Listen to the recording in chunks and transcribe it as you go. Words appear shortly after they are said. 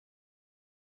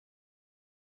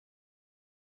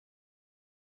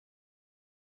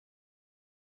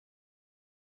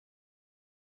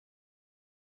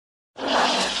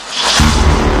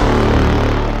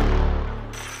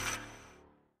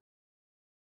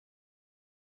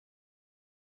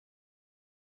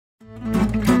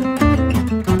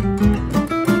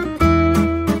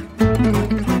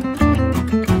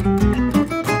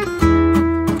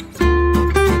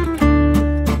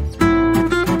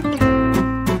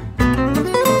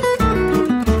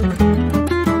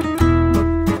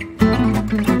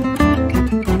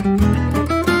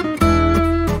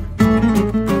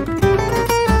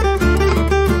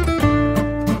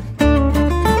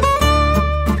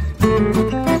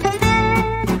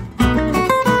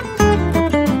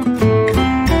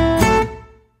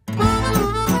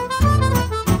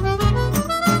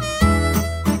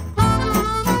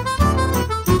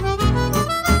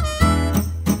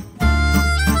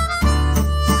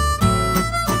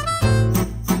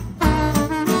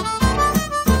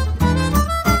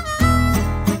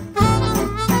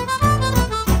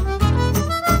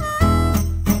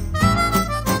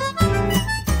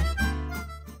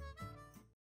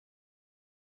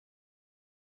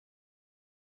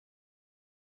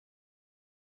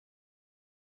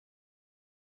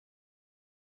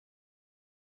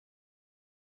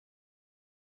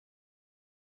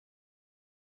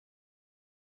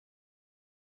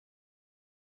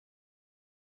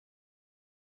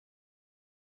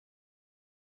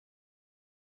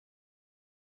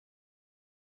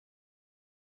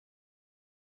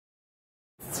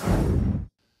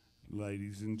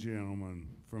Ladies and gentlemen,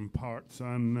 from parts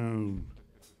unknown,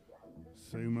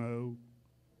 Sumo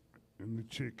and the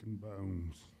Chicken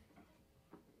Bones.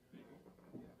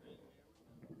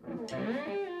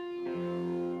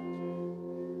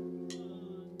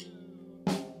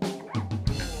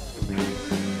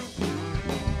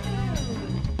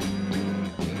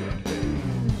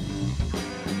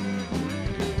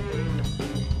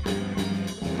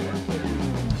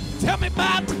 Tell me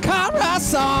about the car I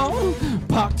saw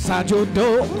parked beside your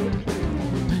door.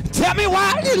 Tell me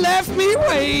why you left me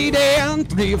waiting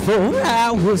 3 or 4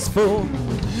 hours for.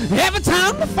 Every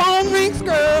time the phone rings,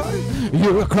 girl,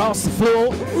 you're across the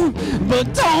floor.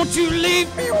 But don't you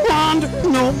leave me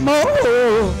wondering no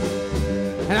more.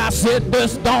 And I said,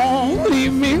 just don't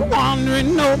leave me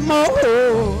wondering no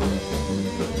more.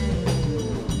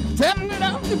 Tell me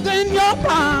that you've done your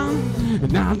plan.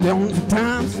 And now the only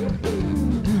times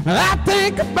I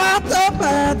think about the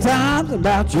bad times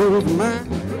about yours and mine.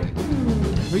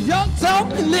 You're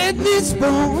talking, let me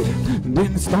spoon, and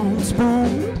then the stone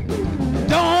spoon.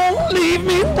 Don't leave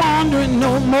me wondering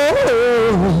no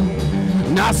more.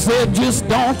 And I said, just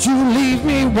don't you leave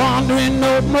me wondering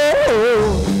no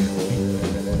more.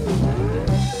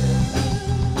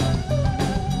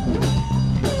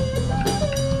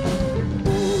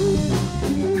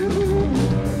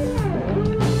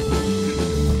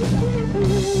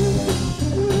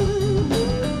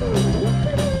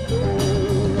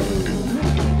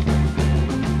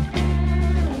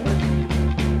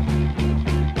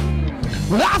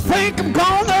 Well, I think I'm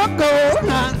gonna go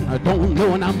now. I don't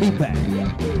know when I'll be back.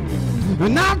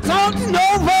 And I'm talking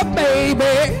over,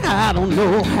 baby. I don't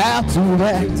know how to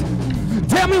act.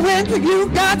 Tell me when you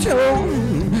got your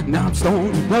own. Now I'm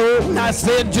starting to know. And I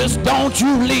said, just don't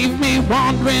you leave me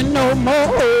wondering no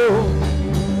more.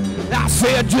 I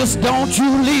said, just don't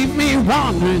you leave me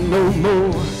wondering no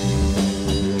more.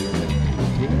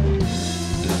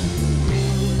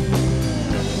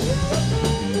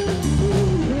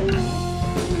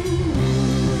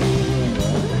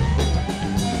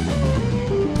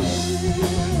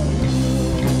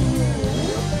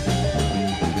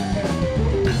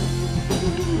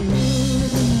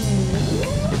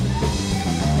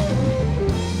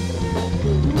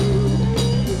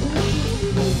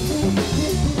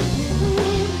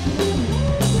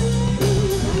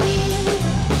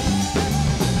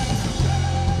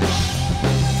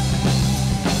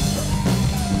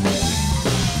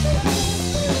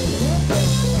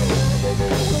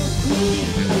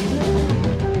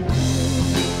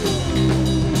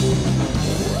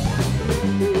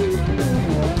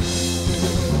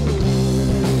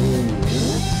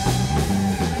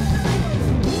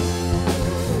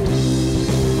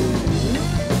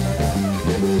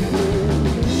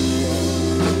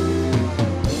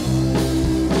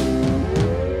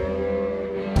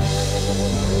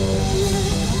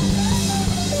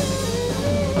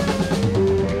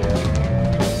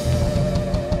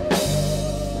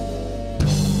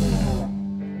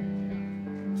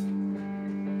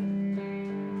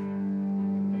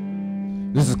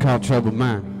 This is called Troubled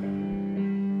Mind.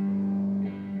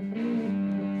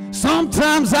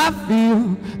 Sometimes I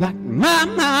feel like my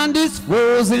mind is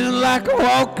frozen, like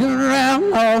walking around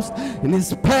lost in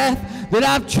this path that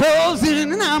I've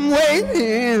chosen, and I'm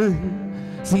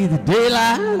waiting. See the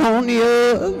daylight on the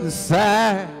other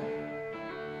side.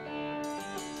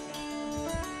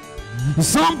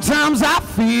 Sometimes I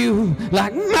feel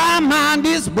like my mind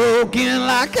is broken,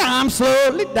 like I'm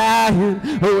slowly dying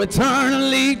or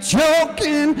eternally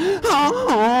choking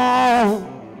on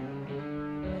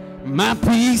my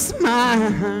peace of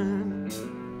mind.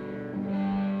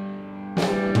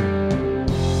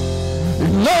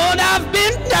 Lord, I've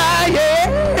been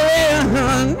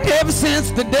dying ever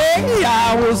since the day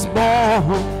I was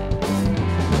born.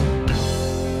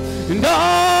 And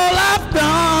all I've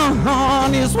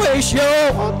done is waste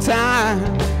your time.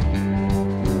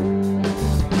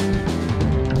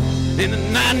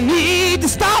 And I need to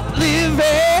stop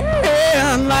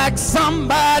living like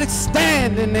somebody's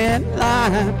standing in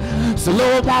line. So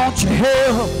Lord, won't you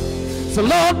help? So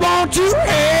Lord, won't you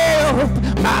help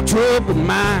my troubled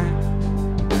mind?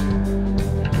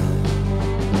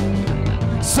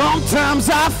 Sometimes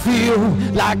I feel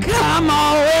like I'm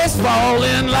always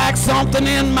falling, like something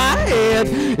in my head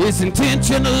is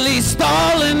intentionally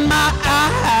stalling my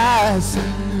eyes.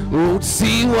 Oh, to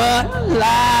see what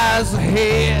lies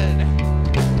ahead.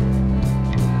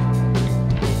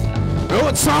 Oh,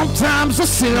 it's sometimes a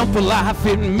simple life,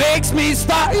 it makes me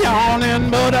start yawning,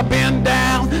 but I've been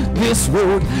down this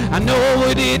road. I know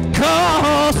what it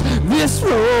costs, this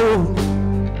road.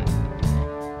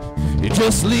 It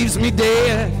just leaves me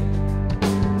dead.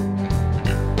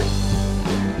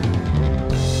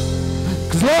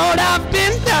 'Cause Lord, I've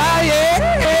been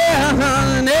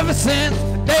dying ever since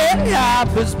the day I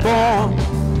was born.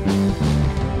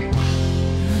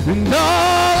 And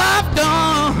all I've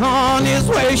done is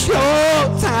waste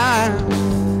your time.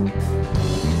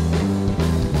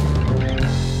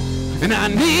 And I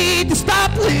need to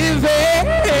stop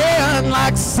living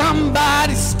like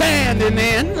somebody standing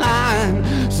in line.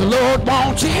 So Lord,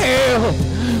 won't you help?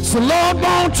 So Lord,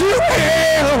 won't you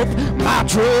help my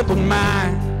troubled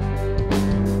mind?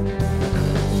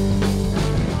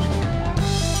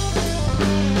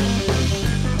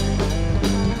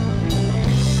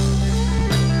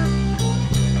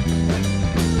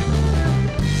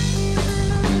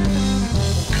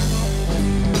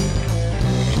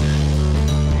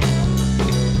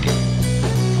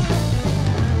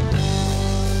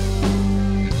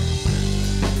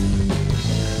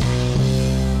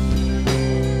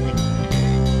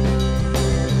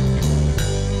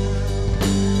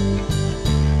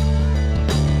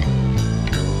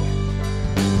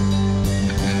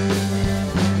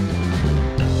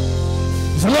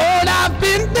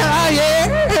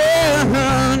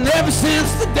 Ever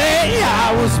since the day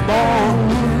I was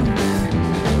born,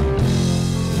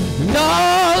 and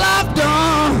all I've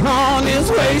done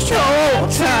is waste your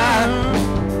time.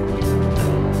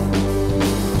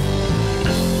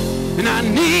 And I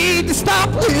need to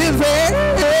stop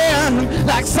living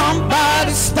like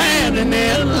somebody standing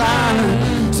in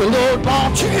line. So Lord,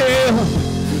 won't you help?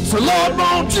 So Lord,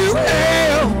 won't you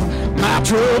help my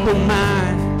troubled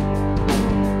mind?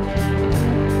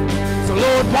 So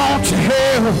Lord, won't you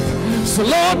help? So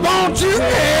Lord, won't you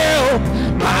help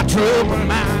my troubled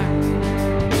mind?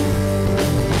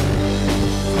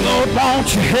 Lord,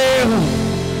 won't you help?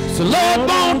 So Lord,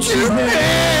 won't you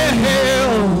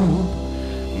help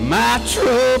my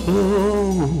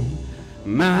troubled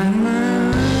mind?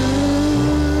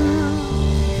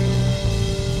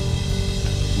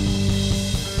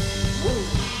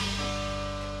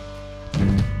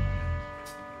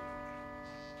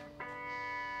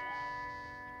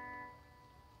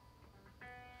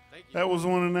 That was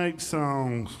one of Nate's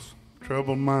songs,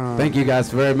 Troubled Mind. Thank you guys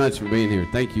very much for being here.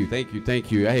 Thank you, thank you,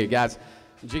 thank you. Hey guys,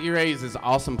 Jiggy Ray's is an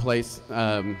awesome place.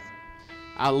 I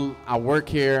work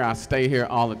here, I stay here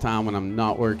all the time when I'm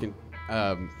not working.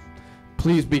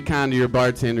 Please be kind to your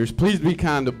bartenders. Please be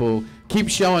kind to Bull. Keep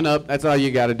showing up, that's all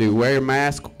you gotta do. Wear your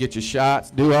mask, get your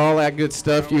shots, do all that good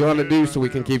stuff you wanna do so we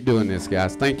can keep doing this,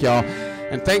 guys. Thank y'all.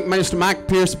 And thank Mr. Mike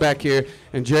Pierce back here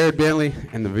and Jared Bentley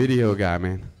and the video guy,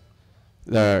 man.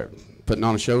 They're putting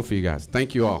on a show for you guys.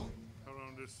 Thank you all. Hold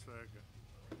on just a second.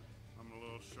 I'm a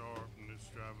little sharp and it's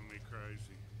driving me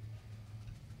crazy.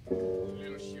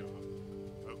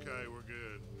 Okay, we're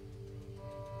good.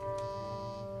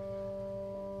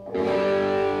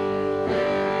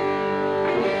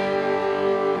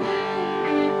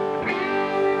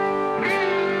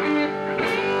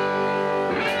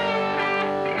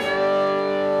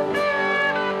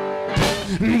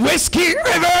 Whiskey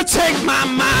River, take my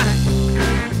mind.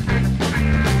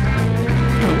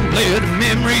 Don't let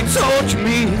memory torture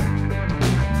me.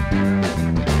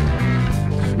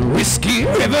 Whiskey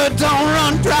River, don't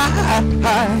run dry.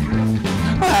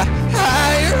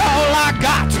 You're all I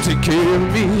got to take care of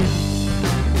me.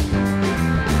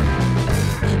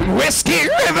 Whiskey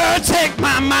River, take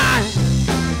my mind.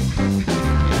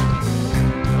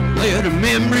 Don't let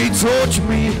memory torture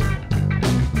me.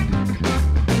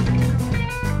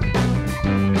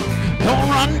 Don't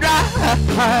run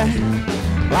dry.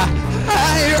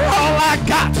 You're all I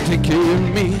got to take care of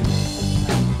me.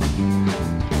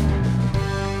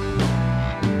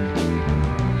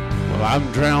 Well, I'm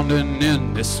drowning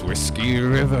in this whiskey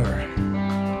river,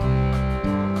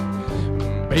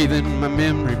 bathing my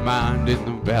memory mind in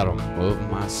the bottom of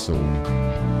my soul.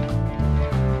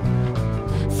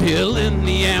 Feeling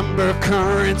the amber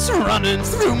currents running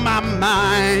through my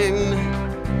mind.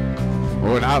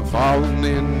 When I've fallen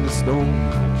in the storm,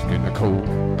 it's getting cold.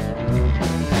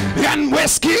 And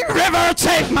Whiskey River,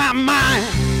 take my mind.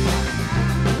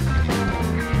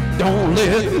 Don't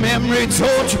let memory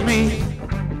torture me.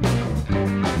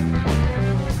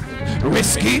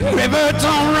 Whiskey River,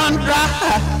 don't run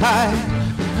dry.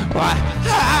 Why,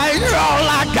 you're all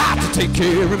I got to take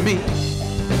care of me.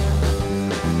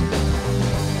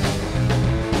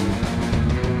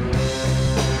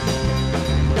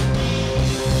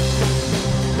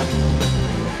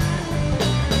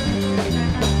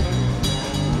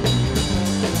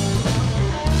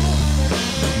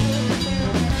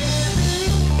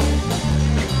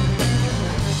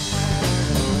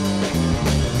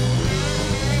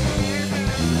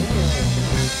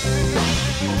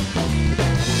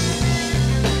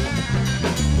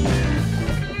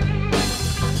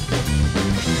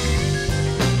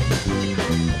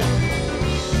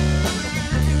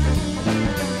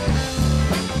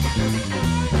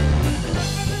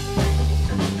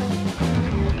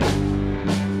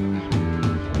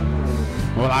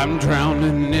 I'm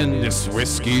drowning in this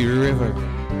whiskey river,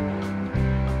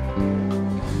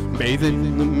 bathing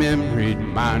in the memory,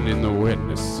 minding the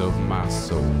wetness of my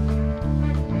soul.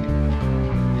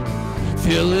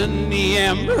 Feeling the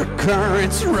amber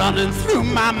currents running through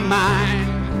my mind.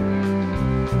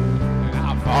 And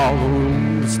I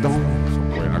follow the storms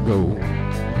where I go.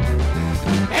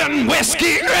 And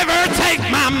Whiskey River, take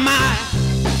my mind.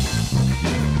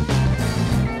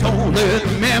 Don't let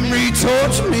memory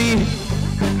torture me.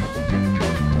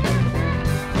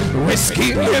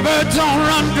 Whiskey River, don't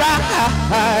run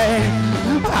dry.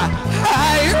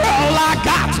 You're all I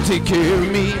got to take care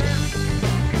of me.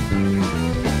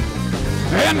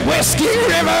 And Whiskey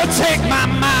River, take my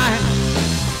mind.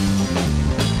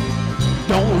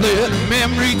 Don't let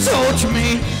memory torture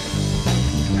me.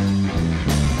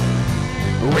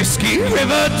 Whiskey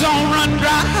River, don't run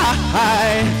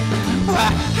dry.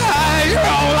 You're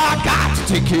all I got to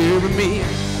take care of me.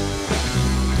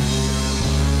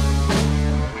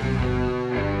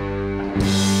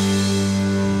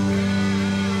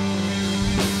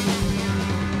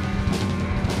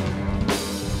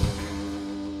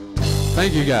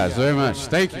 Thank you guys very much.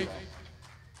 Thank you.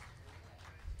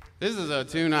 This is a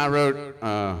tune I wrote.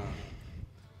 I'm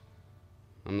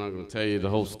not going to tell you the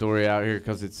whole story out here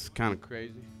because it's kind of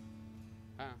crazy.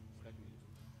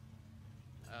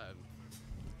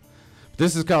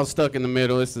 This is called Stuck in the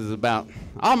Middle. This is about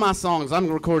all my songs. I'm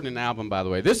recording an album, by the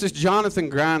way. This is Jonathan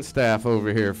Grindstaff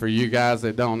over here for you guys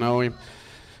that don't know him.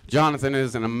 Jonathan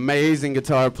is an amazing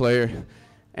guitar player,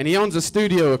 and he owns a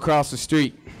studio across the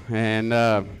street.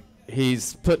 And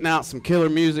he's putting out some killer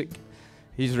music.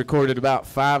 He's recorded about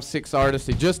 5-6 artists.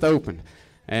 He just opened.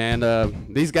 And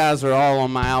these guys are all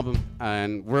on my album,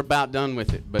 and we're about done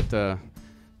with it. But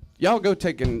y'all go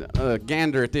take a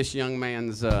gander at this young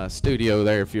man's studio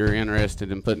there if you're interested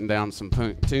in putting down some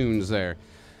tunes there.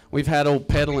 We've had old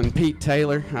Pedalin' Pete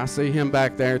Taylor. I see him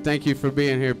back there. Thank you for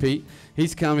being here, Pete.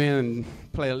 He's come in and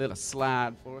play a little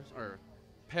slide for us, or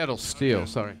pedal steel,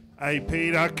 sorry. Hey,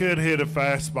 Pete, I could hit a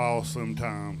fastball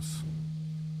sometimes.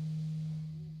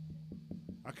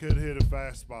 I could hit a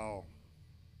fastball.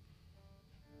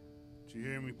 Did you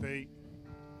hear me, Pete?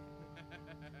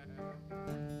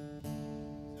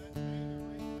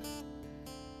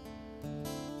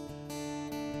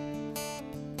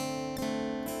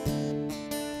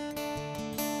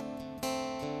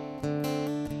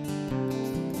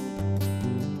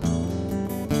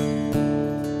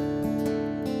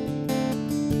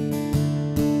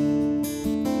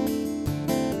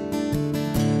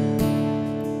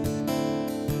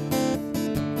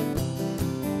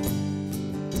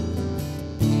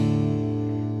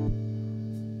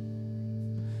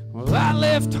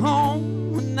 Left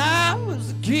home when I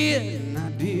was a kid, and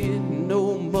I didn't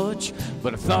know much,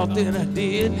 but I thought that I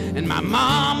did. And my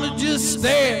mama just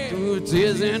stared through her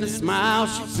tears and a smile.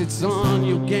 She said, son,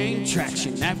 you'll gain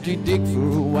traction after you dig for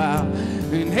a while.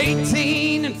 And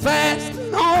 18 and fast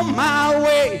and on my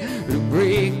way to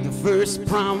break the first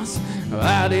promise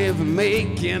I'd ever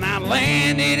make, and I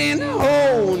landed in a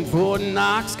hole in Fort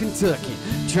Knox, Kentucky,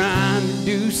 trying to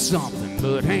do something,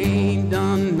 but ain't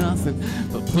done nothing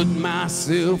but put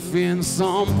myself in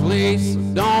some place I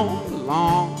don't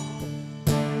belong.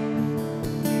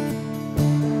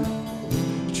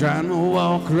 Trying to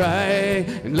walk right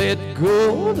and let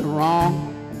go of the wrong.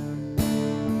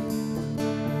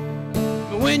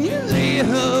 When you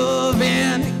live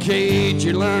in a cage,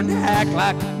 you learn to act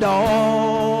like a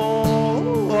dog,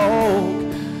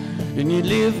 and you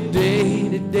live day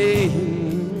to day,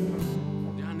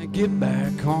 trying to get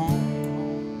back home.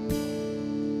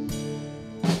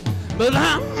 But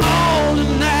I'm older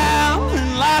now,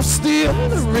 and life's still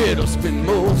a riddle. Spend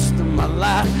most of my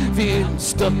life feeling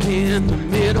stuck in the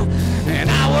middle, and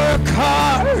I work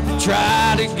hard to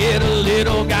try to get a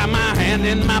little. Got my hand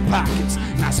in my pockets,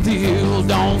 and I still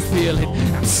don't feel it.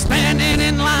 I'm standing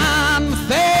in line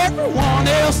with everyone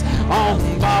else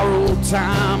on borrowed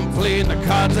time, playing the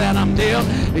cards that I'm dealt.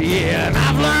 Yeah, and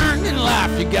I've learned in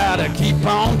life you gotta keep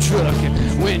on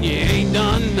trucking when you ain't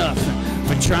done nothing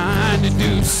for trying to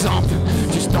do something.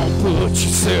 Just don't put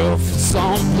yourself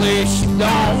someplace you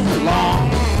don't belong.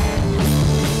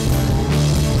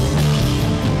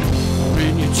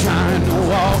 When you're trying to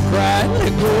walk right,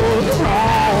 let go of the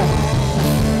wrong.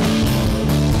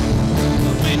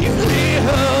 When you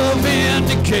live in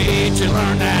the cage, you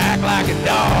learn to act like a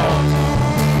dog.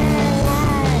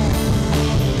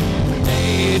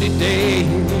 Day to day,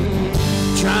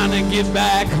 trying to get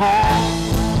back home.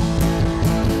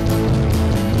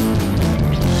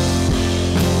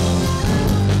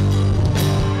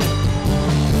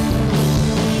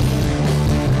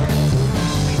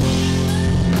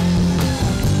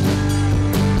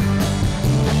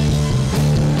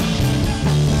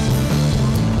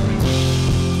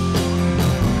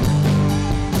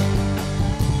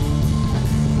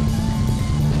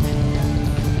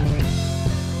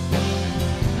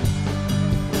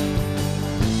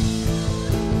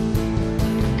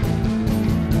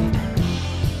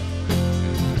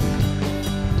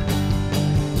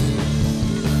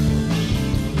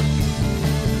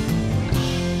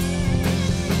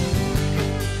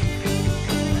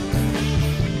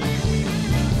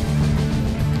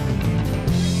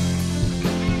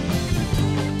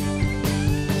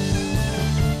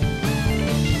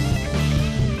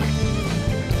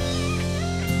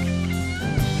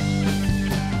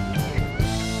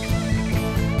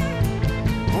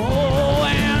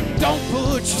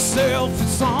 Yourself in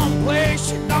some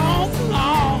place you don't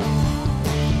belong.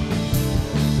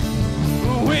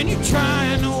 When you're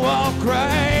trying to walk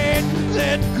right,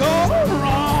 let go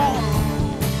wrong.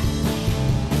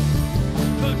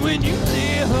 But when you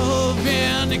live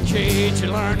in a cage,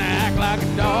 you learn to act like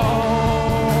a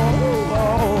dog.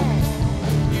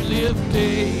 You live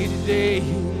day to day,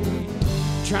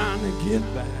 trying to get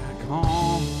back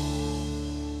home.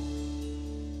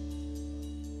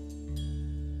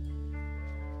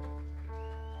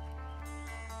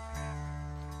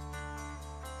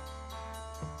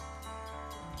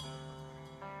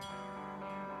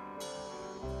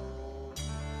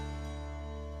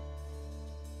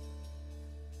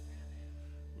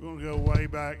 We're going to go way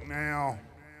back now.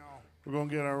 We're going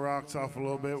to get our rocks off a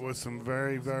little bit with some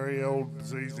very, very old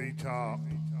ZZ Top.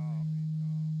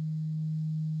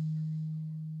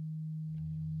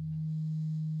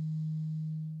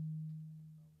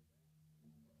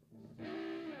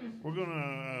 We're going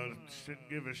to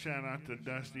give a shout out to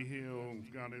Dusty Hill, who's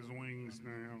got his wings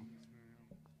now.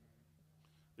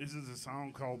 This is a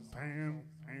song called Pan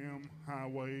Am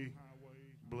Highway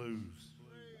Blues.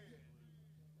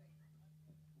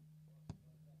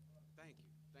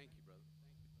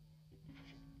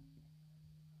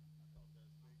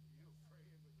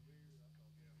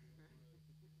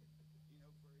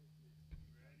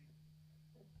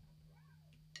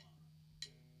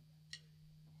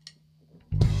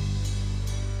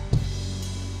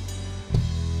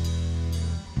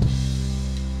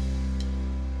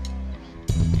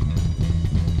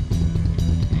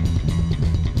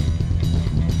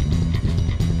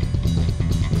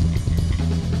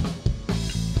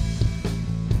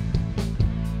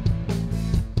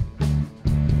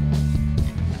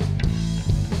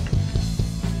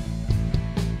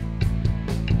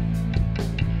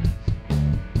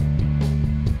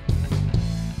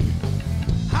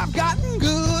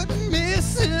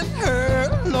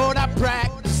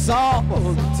 All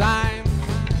the time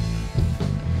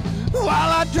while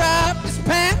I drive this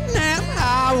Pan Am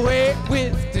highway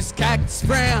with this cactus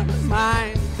friend of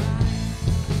mine.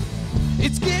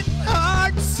 It's getting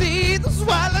hard to see those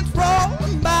wildlands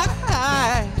rolling by.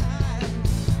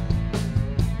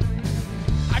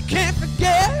 I can't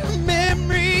forget a minute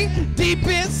deep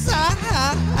inside.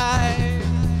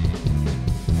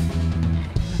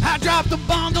 I dropped the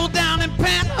bundle down in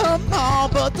Panama,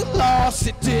 but the loss,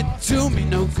 it did do me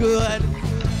no good.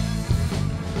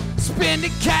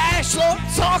 Spending cash, Lord,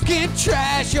 talking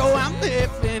trash, yo, I'm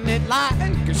living it like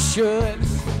I should.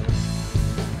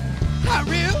 I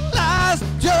realized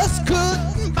just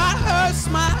couldn't buy her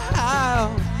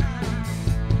smile.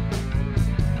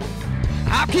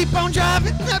 I'll keep on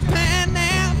driving the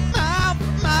Panama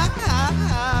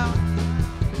mile.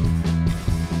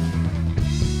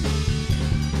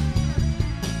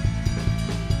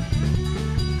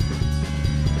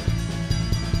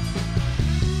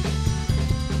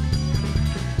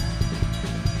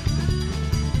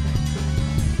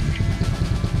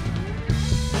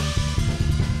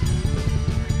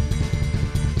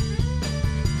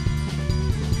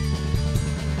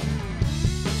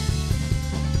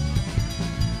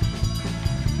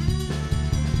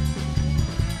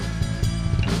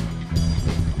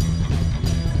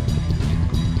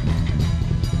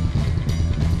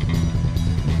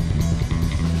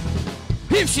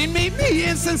 If she'd meet me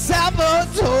in San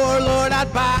Salvador, Lord,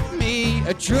 I'd buy me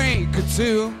a drink or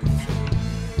two.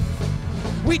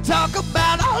 We talk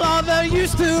about all of the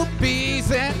used to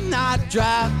be's and I'd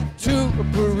drive to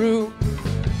Peru.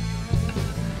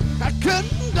 I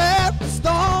couldn't let the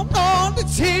storm on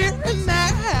that's here and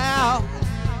now.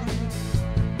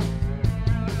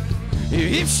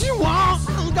 If she wants,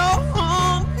 I'll go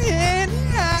on anyhow.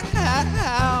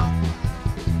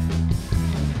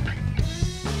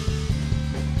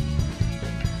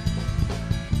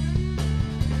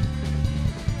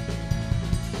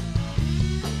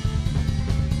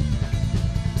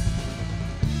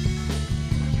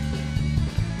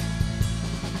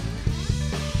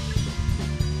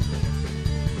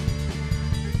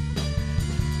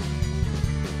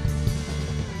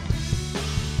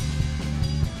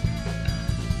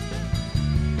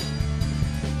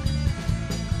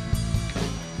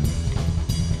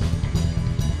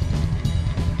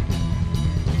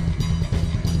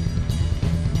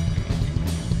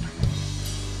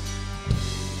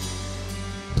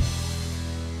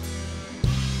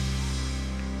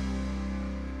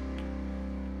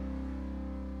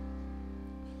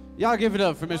 Y'all give it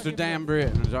up for Mr. Dan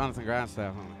Britt and Jonathan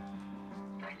Grindstaff.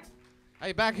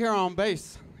 Hey, back here on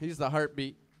bass, he's the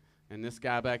heartbeat. And this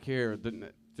guy back here,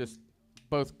 just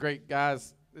both great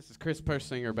guys. This is Chris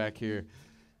Persinger back here.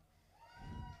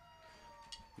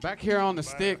 Back here on the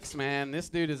sticks, man, this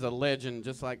dude is a legend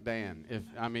just like Dan.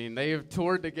 They have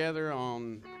toured together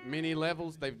on many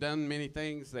levels. They've done many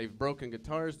things. They've broken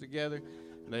guitars together.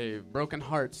 They've broken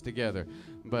hearts together.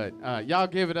 But y'all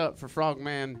give it up for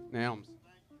Frogman Nelms.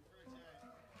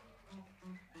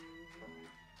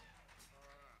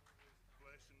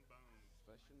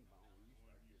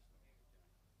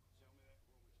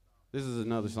 This is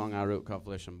another song I wrote called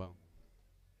Flesh and Bone.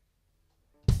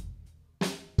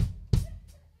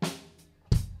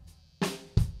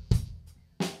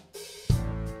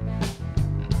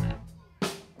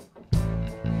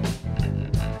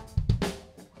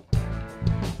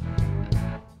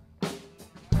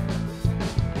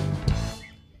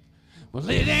 Well,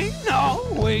 it ain't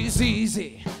always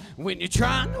easy when you're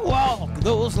trying to walk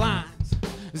those lines.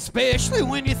 Especially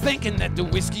when you're thinking that the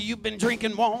whiskey you've been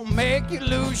drinking won't make you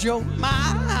lose your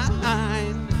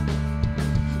mind.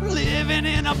 Living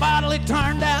in a bottle, it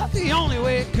turned out the only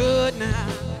way it could now.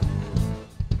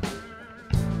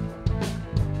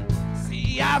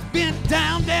 See, I've been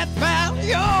down that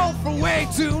valley, oh, for way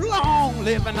too long,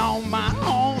 living on my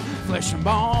own flesh and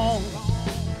bone.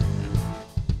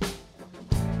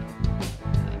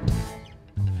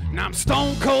 Now I'm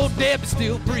stone cold dead, but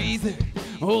still breathing.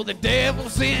 Oh, the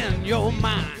devil's in your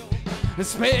mind,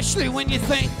 especially when you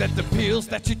think that the pills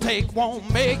that you take won't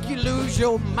make you lose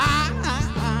your mind.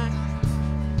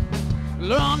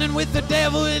 Running with the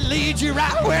devil, it leads you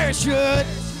right where it should.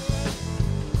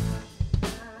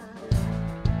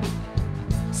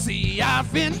 See,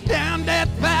 I've been down that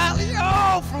valley,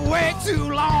 oh, for way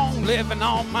too long, living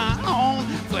on my own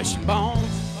flesh and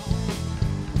bones.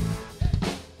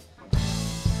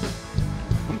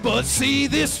 But see,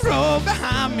 this road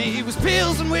behind me was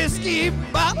pills and whiskey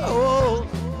bottles,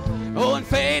 oh, and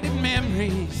faded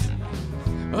memories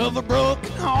of a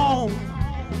broken home.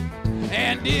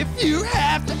 And if you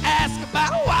have to ask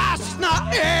about why she's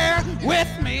not here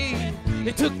with me,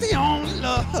 it took the only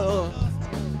love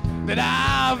that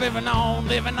I've ever known,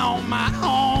 living on my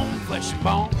own flesh and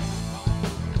bone.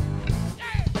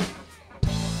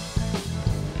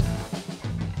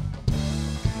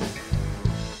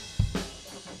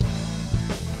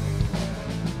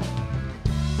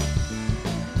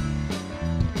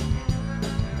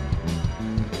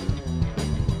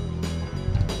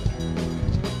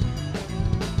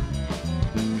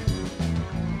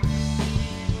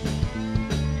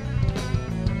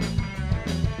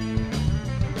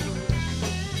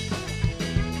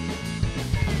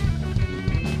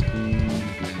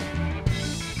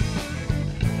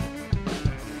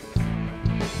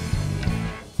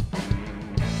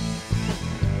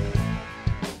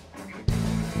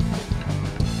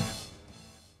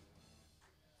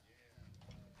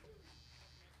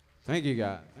 Thank you,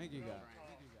 God. Thank you, God.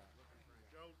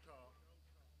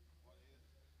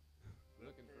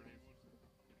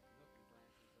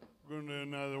 We're going to do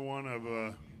another one of,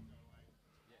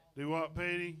 do what,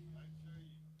 Petey?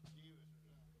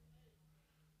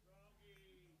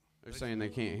 They're saying they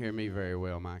can't hear me very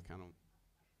well, Mike. I don't.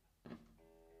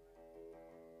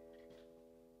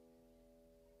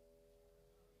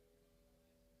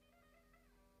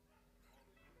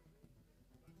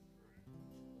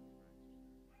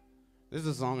 This is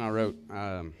a song I wrote.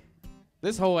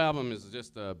 This whole album is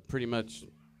just pretty much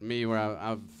me where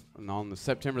I've on the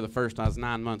September the 1st, I was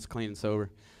 9 months clean and sober,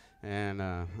 and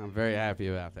I'm very happy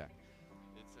about that.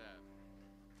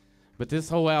 But this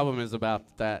whole album is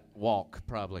about that walk,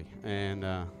 probably, and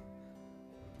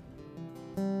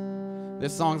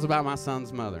this song's about my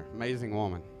son's mother, amazing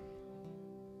woman.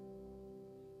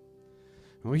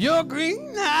 Well, your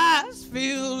green eyes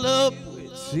fill up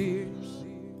with tears,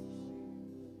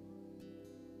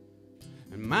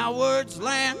 and my words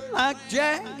land like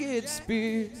jagged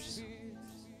spears.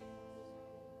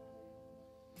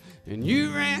 And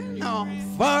you ran off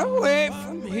far away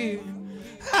from here.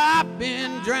 I've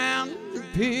been drowned in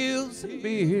pills and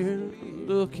beer,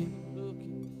 looking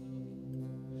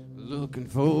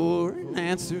for an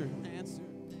answer.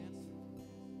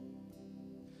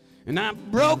 And I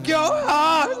broke your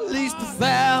heart at least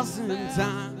 1,000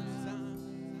 times,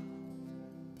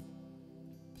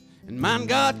 and mine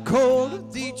got cold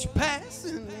with each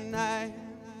passing night.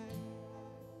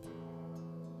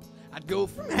 I'd go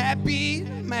from happy to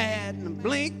mad in a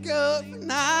blink of an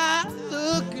eye,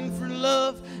 looking for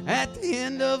love at the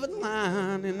end of a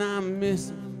line. And I'm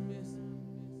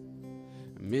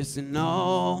missing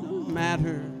all that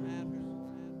matters.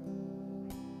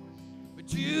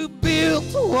 But you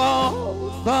built a wall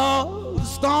with all the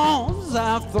stones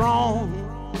I've thrown,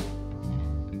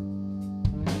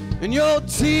 and your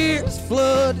tears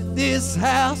flooded this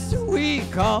house that we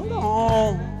call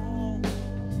home.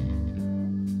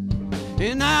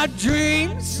 And I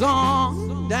dreamed a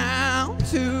song down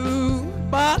to the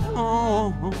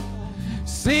bottom,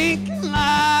 sinking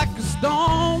like a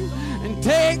stone and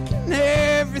taking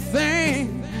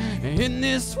everything in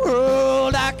this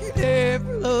world I could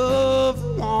ever love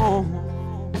and want.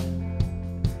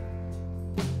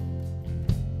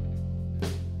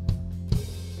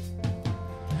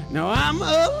 Now I'm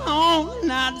alone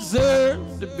and I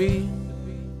deserve to be,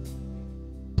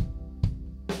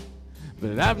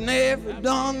 but I've never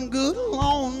done good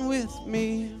alone with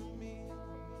me.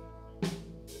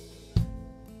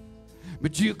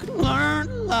 But you can learn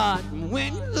a lot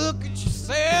when you look at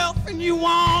yourself, and you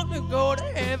want to go to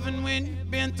heaven when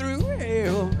you've been through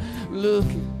hell.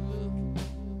 Looking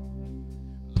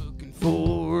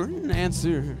for an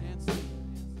answer.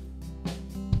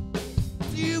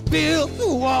 You built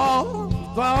the wall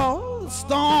with all the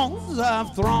stones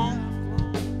I've thrown,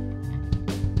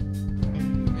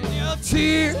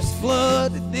 tears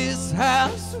flooded this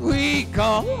house we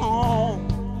call home.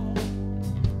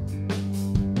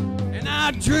 And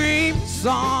I dreamed a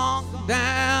song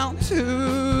down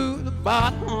to the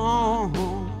bottom,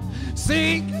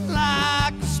 sinking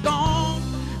like a stone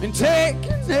and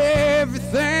taking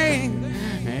everything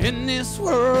in this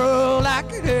world I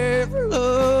could ever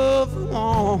love and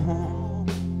want.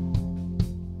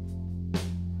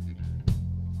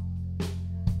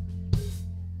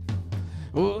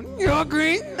 Oh, your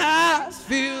green eyes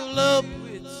fill up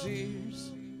with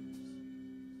tears,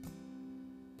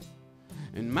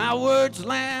 and my words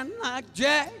land like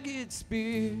jagged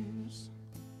spears.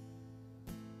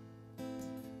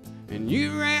 And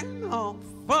you ran off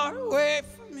far away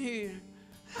from here.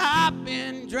 I've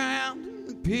been drowned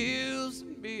in pills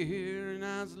and beer, and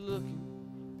I was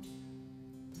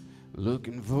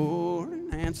looking for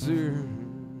an answer.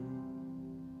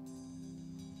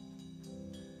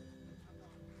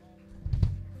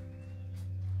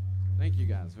 Thank you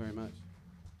guys very much.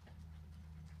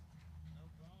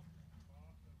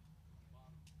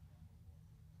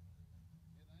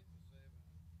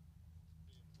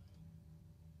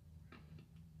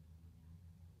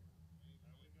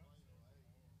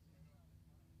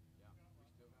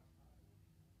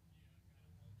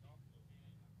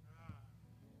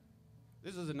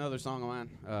 This is another song of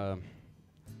mine.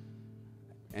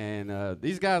 And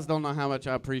these guys don't know how much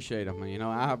I appreciate them. You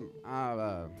know,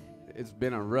 it's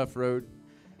been a rough road,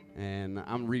 and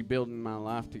I'm rebuilding my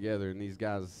life together. And these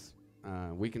guys,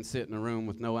 we can sit in a room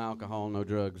with no alcohol, no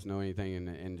drugs, no anything,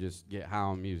 and just get high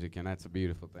on music, and that's a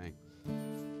beautiful thing.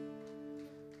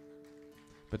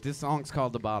 But this song's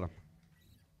called The Bottom.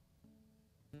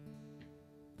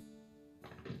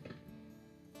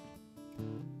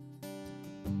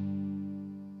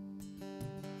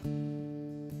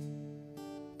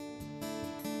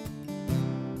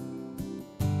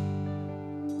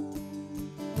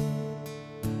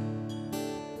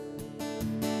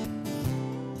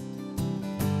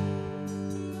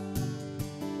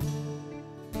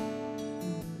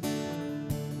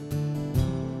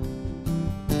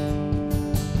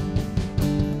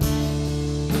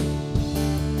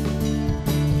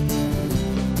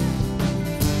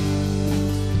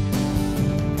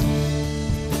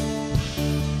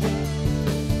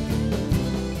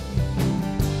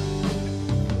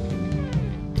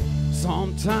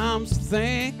 Sometimes I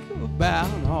think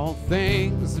about all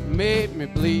things that made me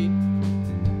bleed.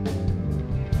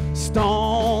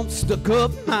 Stone stuck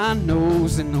up my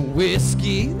nose in the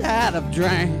whiskey that I've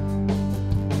drank.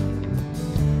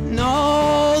 And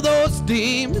all those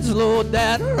demons, Lord,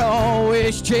 that are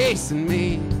always chasing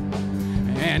me.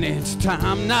 And it's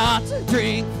time not to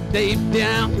drink deep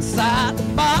down inside the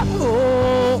bottle,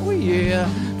 oh yeah,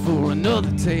 for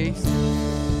another taste.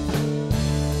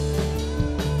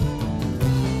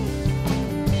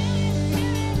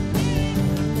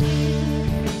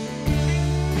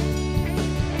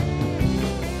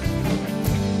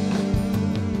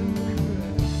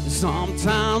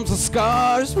 Sometimes the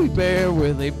scars we bear,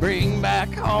 well, they bring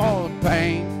back all the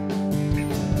pain.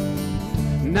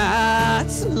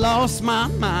 Nights I lost my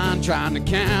mind trying to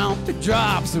count the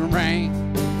drops of rain,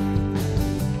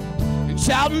 and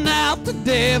shouting out the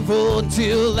devil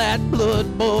until that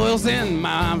blood boils in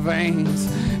my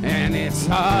veins. And it's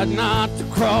hard not to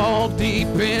crawl deep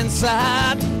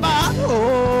inside the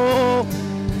bottle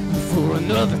for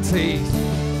another taste.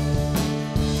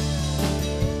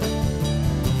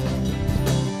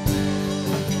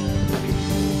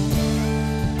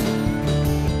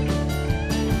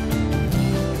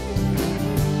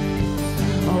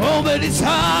 Oh, but it's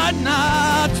hard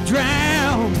not to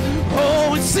drown.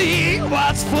 Oh, and see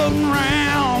what's floating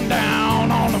around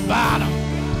down on the bottom.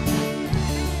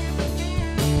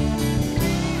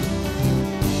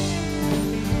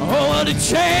 Oh, to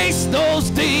chase those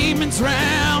demons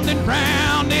round and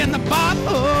round in the bottom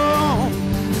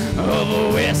of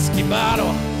a whiskey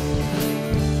bottle.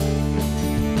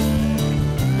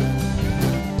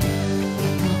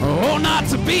 Oh, not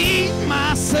to beat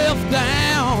myself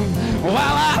down while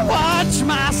I watch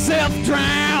myself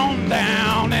drown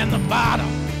down in the bottom.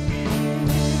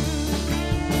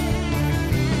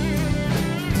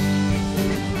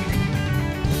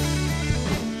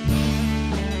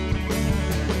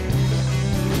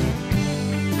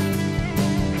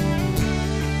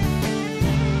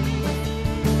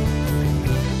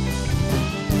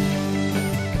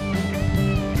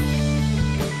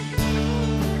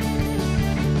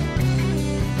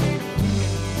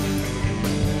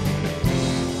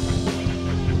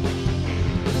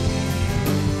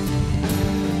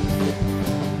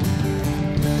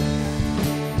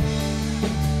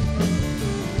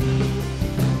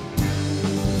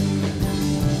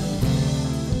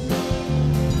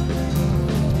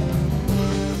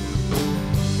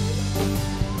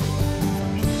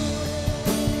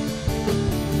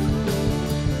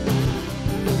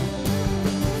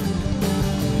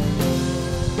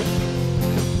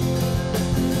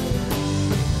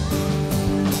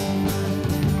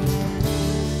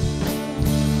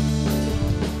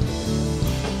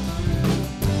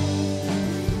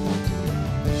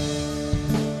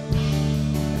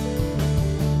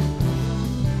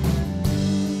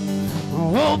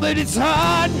 Oh, but it's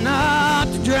hard not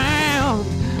to drown.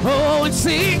 Oh, and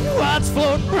see what's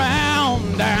floating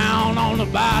around down on the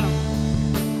bottom.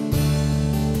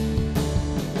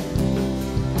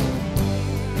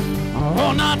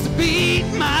 Oh, not to beat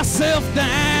myself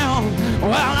down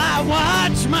while I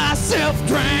watch myself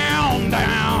drown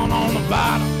down on the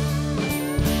bottom.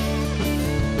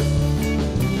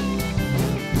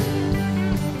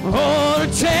 Oh,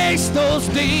 to chase those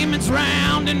demons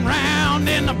round and round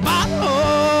in the bottle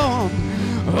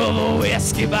of a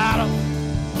whiskey bottle.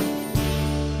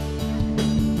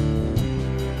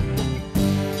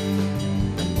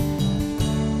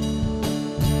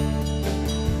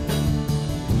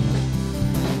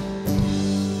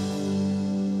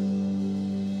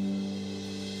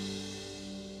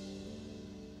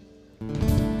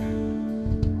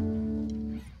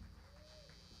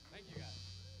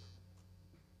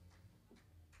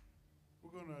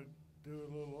 Do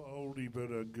a little oldie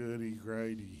but a goodie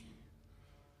Grady.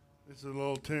 It's a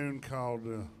little tune called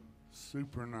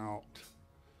Supernaut.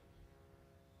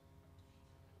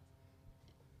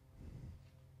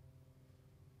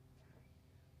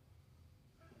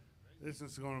 This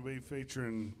is going to be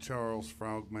featuring Charles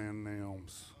Frogman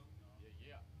Nelms.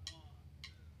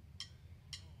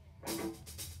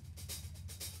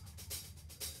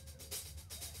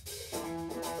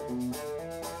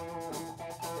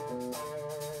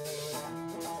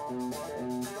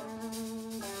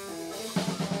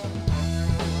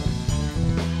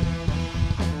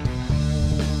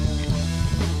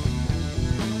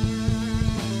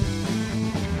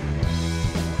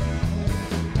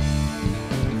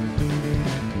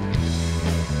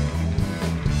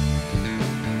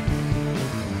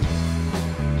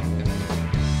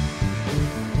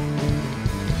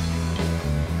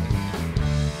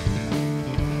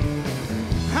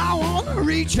 wanna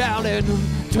reach out and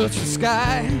touch the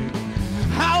sky.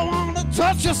 I wanna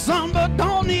touch the sun, but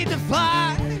don't need to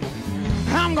fly.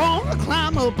 I'm gonna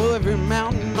climb up every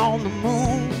mountain on the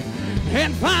moon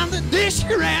and find the dish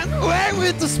you ran away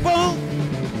with the spoon.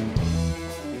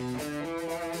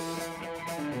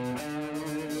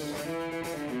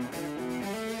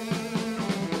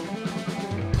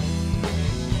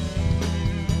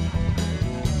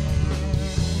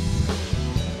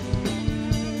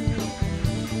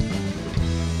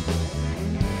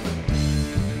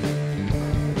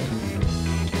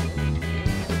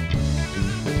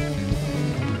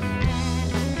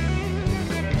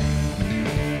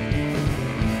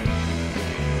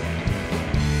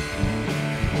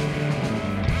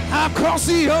 Across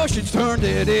the oceans, turned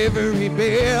at every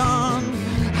bend.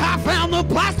 I found the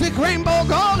plastic rainbow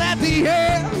gold at the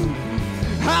end.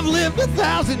 I've lived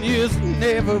 1,000 years, it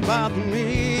never bothered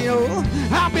me. Oh,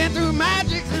 I've been through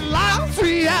magic and lost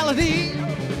reality.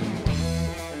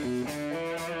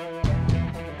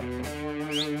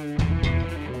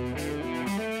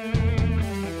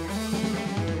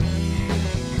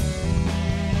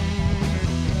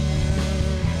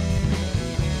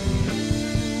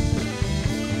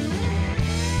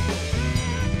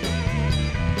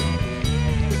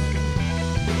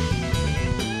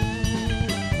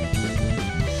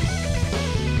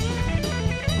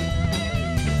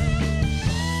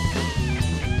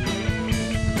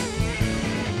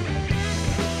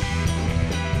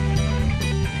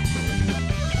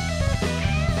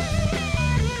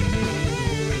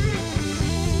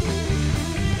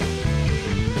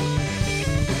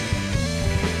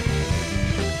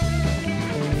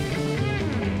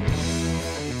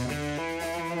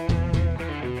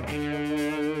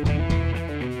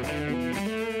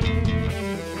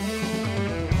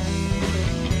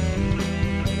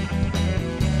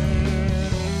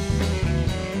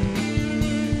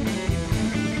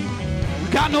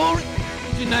 Got no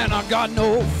religion and I got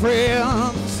no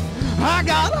friends. I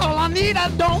got all I need, I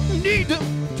don't need to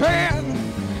trend.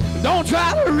 Don't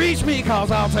try to reach me, cause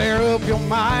I'll tear up your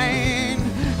mind.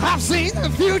 I've seen the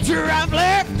future, I've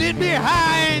left it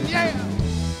behind, yeah.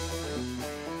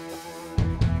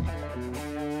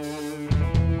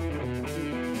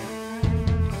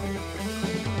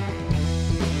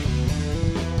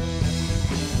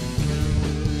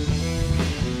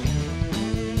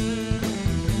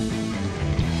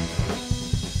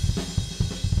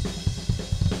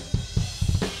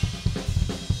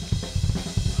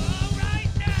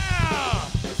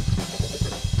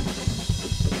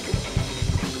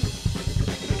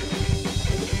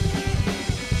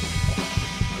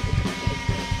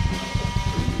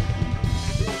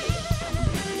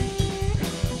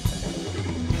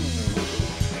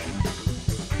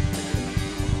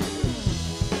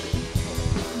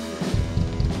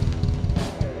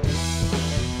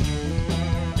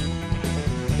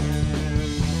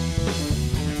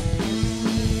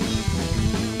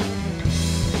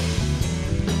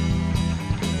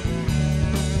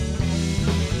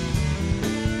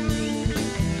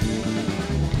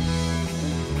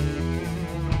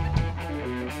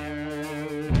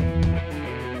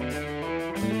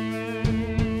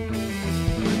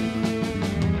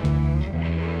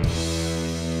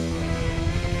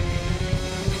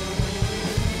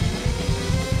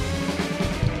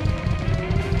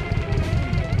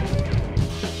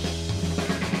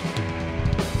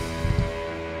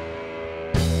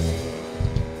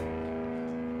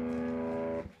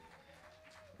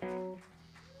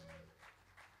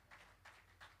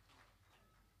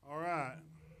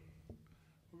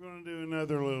 Do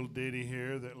another little ditty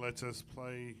here that lets us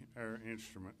play our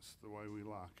instruments the way we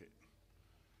like it.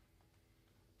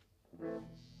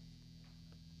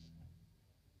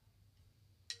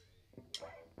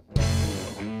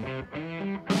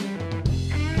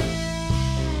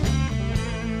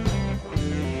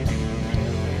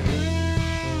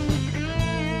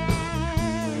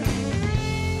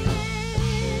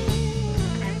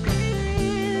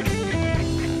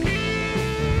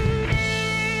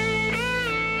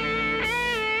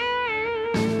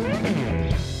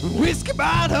 Whiskey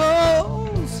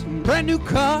bottles, brand new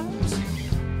cars,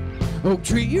 oak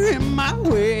tree, you're in my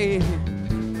way.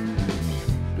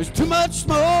 There's too much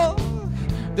smoke,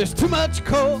 there's too much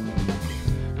cold.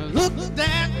 Look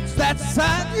down, that's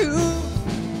inside you.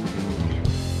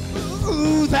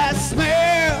 Ooh, that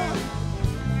smell.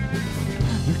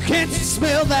 Can't you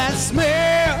smell that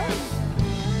smell?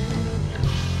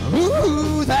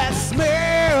 Ooh, that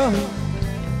smell.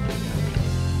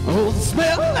 Oh, the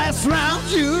smell that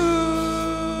surrounds you.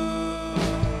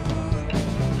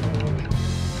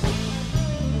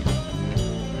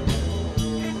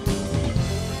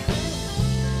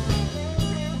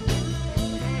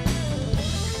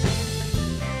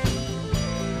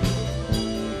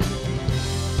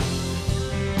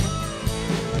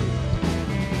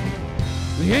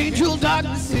 The angel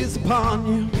darkness is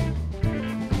upon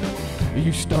you.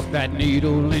 You stuck that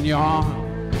needle in your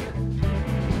arm.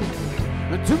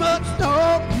 Too much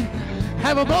dope,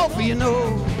 have a blow for you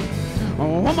know.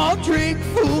 One more drink,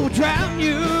 fool, drown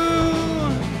you.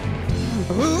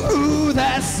 Ooh,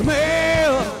 that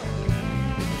smell.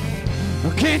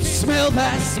 Can't you smell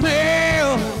that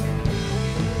smell?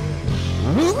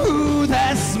 Ooh,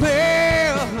 that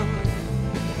smell.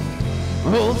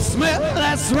 Oh, the smell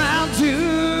that surrounds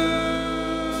you.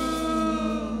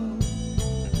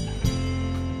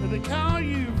 They call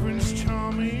you Prince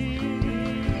Charming.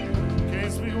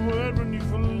 Can't speak a word when you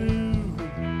flew.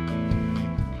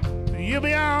 You'll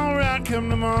be alright come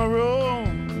tomorrow.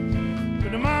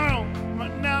 But tomorrow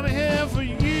might not be here for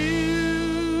you.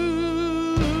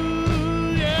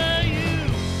 Yeah, you.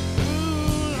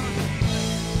 Ooh.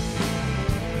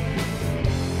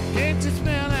 Can't you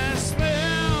smell that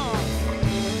smell?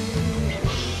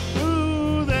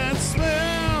 Ooh, that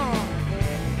smell.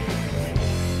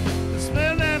 The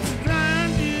smell that's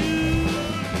around you.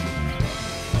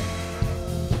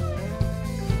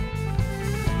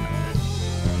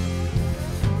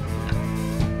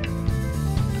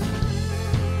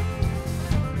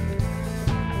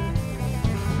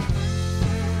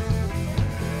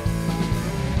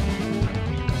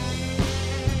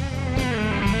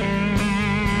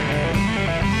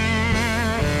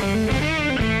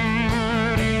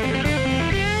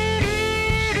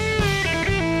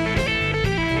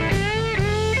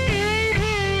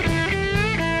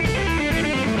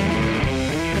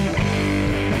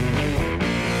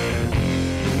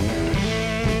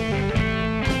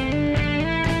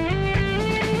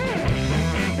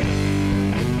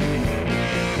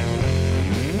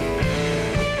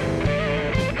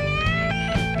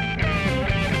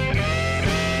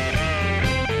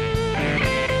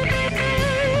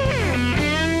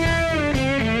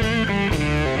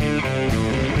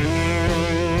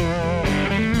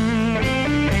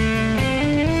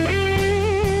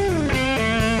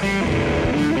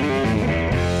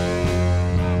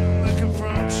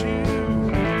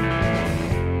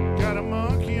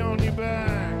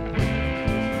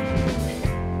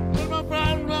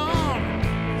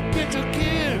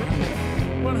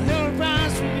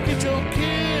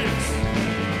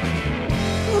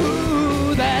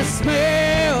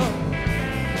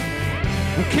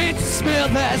 Can't you smell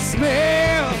that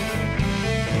smell?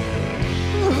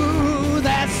 Ooh,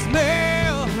 that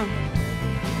smell.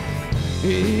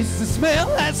 It's the smell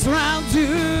that surrounds you.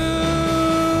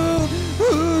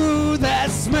 Ooh,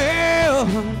 that smell.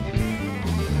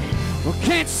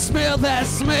 Can't you smell that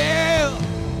smell?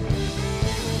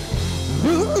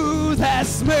 Ooh, that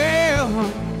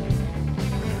smell.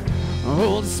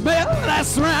 Oh, the smell that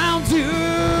surrounds you.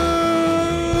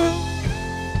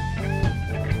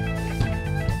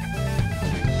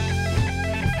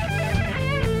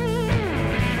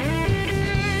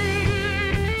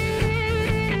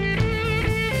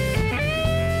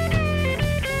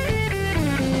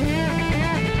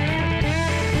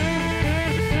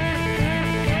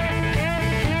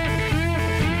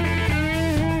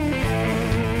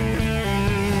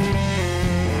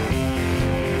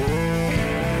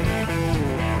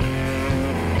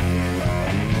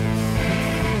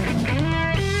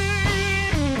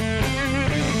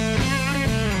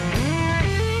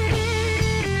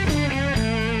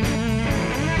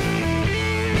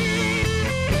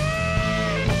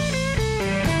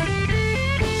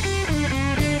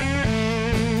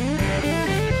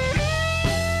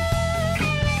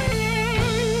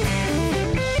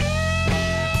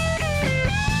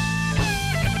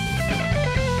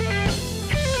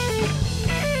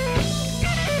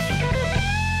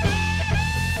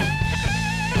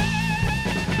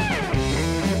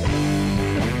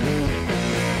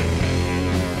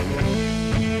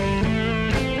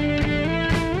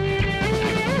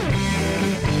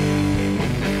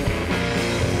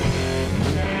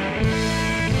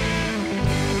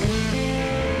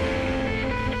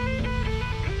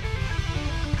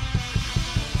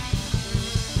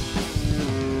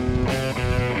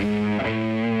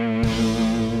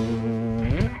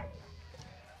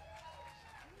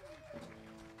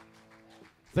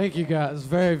 Thank you guys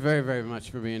very, very, very much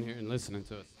for being here and listening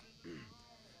to us.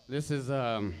 This is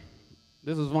one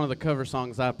of the cover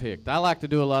songs I picked. I like to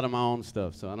do a lot of my own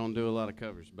stuff, so I don't do a lot of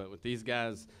covers. But with these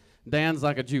guys, Dan's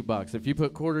like a jukebox. If you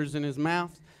put quarters in his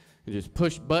mouth and just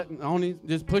push button on him,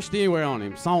 just push anywhere on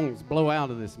him, songs blow out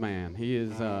of this man. He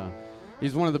is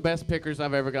he's one of the best pickers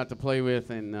I've ever got to play with,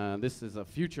 and this is a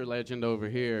future legend over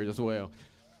here as well.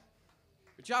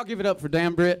 But y'all give it up for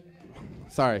Dan Britt.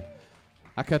 Sorry,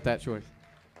 I cut that choice.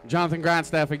 Jonathan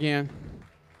Grindstaff again.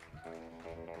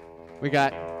 We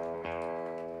got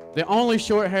the only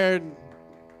short-haired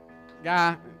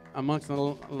guy amongst a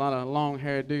lot of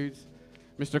long-haired dudes,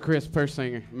 Mr. Chris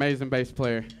Persinger, amazing bass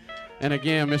player. And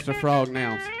again, Mr. Frog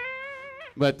Nouns.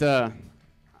 But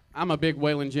I'm a big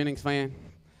Waylon Jennings fan,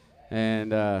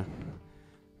 and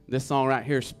this song right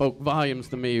here spoke volumes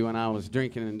to me when I was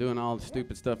drinking and doing all the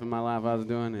stupid stuff in my life I was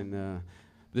doing, and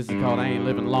this is called I Ain't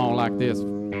Living Long Like This.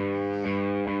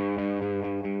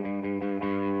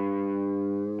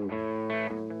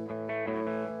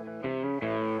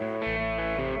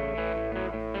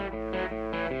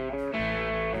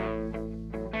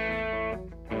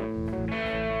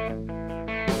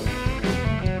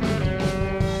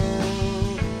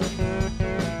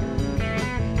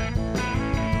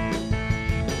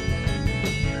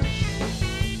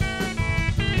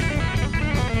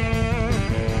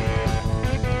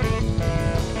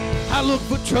 I looked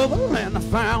for trouble and I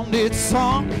found it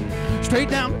sung straight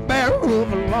down the barrel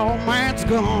of a long man's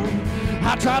gun.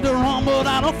 I tried to run, but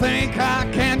I don't think I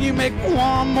can. You make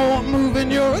one more move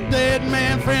and you're a dead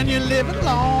man, friend. You're living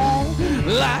long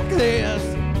like this.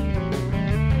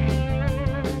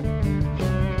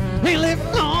 Ain't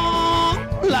living long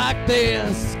like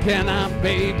this, can I,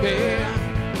 baby?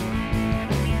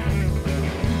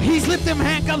 He slipped them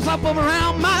handcuffs up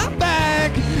around my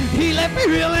back. He left me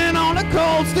reeling on a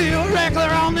cold steel regular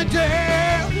on the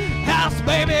jailhouse,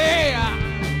 baby.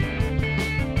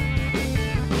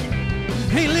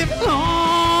 Ain't living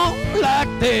long like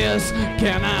this,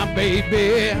 can I,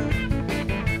 baby?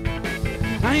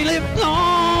 I ain't living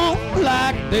long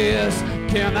like this,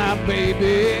 can I,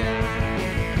 baby?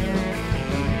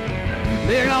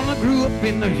 They're gonna grew up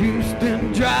in the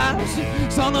Houston drives.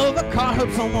 Son of a car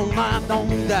hooks on the line,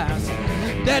 don't dice.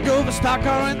 Dad drove a stock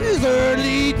car in his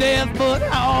early days, but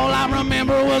all I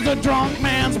remember was a drunk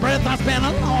man's breath. I spent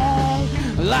along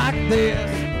like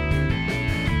this.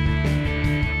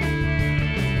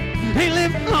 Ain't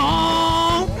living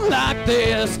long like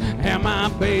this, am I,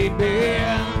 baby?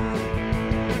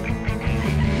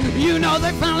 You know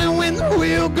they finally when the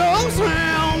wheel goes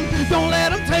round. Don't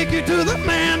let them take you to the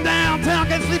man downtown.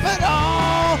 Can't sleep at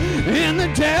all in the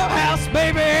jailhouse,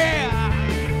 baby.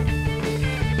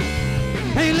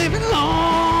 Ain't living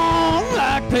long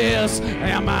like this,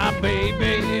 am I,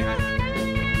 baby?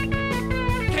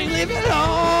 Can't live it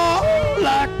all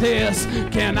like this,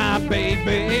 can I,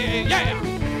 baby? Yeah!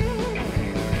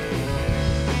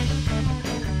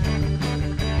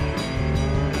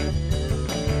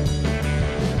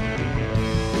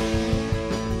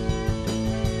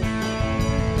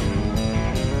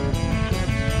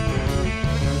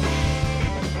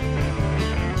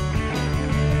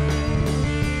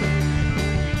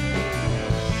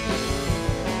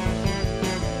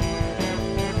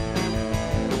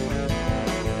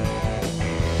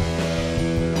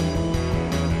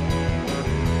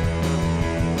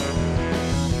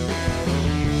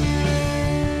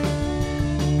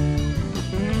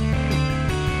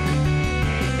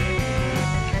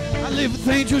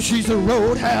 Angel, she's a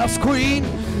roadhouse queen.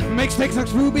 Makes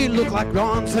Texas Ruby look like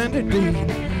Ron Sandy Dean.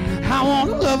 I want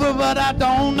to love her, but I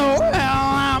don't know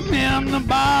how. I'm in the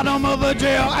bottom of a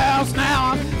jailhouse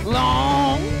now. I'm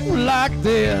long like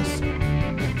this.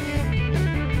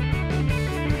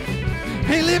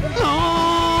 Ain't living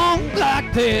long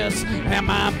like this, am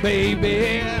I,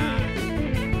 baby?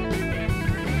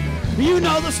 You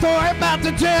know the story about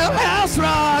the jailhouse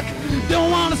rock.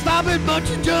 Don't want to stop it, but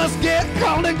you just get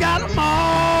caught and got them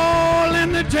all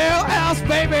in the jailhouse,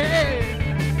 baby.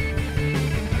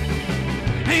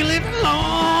 Ain't living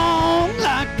long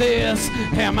like this,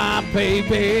 am I,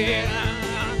 baby?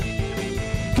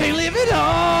 Can't live it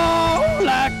all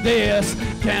like this,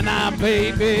 can I,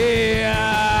 baby?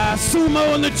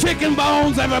 Sumo and the chicken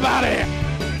bones, everybody.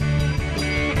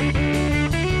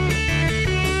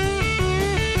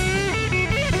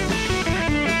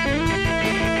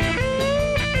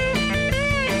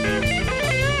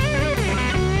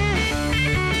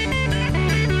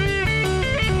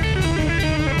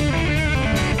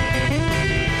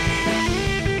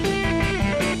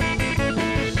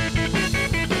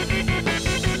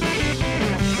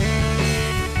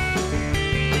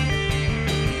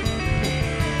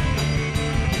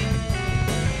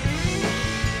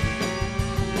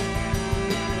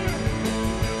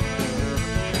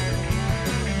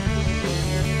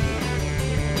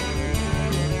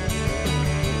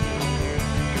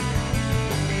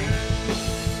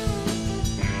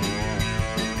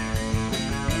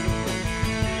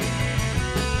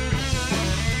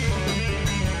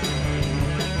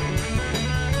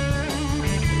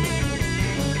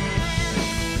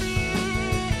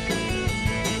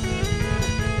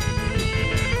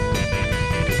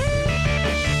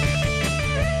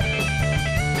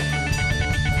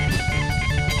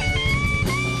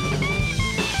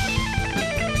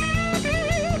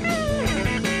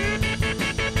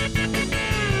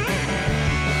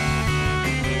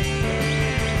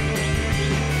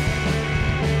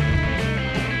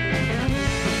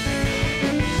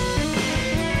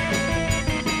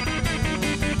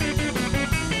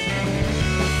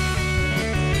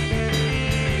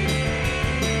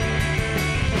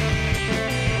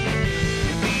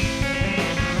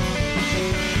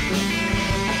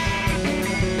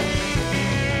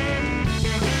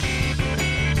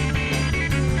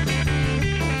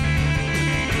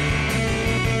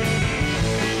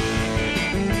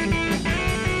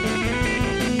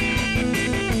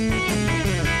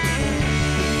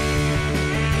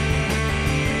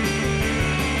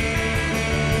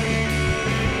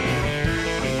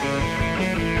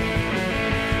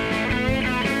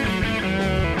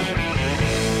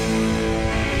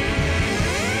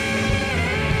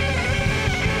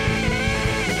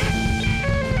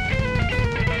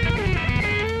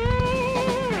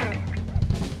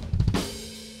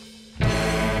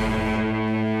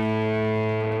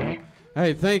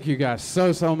 Hey, thank you guys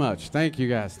so much. Thank you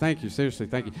guys. Thank you. Seriously,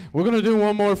 thank you. We're going to do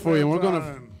one more for you. We're going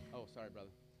to... Oh, sorry,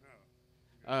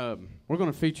 brother. We're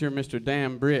going to feature Mr.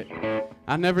 Dan Britt.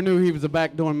 I never knew he was a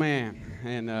backdoor man.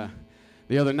 And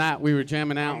the other night we were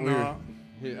jamming out.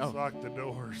 It's like the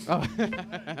Doors. Oh. All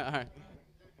right.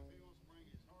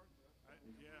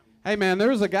 Hey, man, there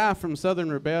was a guy from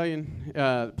Southern Rebellion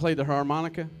played the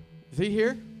harmonica. Is he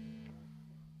here?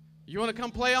 You want to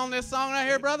come play on this song right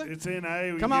here, brother? It's in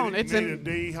A. Come on, it's in a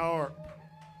D harp.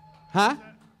 Huh?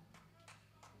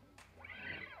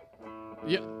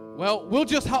 Yeah. Well, we'll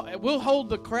just we'll hold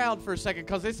the crowd for a second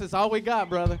because this is all we got,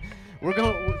 brother. We're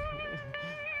going.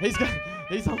 He's on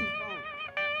the phone.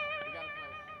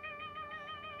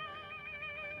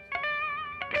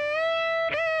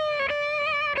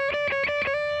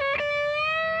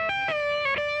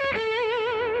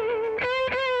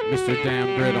 Mr.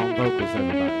 Dan Britt on vocals,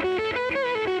 everybody.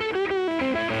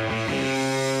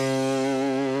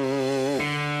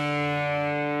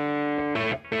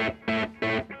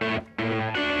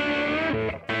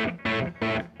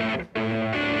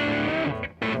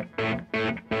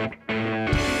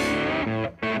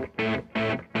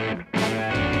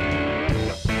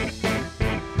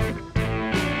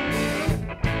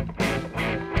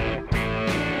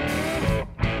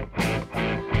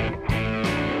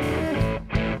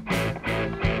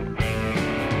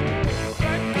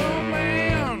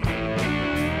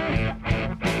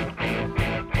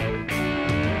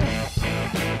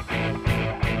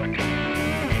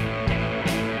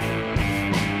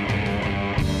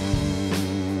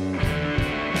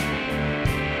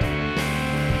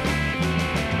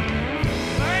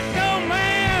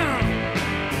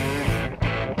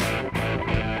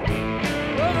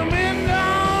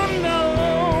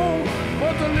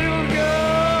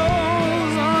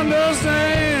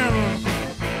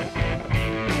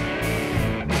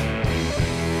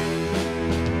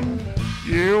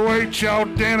 Eat your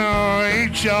dinner,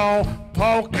 eat your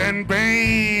pork and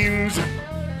beans.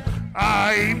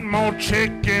 I eat more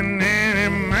chicken than any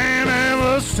man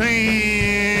ever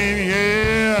seen,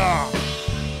 yeah.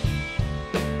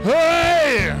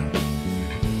 Hey!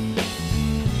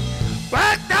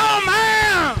 Backdoor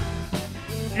man!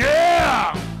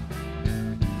 Yeah!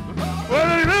 Well,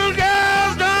 the little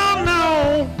girls don't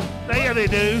know. Yeah, they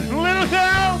do. Little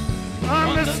girls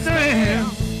understand.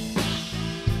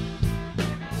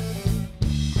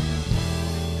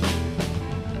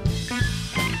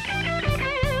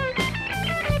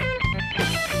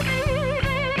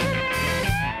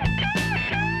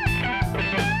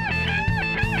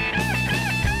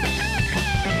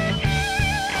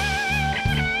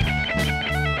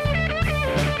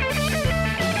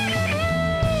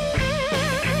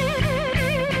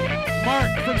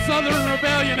 From Southern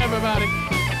Rebellion, everybody.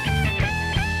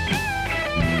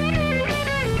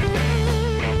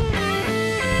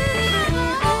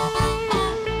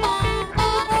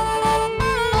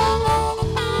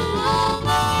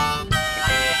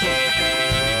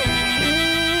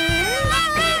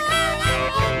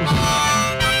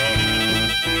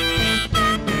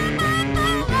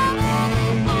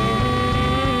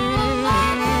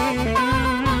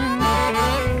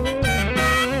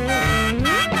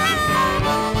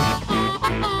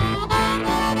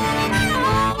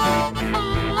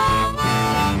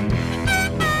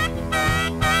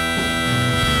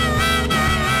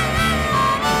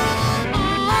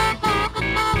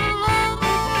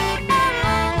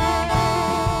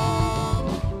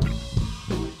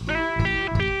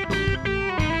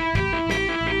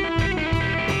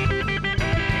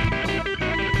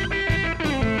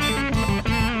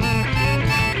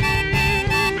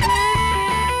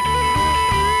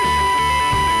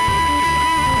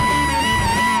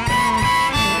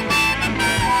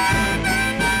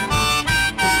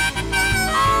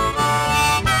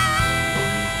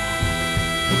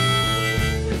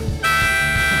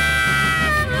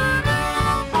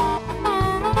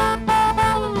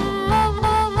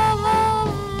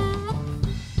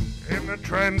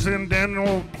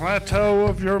 Transcendental plateau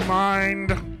of your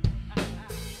mind.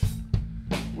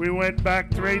 We went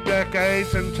back 3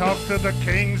 decades and talked to the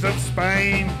kings of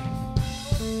Spain.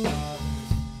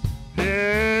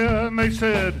 Yeah, and they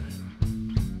said,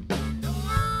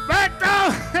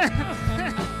 backdoor!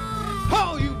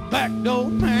 Oh, you backdoor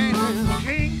man.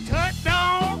 King Tut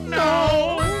don't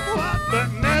know, but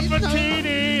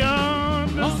Nefertiti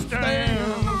understands.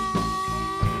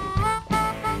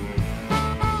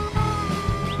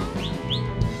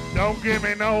 Don't give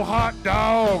me no hot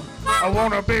dog. I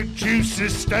want a big juicy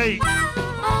steak.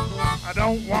 I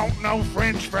don't want no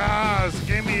French fries.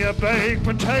 Give me a baked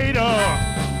potato.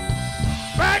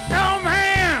 Backdoor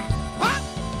man! What?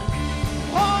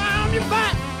 Oh, I'm your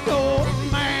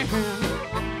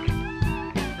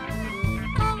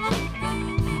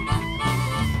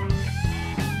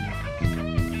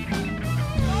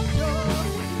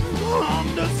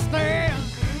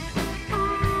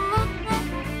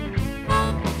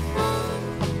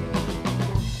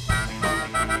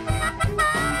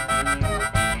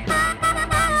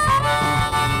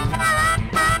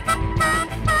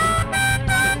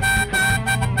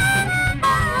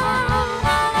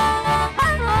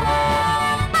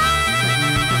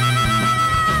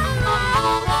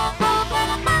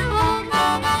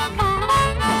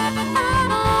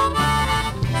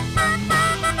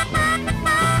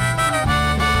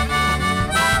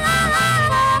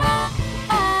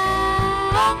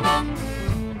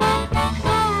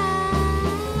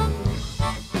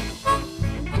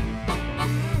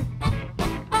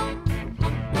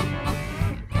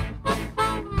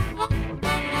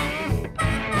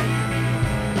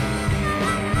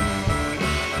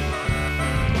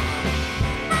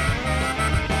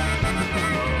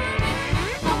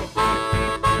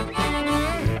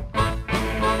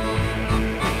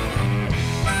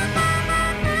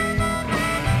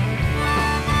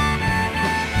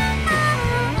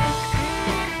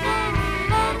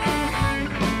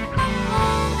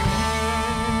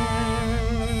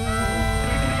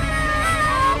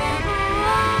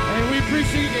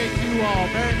appreciate you all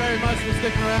very, very much for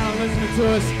sticking around and listening to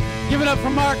us. Give it up for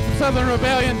Mark from Southern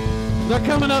Rebellion. They're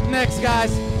coming up next,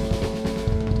 guys.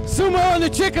 Sumo and the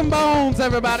Chicken Bones,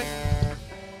 everybody.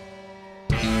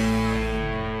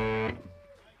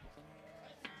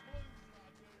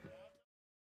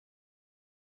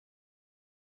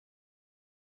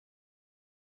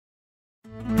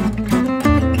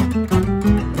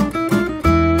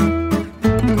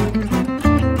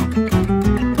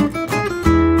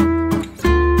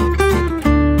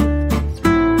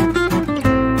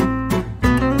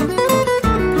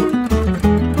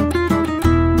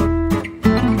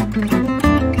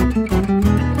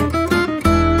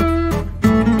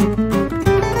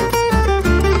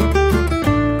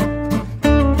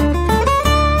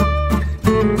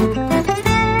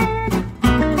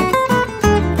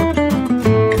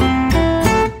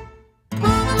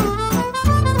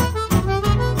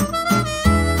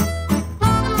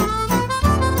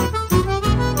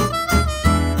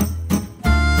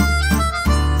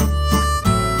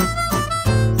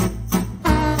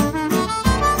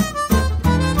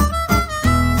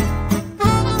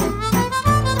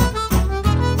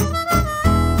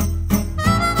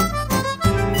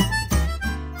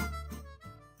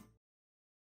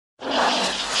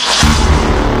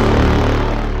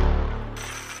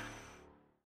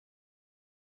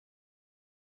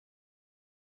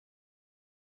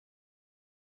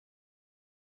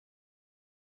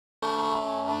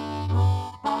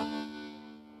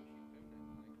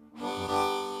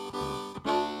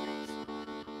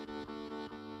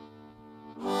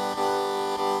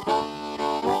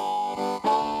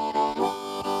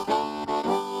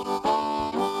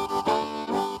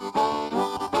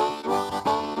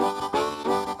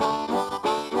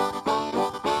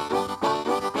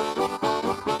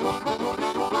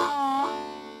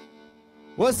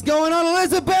 What's going on,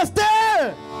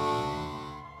 Elizabethton?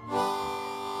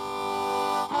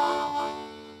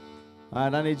 All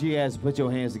right, I need you guys to put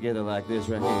your hands together like this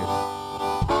right here.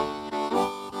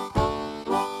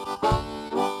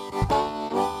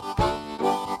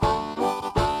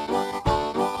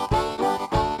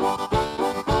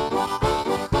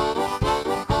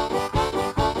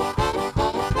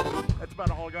 That's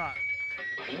about all I got.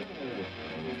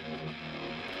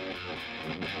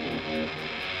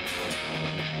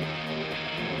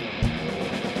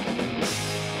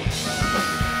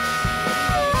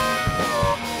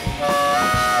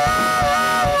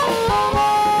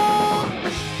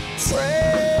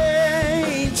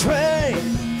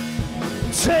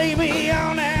 Take me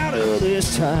on out of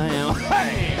this town.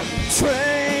 Hey!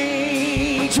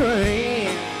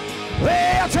 Train.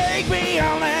 Well, take me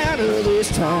on out of this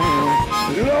town.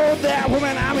 Lord, that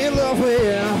woman I'm in love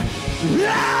with.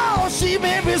 Oh, she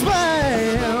Memphis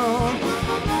bound.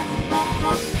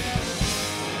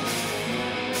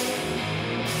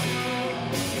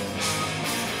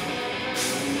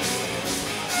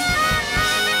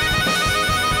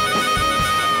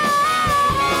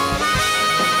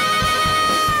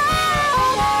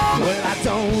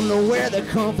 Don't know where they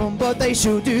come from, but they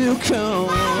sure do come.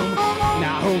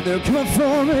 Now I hope they're coming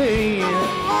for me.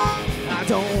 I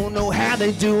don't know how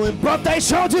they do it, but they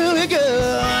sure do it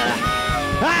good.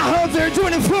 I hope they're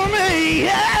doing it for me.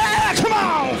 Yeah, come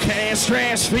on, cash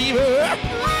scratch fever.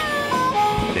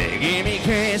 They give me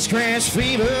cash scratch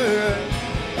fever.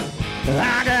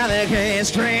 I got the cash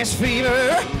scratch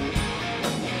fever.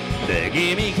 They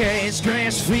give me cash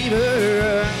scratch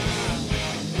fever.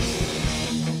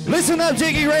 Listen up,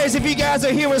 Jiggy Rays, if you guys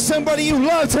are here with somebody you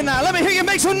love tonight. Let me hear you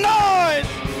make some noise.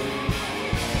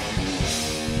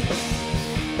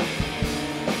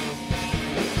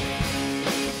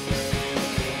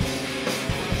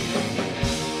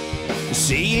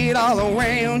 See it all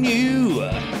around you.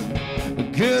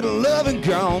 Good loving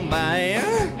gone by.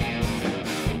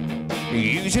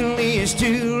 Usually it's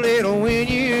too little when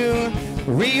you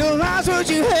realize what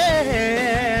you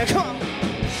had. Come on.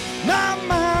 My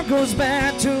mind goes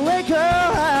back to a girl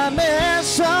I met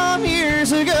some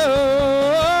years ago.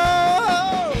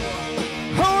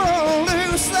 Hold on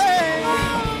loosely,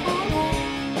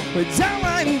 but don't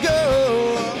let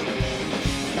go.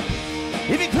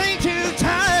 If you cling too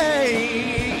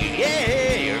tight,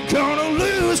 yeah, you're gonna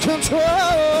lose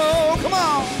control. Come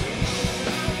on.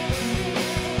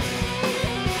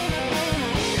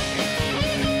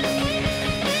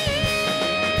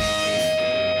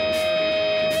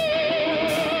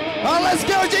 Oh, let's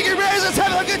go, Jiggy Rays, let's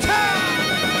have a good time!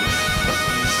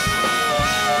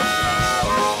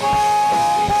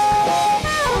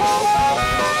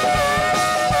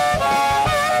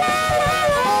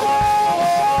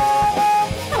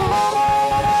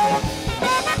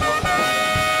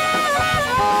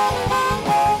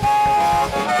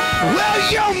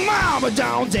 mama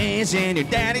don't dance and your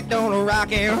daddy don't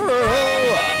rock and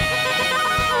roll.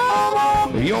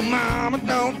 Your mama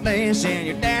don't dance and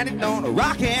your daddy don't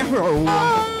rock and roll.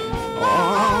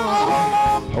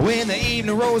 When the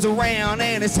evening rolls around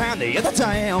and it's time to hit the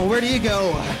town, where do you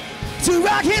go? To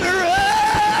rock and roll,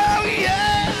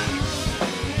 yeah.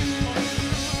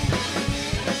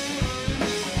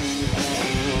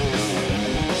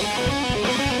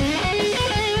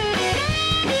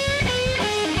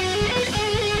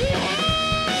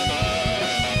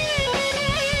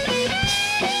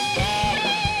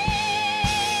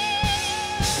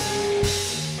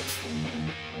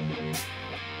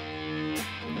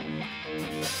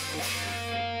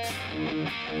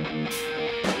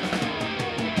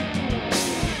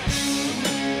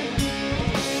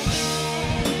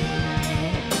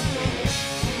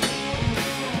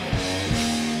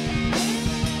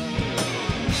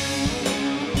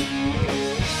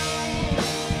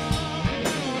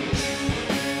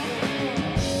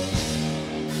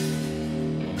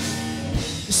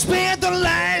 Spent the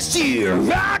last year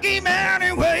Rocky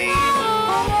Mountain Way,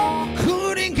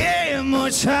 couldn't get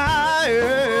much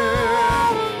higher.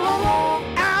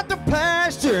 Out the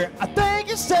pasture, I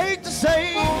think it's safe to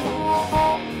say,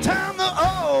 time to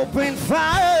open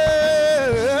fire.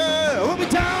 We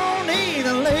don't need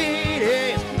the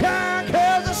ladies, cause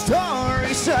the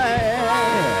story's sad.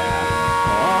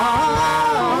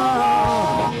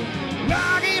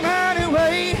 Rocky Mountain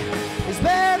Way is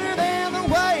better than the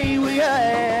way we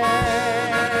are.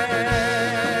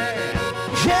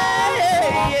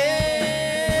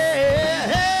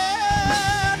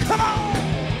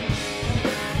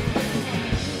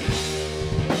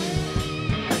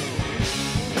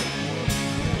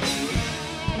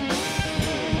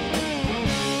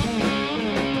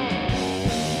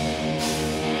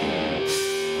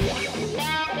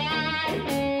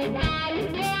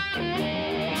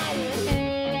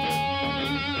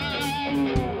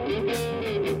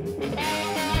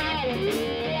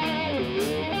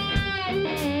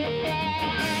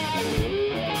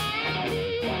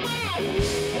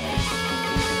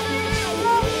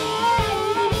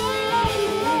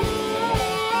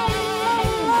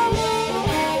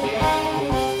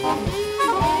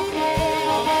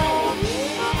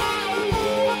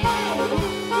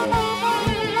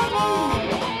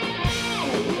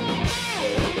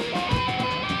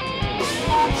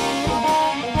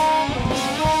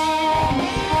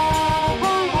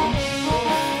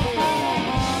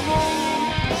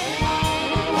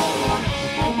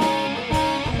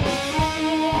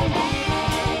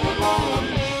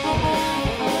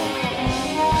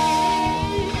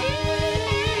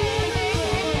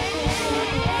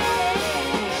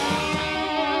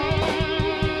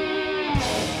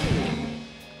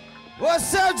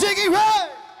 What's up, Jiggy? Right?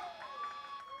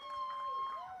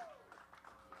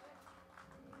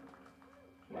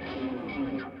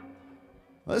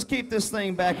 Let's keep this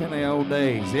thing back in the old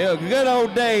days. Yeah, good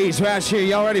old days right here.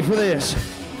 Y'all ready for this?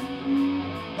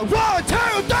 1, 2, 3.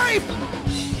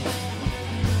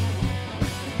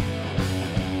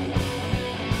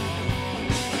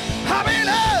 I've been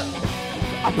up,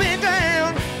 I've been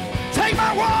down. Take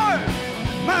my word,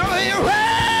 my way around.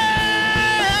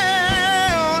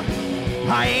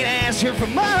 I ain't asking for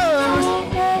much.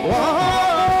 Whoa.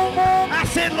 I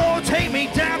said, Lord, take me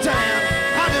downtown.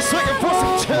 I'm just looking for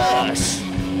some touch.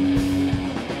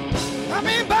 I've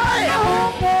been bad,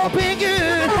 I've been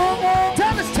good.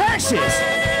 Dallas, Texas,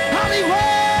 Hollywood.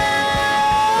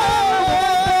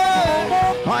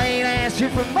 I ain't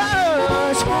asking for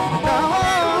much. No.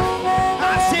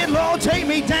 I said, Lord, take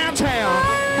me downtown.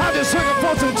 I'm just looking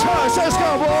for some touch. Let's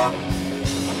go, boy.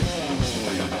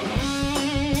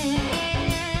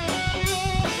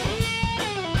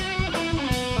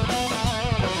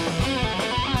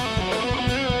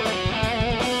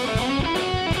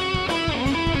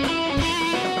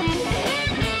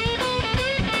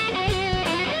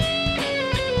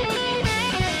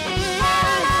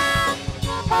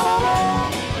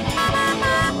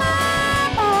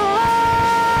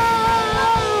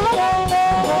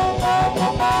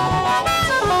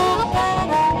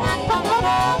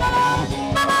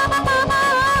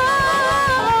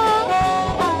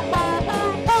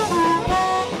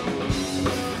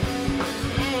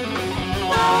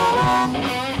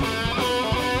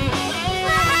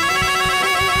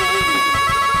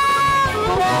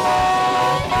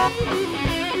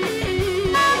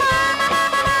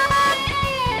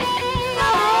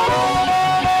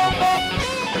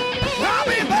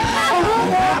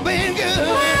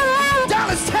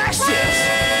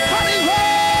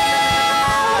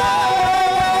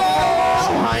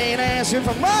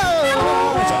 From I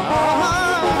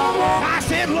I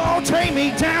said, Lord, take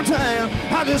me downtown.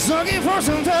 I'm just looking for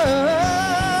some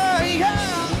time.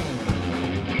 Yeah.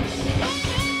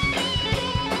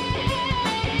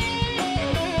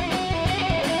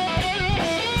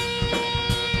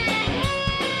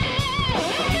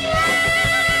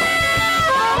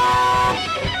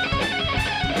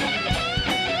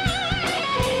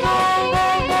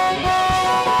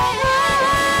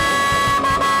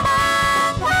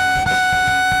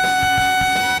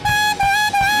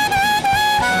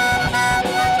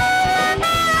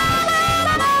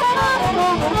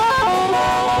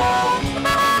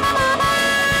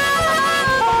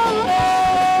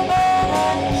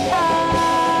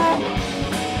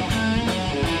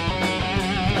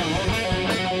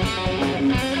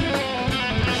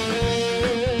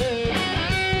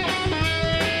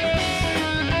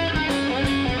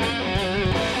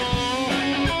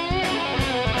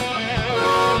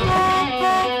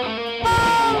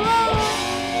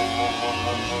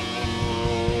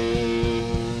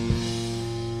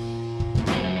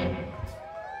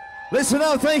 Listen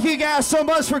up, thank you guys so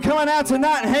much for coming out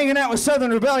tonight and hanging out with Southern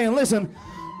Rebellion. Listen,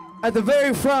 at the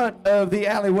very front of the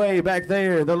alleyway back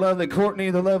there, the lovely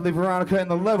Courtney, the lovely Veronica, and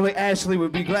the lovely Ashley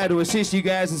would be glad to assist you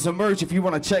guys in some merch if you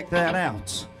want to check that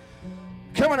out.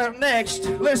 Coming up next,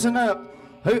 listen up.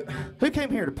 Who came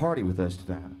here to party with us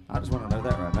tonight? I just want to know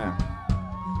that right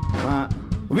now.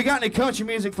 We got any country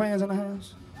music fans in the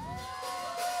house?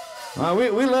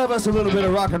 We love us a little bit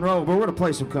of rock and roll, but we're to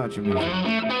play some country music.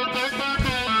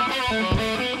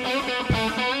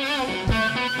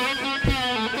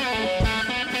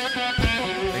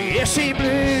 Yeah, she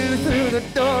blew through the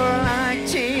door like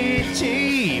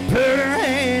TNT. Put her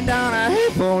hand on a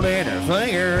hip, holding her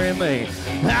finger in me.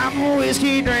 I'm a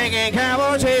whiskey drinking,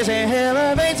 cowboy chasing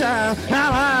Elizabethton.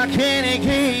 I'm like Kenny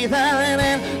Keith, Allen,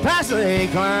 and Presley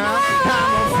Clown.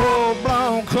 I'm a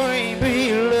full-blown queen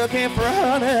bee looking for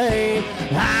honey.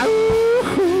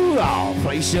 I'll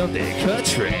play something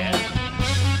country.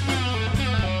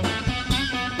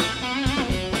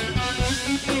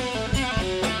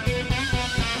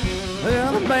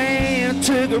 Well, the band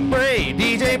took a break.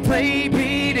 DJ played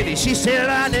P. Diddy. She said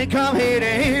I didn't come here to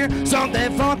hear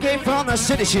something funky from the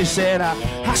city. She said I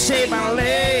shaved my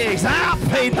legs, I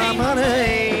paid my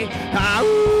money.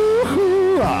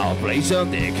 I'll play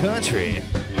something country.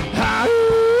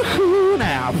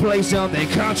 Now play something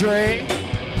country.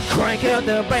 Crank up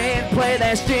the band, play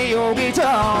that steel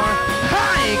guitar.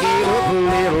 I get up a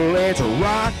little, let's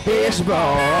rock this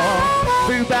bar.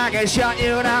 Threw back and shot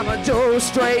you and I'm a Joe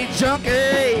straight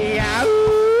junkie.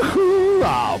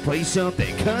 I'll play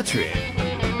something country.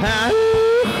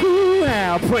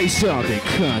 I'll play something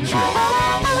country.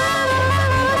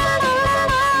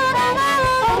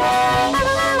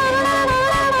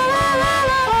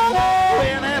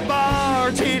 When that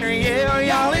bartender yelled,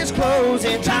 y'all, it's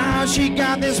closing time. She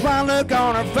got this wild look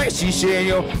on her face. She said,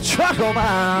 your truck on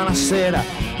mine. I said,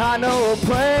 I know a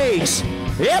place.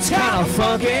 It's kind of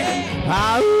funky.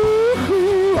 Out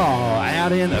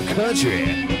in the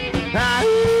country.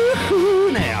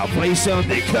 Now play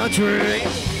something country.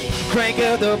 Crank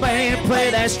up the band,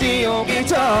 play that steel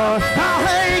guitar. I'll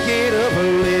hang it up a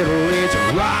little, let's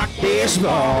rock this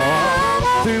bar.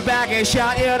 Threw back and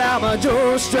shot you, I'm a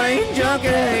Joe Strain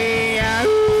junkie.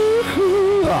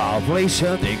 I'll play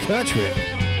something country.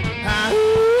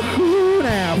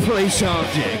 Now play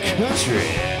something country.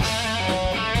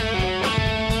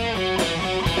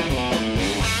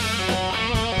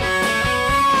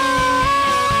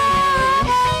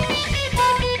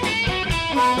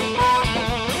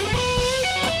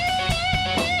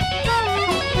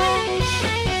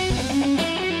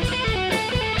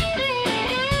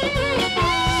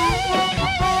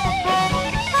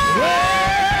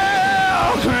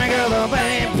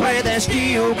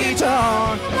 Steel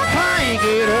guitar, crank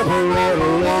it up a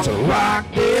little, let's rock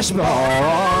this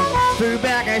bar. Threw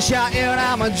back and shot you and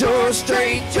I'm a Joe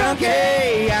Straight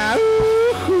junkie.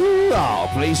 I'll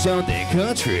play something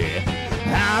country.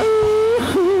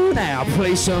 Now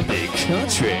play something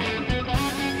country.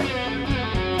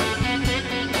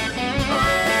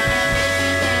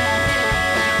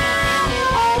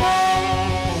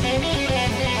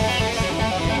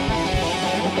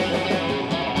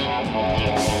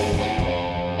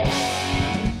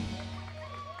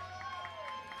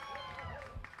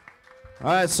 All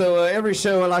right, so every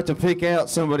show I like to pick out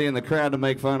somebody in the crowd to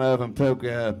make fun of and poke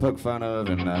fun of,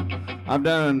 and I've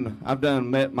done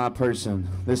met my person.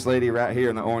 This lady right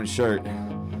here in the orange shirt.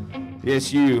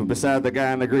 Yes, you, beside the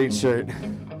guy in the green shirt.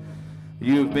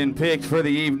 You've been picked for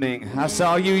the evening. I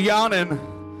saw you yawning,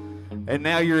 and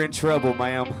now you're in trouble,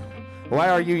 ma'am. Why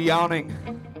are you yawning?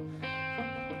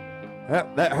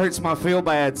 That hurts my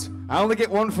feel-bads. I only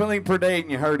get one feeling per day, and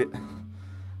you heard it.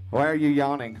 Why are you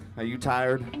yawning? Are you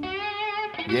tired?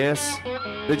 Yes.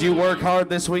 Did you work hard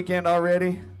this weekend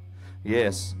already?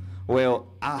 Yes. Well,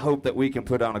 I hope that we can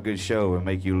put on a good show and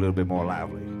make you a little bit more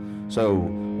lively. So,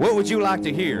 what would you like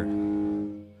to hear?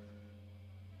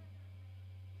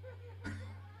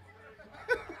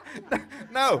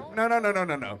 No.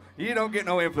 You don't get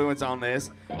no influence on this.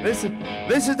 This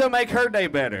is to make her day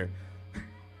better.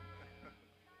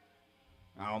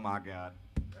 Oh my God.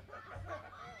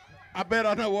 I bet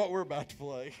I know what we're about to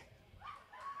play.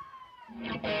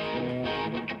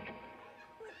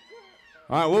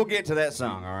 All right, we'll get to that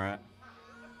song, all right?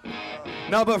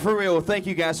 No, but for real, thank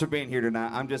you guys for being here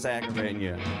tonight. I'm just aggravating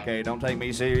you, okay? Don't take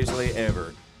me seriously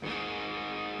ever.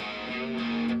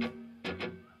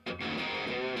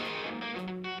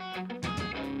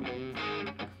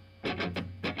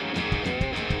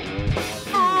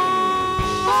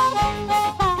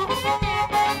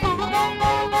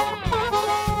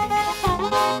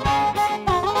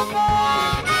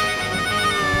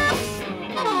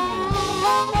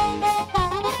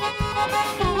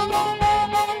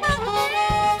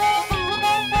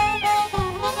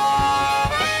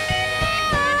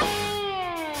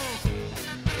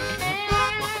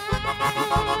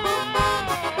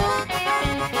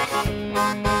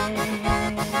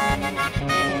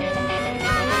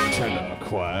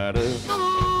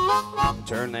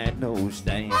 Turn that nose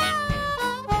down.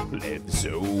 Let this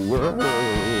old world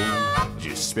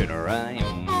just spin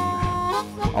around.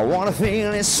 I wanna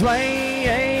feel it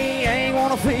sway,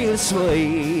 wanna feel it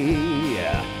sway.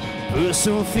 Put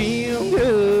some feel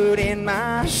good in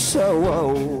my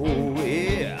soul,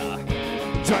 yeah.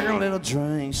 Drink a little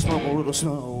drink, smoke a little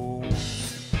smoke.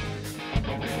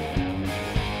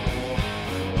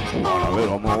 Want a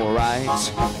little more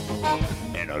rights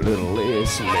and a little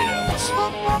less left.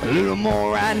 A little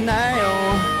more right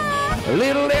now, a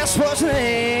little less what's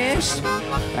next.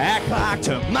 Act like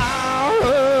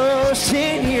tomorrow's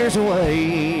 10 years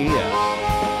away.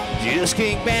 Just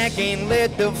kick back and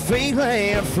let the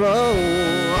feeling flow.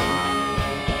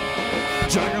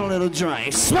 Drink a little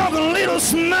drink, smoke a little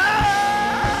smoke.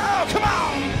 Come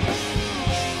on.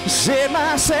 Set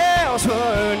myself for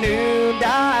a new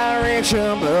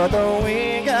direction, but the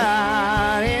wind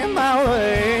got in my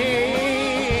way.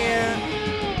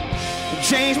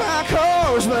 Change my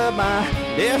course, but my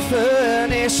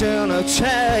definition of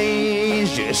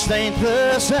change just ain't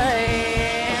the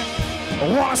same. I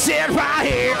wanna sit right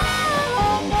here,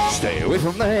 stay away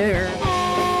from there.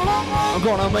 I'm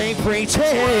gonna make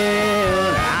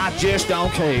pretend I just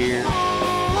don't care.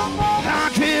 I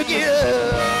could get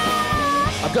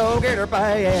up, I'll go get her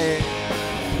back,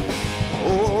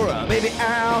 or maybe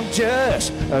I'll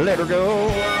just let her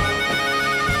go.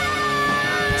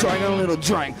 Drink a little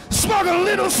drink, smoke a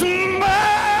little smoke,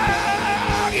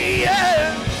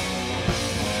 yeah.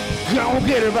 Go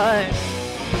get her back.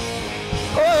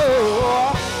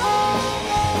 Oh.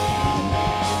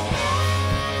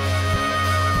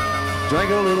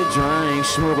 Drink a little drink,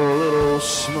 smoke a little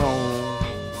smoke.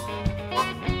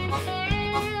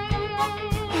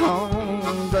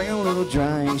 Oh, drink a little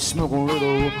drink, smoke a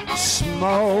little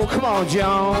smoke. Come on,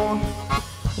 John.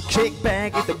 Kick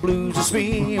back, get the blues to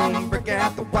spin. Break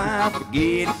out the wine,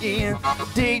 forget again.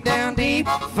 Dig down deep,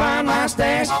 find my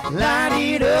stash. Light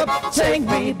it up, take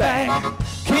me back.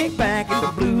 Kick back, get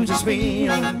the blues to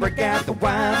spin. Break out the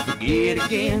wine, forget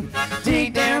again.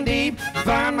 Dig down deep,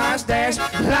 find my stash.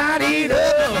 Light it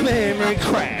up, memory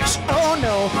crash. Oh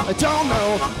no, I don't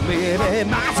know. Maybe it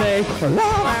might take a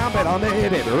long while, but I'll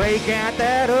maybe break out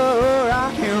that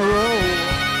rock and roll.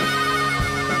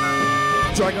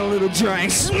 Drink a little drink,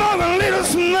 smoke a little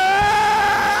smoke,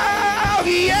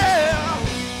 yeah.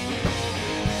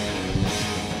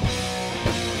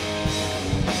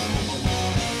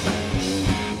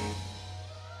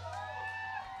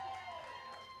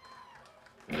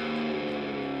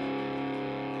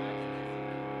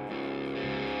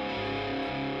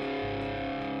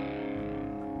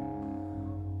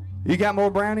 You got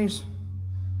more brownies?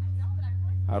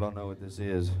 I don't know what this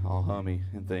is, all hummy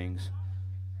and things.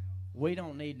 We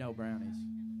don't need no brownies.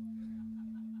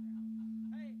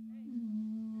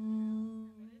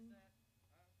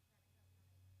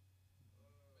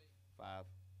 Five.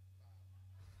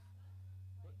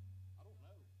 I don't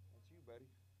know. That's you, buddy.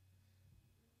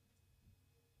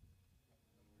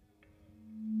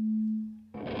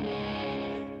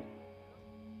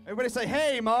 Everybody say,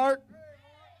 hey, Mark.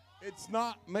 It's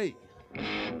not me.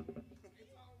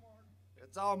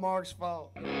 It's all Mark's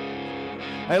fault.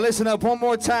 Hey, listen up one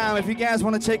more time. If you guys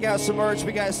want to check out some merch,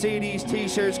 we got CDs,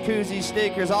 t-shirts, koozies,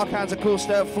 stickers, all kinds of cool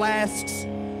stuff, flasks,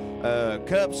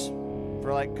 cups,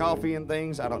 for like coffee and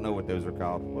things. I don't know what those are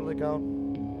called. What are they called?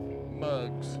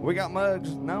 Mugs. We got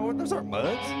mugs. No, those aren't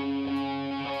mugs.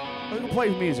 We're gonna play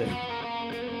music.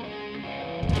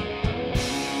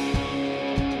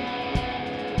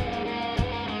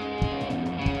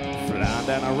 Flying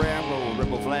down a railroad,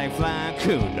 rebel flag flying,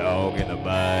 cool dog in the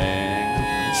bag.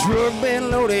 Truck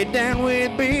been loaded down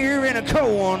with beer and a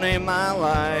cold one in my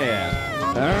life.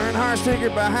 Earnhardt sticker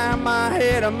behind my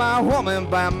head and my woman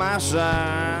by my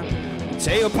side.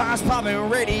 Tailpipes popping,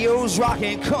 radios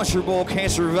rocking, country boy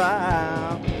can't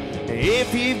survive.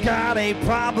 If you've got a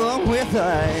problem with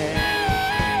that,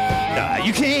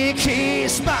 you can't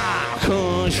kiss my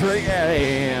country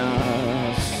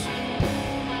ass.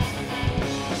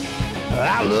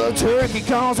 I love turkey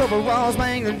calls, overalls,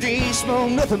 mango G,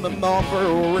 smoke nothing but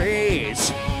Marlboro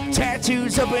Reds.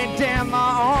 Tattoos up and down my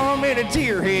arm and a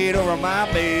deer head over my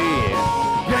bed.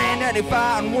 Granddaddy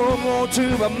fought in World War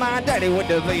II, but my daddy went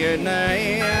to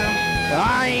Vietnam.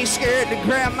 I ain't scared to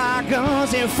grab my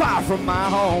guns and fight for my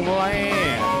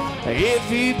homeland. If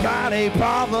you got a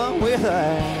problem with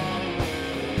that,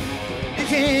 you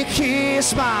can't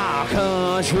kiss my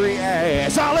country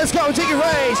ass. So let's go, Jiggy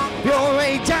race. You're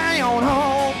way down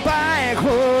home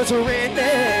backwards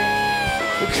redneck.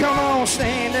 Come on,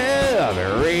 stand up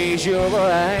and raise your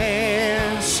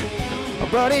glass.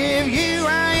 But if you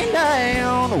ain't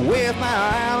down with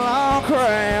my outlaw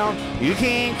crown, you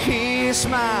can't kiss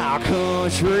my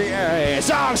country ass.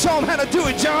 I'll show 'em how to do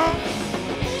it, John.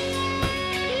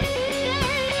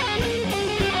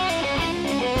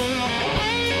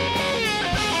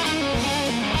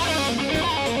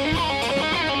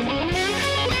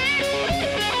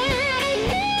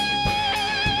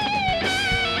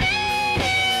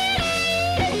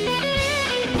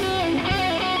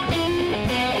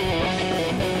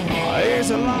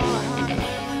 There's a lot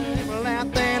of people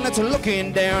out there that's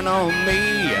looking down on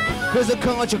me. Cause the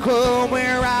country club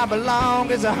where I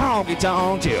belong is a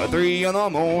honky-tonk till 3 in the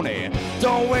morning.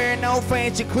 Don't wear no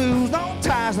fancy clothes, no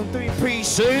ties and 3-piece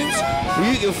suits.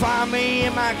 You can find me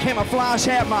in my camouflage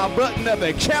hat, my button-up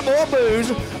and cowboy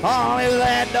boots. All of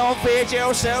that don't fit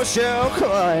your social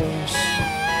class.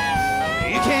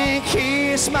 You can't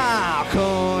kiss my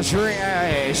country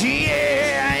ass.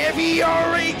 Yeah, if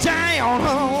you're a down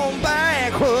home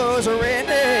backwards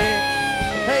redneck.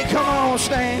 Hey, come on,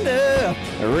 stand up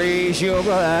and raise your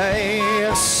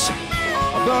glass.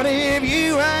 But if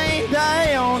you ain't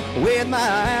down with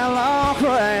my outlaw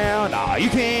crown, no, you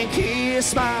can't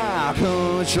kiss my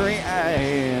country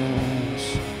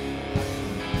ass.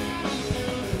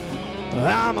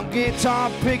 I'm a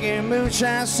guitar picking,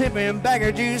 moonshine sipping, bag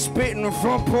of juice spitting,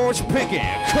 front porch picking,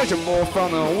 country boy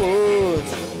from the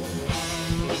woods.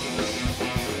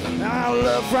 I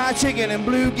love fried chicken and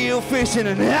bluegill fishing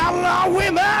and outlaw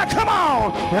women. Come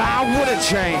on, I wouldn't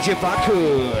change if I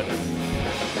could.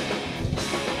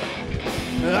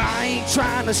 I ain't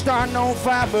trying to start no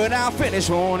fight, but I'll finish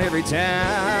one every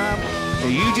time.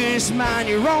 You just mind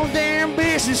your own damn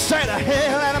business, stay the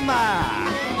hell out of mine.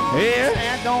 Yeah,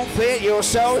 that don't fit your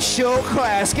social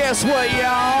class. Guess what,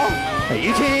 y'all?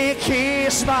 You can't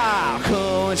kiss my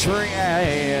country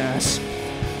ass.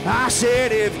 I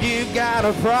said if you've got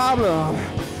a problem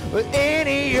with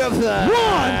any of that.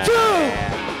 1,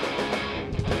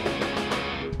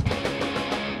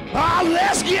 2. Oh,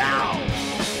 let's go.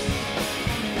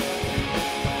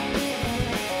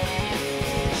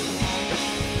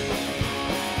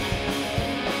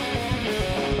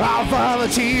 I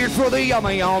volunteered for the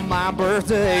yummy on my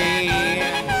birthday.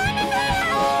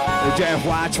 Jeff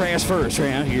White trash first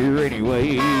round here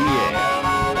anyway. Yeah.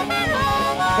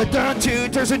 I done 2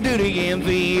 tours of duty in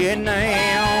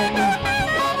Vietnam.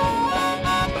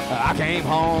 I came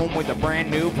home with a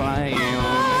brand new plan.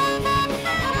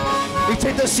 We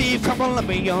take the sea from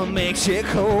Colombia,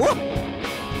 Mexico.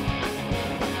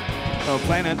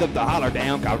 Planning up the holler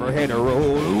down, Copperhead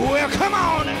Road. Well, come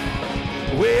on.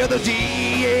 Well, the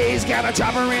DA's got a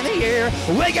chopper in the air.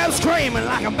 Wake up screaming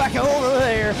like I'm back over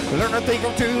there. Learn a thing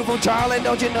or two from Charlie,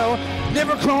 don't you know?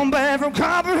 Never come back from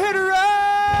Copperhead Road.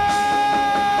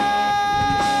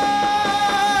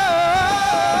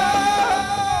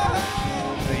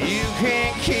 You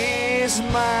can't kiss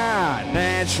my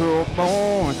natural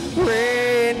born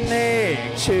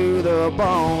redneck to the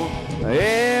bone,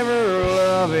 ever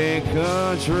loving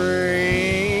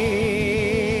country.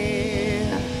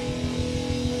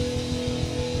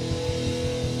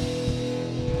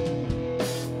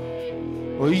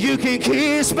 Well, you can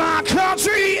kiss my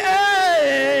country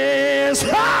ass.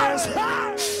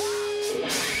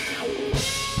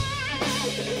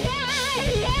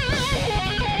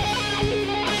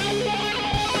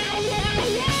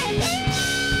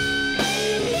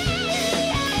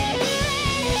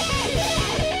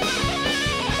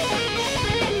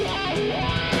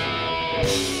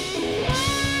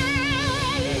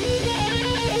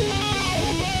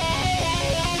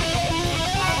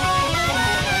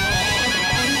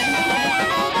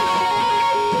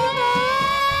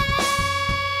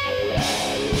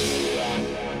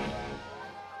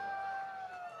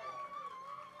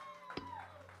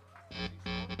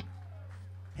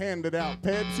 handed out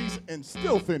Pepsis and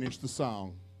still finished the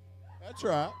song. That's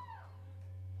right.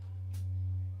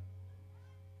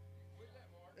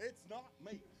 It's not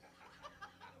me.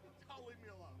 Don't leave me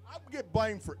alone. I get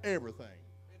blamed for everything.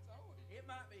 It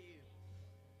might be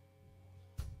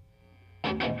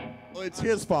you. Well, it's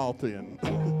his fault then.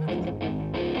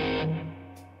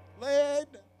 Lead.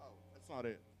 Oh, that's not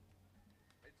it.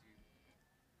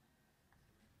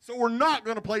 So we're not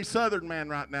going to play Southern Man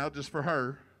right now just for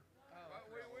her.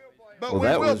 But Well, we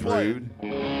that will was play. rude.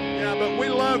 Yeah, but we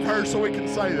love her, so we can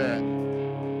say that.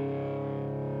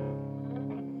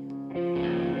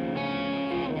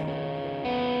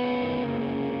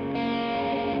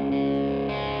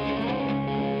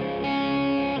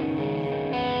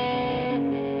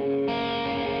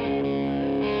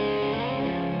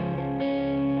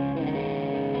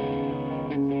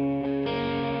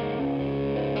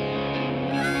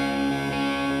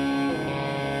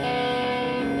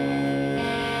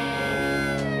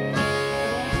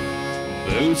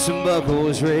 Boots and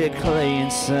buckles, red clay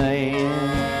and sand.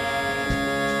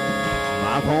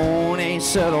 My point ain't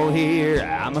settled here,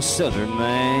 I'm a southern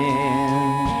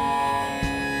man.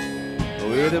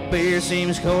 Where the beer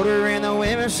seems colder and the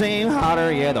women seem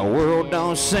hotter, yeah, the world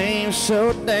don't seem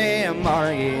so damn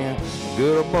hard, yeah.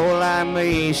 Good old boy like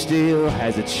me still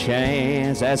has a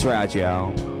chance, that's right,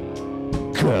 y'all.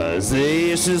 'Cause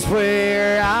this is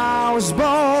where I was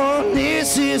born,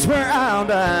 this is where I'll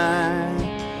die.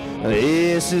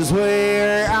 This is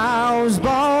where I was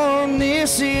born,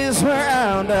 this is where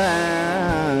I'll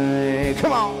die.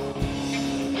 Come on.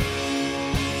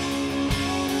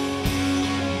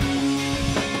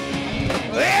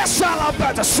 It's all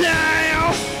about the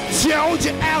South.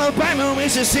 Georgia, Alabama,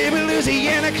 Mississippi,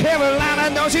 Louisiana, Carolina.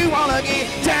 Don't you wanna get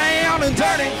down and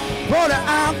dirty? Brother,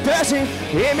 I'm thirsty.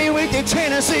 Hit me with the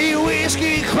Tennessee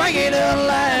whiskey, crank it up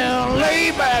loud.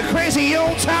 Lay back, crazy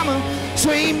old timer.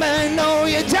 Sweet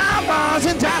magnolia, diamonds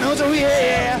and dinos, oh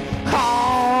yeah.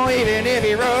 Oh, even if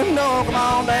you run, no, come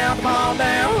on down, come on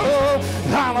down. Oh,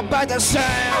 all about the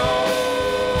South.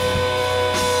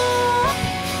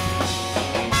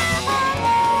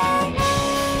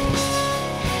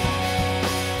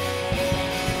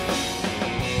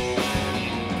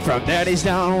 From Daddy's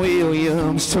Don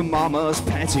Williams to Mama's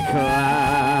Patsy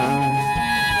Cline.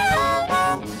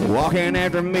 Walking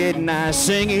after midnight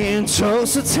singing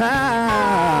toast of time.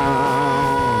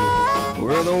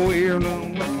 Where the weird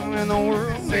and the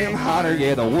world seem hotter,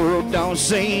 yeah, the world don't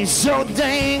seem so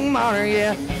dang modern,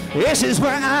 yeah. This is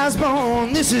where I was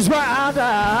born, this is where I'll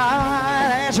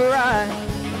die, that's right.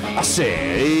 I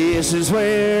said, this is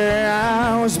where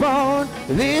I was born,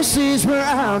 this is where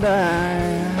I'll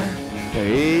die.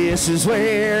 This is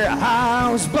where I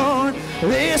was born,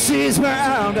 this is where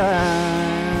I'll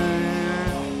die.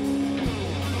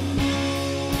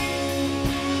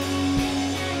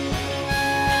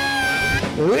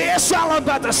 It's all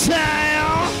about the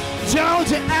South.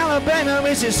 Georgia, Alabama,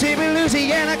 Mississippi,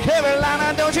 Louisiana,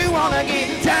 Carolina. Don't you wanna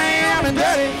get down and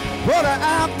dirty? Brother,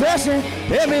 I'm thirsty.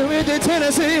 Hit me with the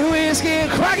Tennessee whiskey,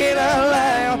 crack it up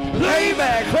loud. Lay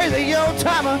back, crazy old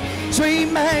timer.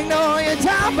 Sweet magnolia,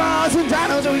 diamonds and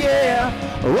dinos, oh yeah.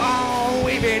 Oh,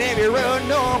 weeping every road,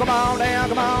 no, come on down,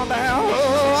 come on down.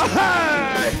 Oh,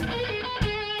 hey.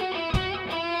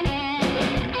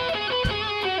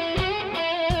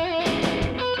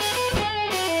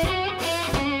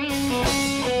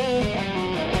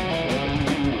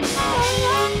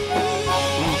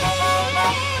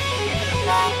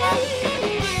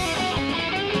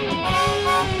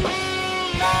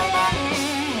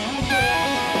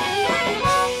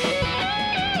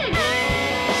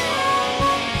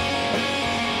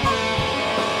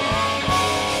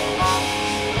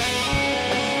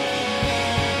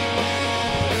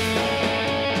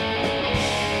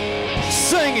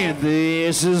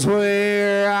 This is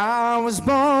where I was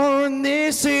born,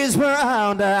 this is where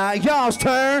I'll die. Y'all's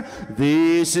turn.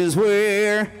 This is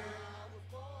where.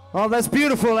 Oh, that's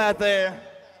beautiful out there.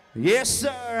 Yes,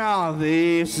 sir. Oh,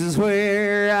 this is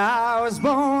where I was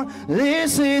born,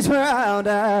 this is where I'll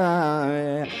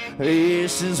die.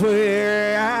 This is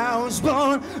where I was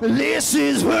born, this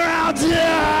is where I'll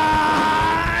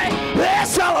die.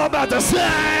 It's all about the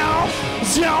South.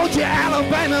 Georgia,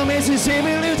 Alabama,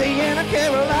 Mississippi, Louisiana,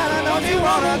 Carolina. Don't you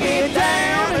wanna get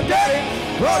down and dirty?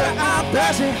 Brother, I'm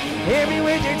thirsty. Hit me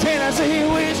with your Tennessee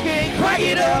whiskey, crack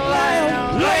it up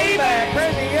loud. Lay back,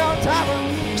 crazy on top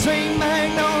of sweet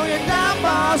magnolia,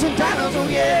 diamonds and dinos, oh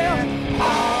yeah.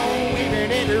 Oh,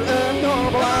 even if you run,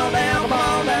 no, come on down, come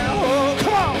on down. Oh,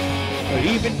 come on.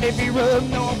 Even if you run,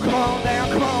 no, come on down,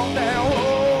 come on down.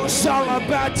 Oh, it's all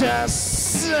about the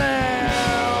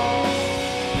South.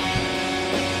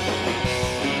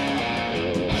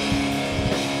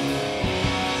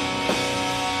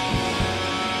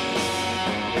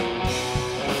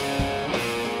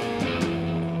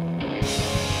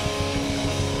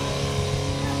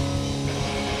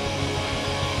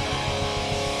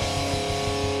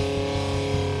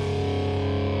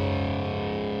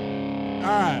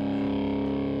 right.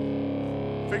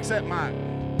 Fix that mic.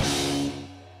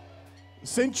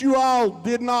 Since you all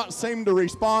did not seem to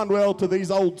respond well to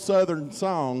these old Southern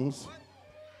songs,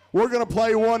 we're going to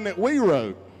play one that we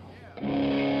wrote.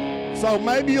 So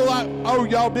maybe you like, oh,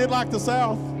 y'all did like the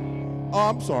South? Oh,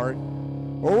 I'm sorry.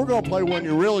 Well, we're going to play one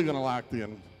you're really going to like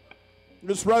then.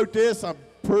 Just wrote this. I'm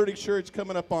pretty sure it's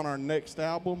coming up on our next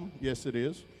album. Yes, it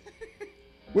is.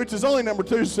 Which is only number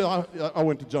 2, so I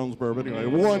went to Jonesboro, but anyway,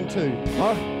 1, 2.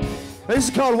 This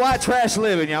is called White Trash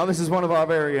Living, y'all. This is one of our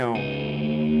very own.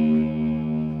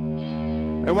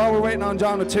 And while we're waiting on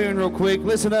John to tune real quick,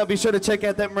 listen up. Be sure to check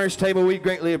out that merch table. We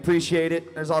greatly appreciate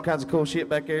it. There's all kinds of cool shit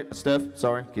back there. Stuff.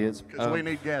 Sorry, kids. Because we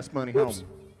need gas money home.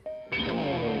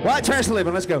 White Trash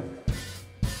Living. Let's go.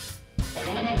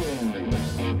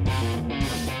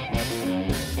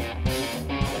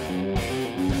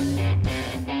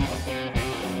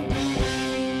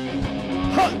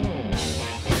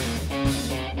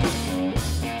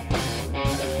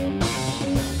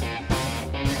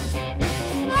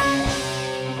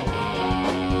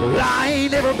 I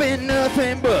ain't never been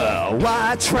nothing but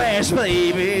white trash,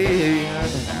 baby.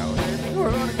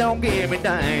 Don't get me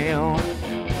down.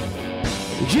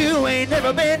 You ain't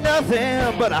never been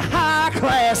nothing but a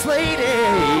high-class lady.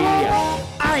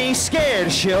 I ain't scared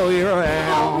to show you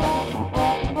around.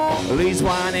 Please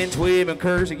whine and twib and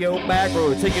curse at your back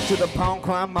road. Take it to the pond,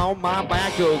 climb on my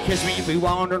back road. Catch me if you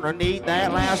wander underneath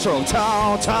that lasso.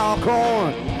 Tall, tall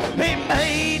corn. It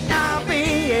may not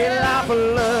be a life of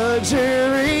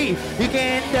luxury. You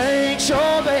can't think sure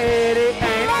that it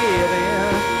ain't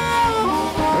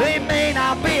given. It may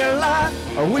not be a lot.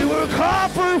 We work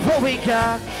hard for what we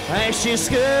got. That's just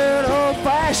good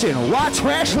old-fashioned white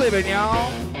trash living,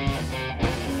 y'all.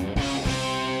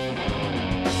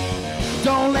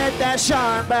 Don't let that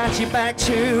shine bite you back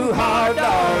too hard,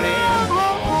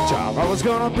 darling. Tomorrow's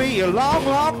gonna be a long,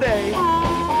 long day.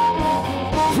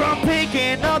 From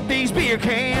picking up these beer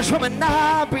cans from the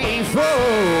night before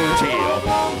till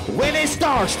when it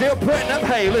starts, still putting up.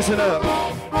 Hey, listen up.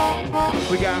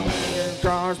 We got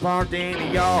cars parked in the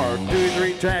yard, 2 or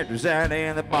 3 tractors out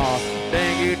in the bar.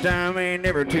 Dang good time ain't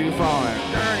never too far.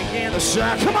 Turning in the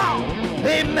sun, come on.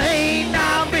 It may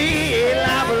not be a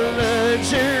life of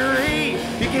luxury.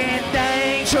 You can't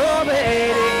dang sure that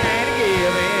it ain't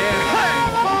given.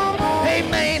 Hey, it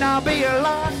may not be a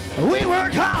lot. We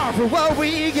work hard for what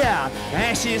we got.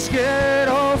 That's just good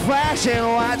old-fashioned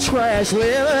white trash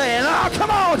living. Oh, come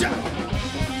on, John.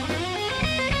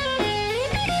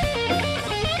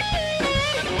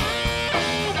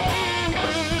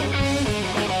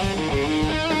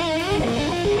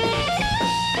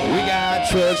 We got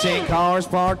trucks and cars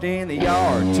parked in the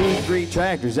yard, 2 or 3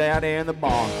 tractors out in the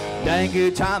barn. Dang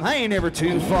good time, I ain't never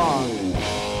too far.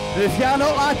 If y'all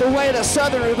don't like the way the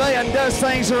Southern Rebellion does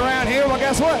things around here, well,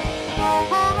 guess what?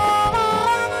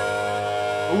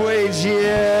 We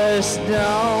just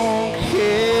don't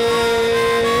care.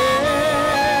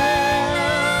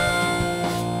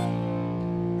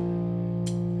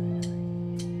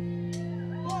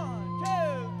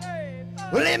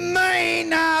 Well, it may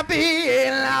not be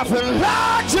a life of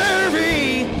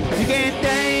luxury. You can't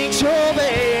think sure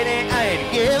that it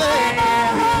ain't given.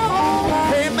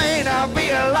 It may not be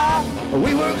a lot.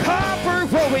 We work hard for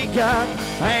what we got.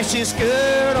 That's just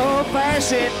good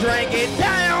old-fashioned. Drink it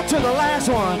down to the last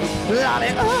one. Light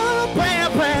it up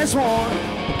and pass one.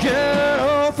 Good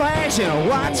old-fashioned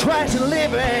white trash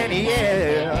living,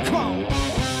 yeah. Come on.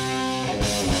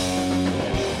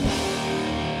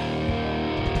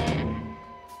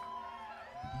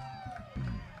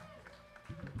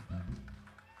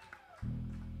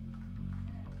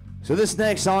 So this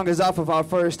next song is off of our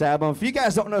first album. If you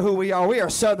guys don't know who we are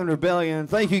Southern Rebellion.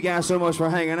 Thank you guys so much for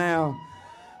hanging out.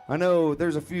 I know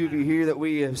there's a few of you here that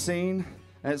we have seen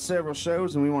at several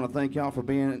shows, and we want to thank y'all for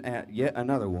being at yet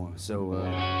another one. So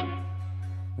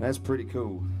that's pretty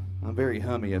cool. I'm very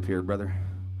hummy up here, brother.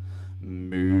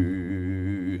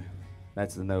 Moo.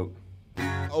 That's the note.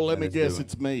 Oh, let me guess,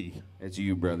 it's me. It's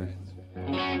you, brother.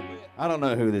 I don't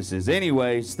know who this is.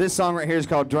 Anyways, this song right here is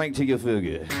called Drink Till You Feel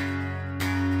Good.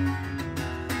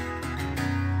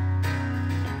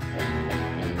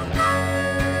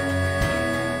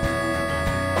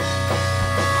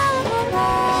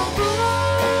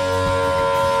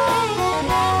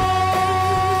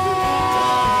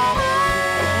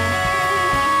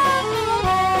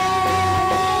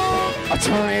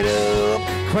 Turn it up,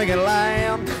 crank it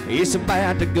loud, it's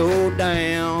about to go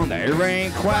down. There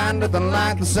ain't quite nothing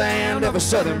like the sound of a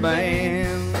Southern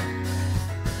band.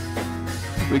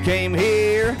 We came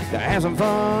here to have some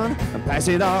fun and pass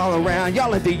it all around.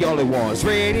 Y'all are the only ones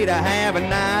ready to have a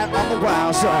night on the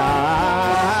wild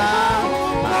side.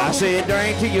 I said,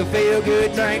 drink till you feel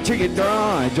good, drink till you're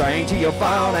drunk, drink till you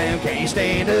fall down, can't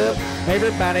stand up.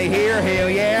 Everybody here, hell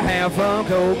yeah, have fun.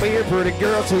 Cold beer, pretty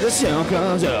girls till the sun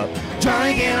comes up.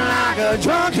 Drinking like a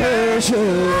drunkard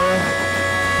should.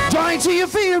 Drink till you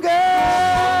feel good.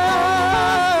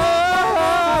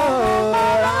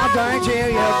 I'll drink till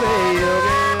you feel good.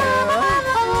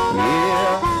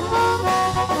 Yeah.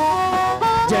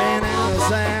 Down in the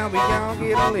South, we gon'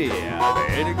 get a live.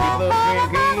 Better give up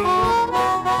drinking.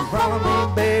 Follow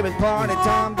me, baby, party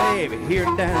time, baby, here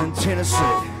down in Tennessee.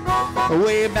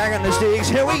 Way back in the sticks,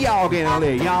 here we all getting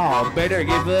lit. Y'all better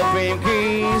give up them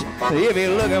keys. If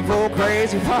you're looking for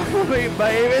crazy, follow me,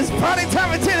 baby. It's party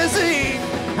time in Tennessee.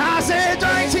 I said,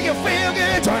 drink till you feel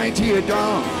good, drink till you're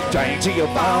drunk, drink till you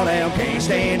fall down, can't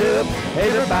stand up.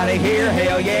 Everybody here,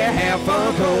 hell yeah, have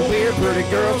fun. Cold beer, pretty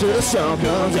girls till the sun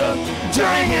comes up.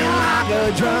 Drinking like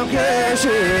a drunkard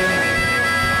should.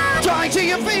 Drink till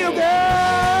you feel good.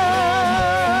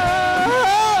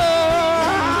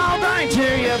 Drink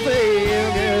till you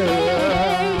feel good.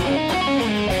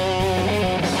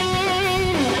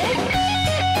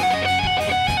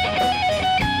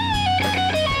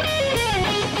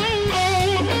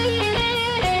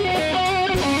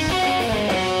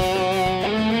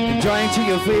 Drink till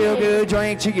you feel good,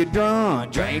 drink till you're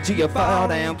drunk, drink till you fall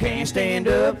down, can't stand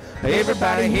up.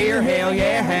 Everybody here, hell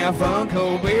yeah, have fun.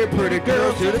 Cold beer, pretty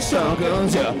girls till the sun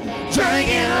comes up.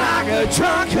 Drinking like a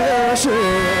drunkard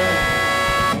should.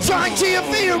 Drink till you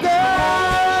feel good.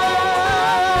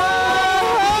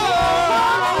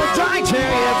 Drink till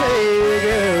you feel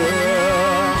good.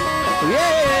 Yeah.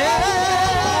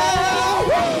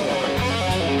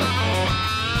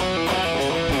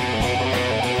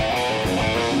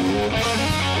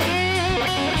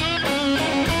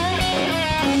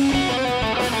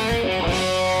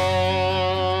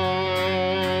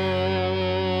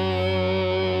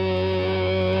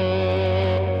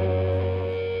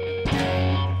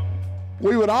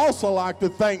 We would also like to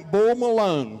thank Bull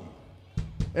Malone.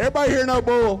 Everybody here know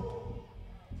Bull?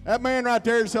 That man right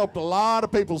there has helped a lot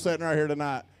of people sitting right here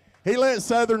tonight. He let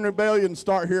Southern Rebellion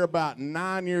start here about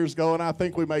 9 years ago, and I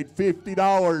think we made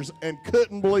 $50 and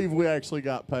couldn't believe we actually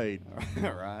got paid.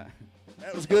 All right.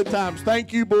 That was good times.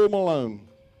 Thank you, Bull Malone.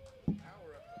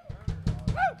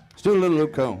 Let's do a little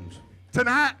Luke Combs.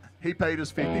 Tonight, he paid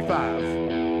us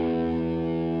 $55.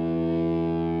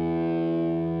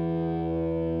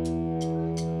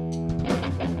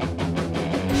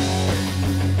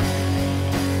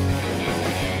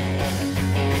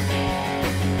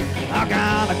 I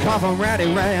got a call from Rowdy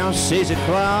round 6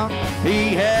 o'clock.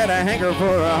 He had a hanker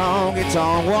for a honky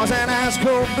tonk. Was an ice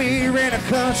cold beer in a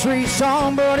country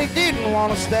song, but he didn't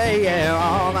want to stay out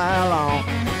all night long.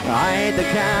 I ain't the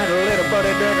kind of little buddy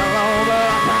drink alone,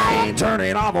 but I ain't turn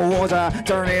it off once I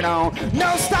turn it on.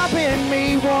 No stopping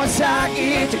me once I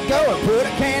get to go and put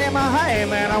a can in my hand,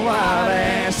 man, I'm wild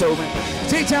ass open.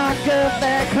 Tick-tock up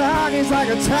that clock is like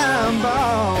a time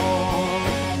bomb.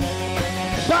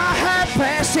 By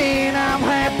 10:30, I'm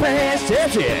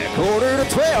 10:30.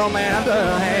 11:45, man, I've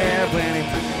done half plenty.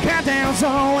 Countdown's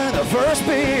on when the first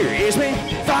beer hits me.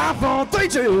 5, 4, 3,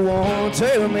 2, 1,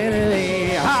 2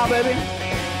 minutes. Hi, baby.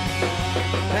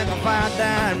 And the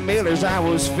 $5 Millers, I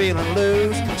was feeling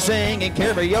loose, singing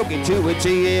karaoke to a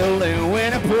TLU.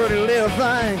 When a pretty little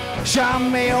thing shot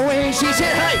me away, she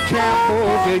said, hey,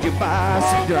 cowboy, could you buy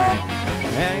some drink?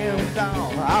 Hell,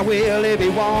 dog, I will if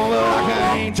you want, but I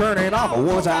can't turn it off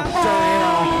once I turn it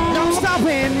on. No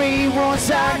stopping me once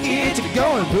I get to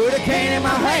go and put a can in my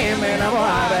hand, man, I'm a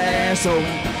hot ass. So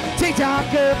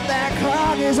tick-tock up that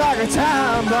clock is like a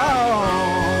time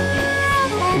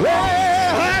bomb. Well,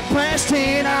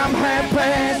 10:30, I'm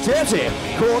 10:30.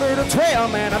 11:45,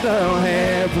 man, I done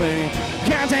had plenty.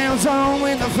 Countdown's on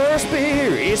when the first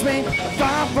beer hits me.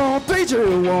 5, 4, 3,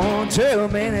 2, 1, 2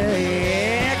 minutes.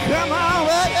 Yeah, come on,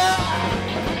 let up.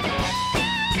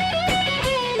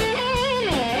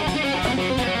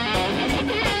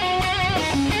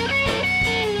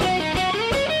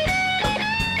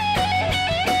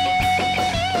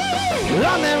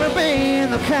 I've never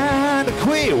been the kind to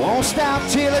quit. Won't stop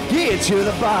till I get to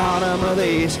the bottom of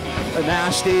this. But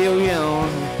I'm still young.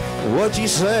 What you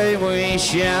say we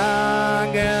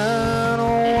shotgun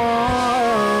one?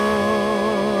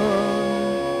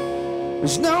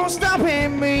 There's no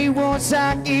stopping me once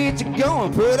I get to go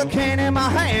and put a can in my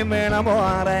hand, man, I'm a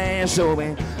hot ass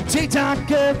open.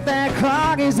 Tick-tock up that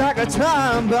clock is like a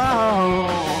time bomb.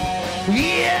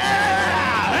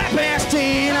 Yeah,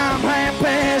 10:30, I'm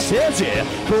 10:30.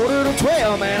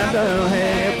 11:45, man, I done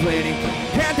had plenty.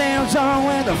 Countdown's on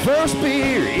when the first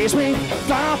beer hits me.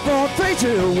 5, 4, 3,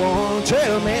 2, 1,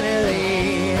 2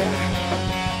 minutes.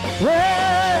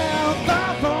 Well,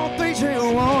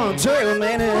 too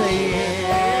many.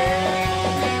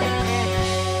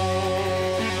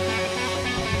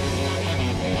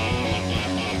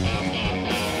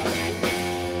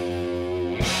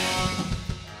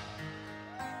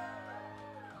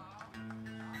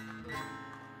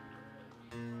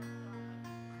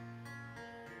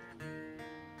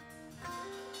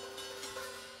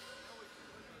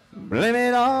 Blame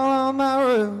it all on my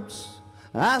roots.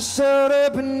 I showed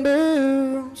up in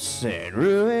boots and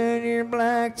ruined your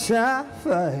black tie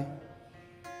fight.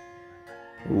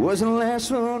 Was the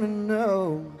last one to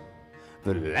know,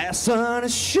 but last on the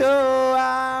show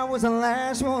I was the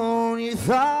last one you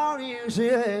thought you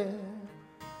should.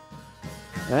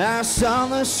 I saw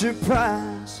the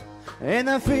surprise and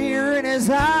the fear in his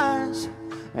eyes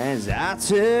as I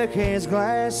took his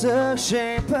glass of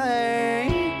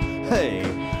champagne. Hey,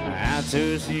 I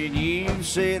toasted you,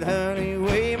 said, honey,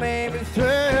 we may be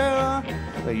through,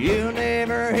 but you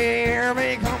never hear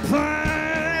me complain.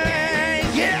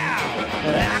 Yeah,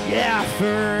 I got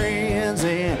friends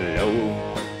in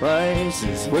low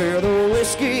places where the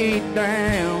whiskey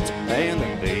drowns and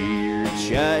the beer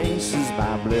chases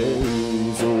my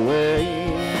blues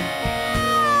away.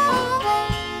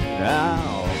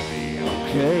 I'll be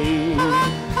okay.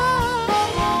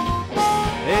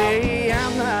 Hey,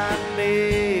 I'm not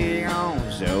big on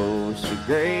social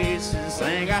graces.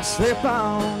 Think I slip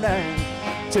on down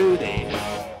to the.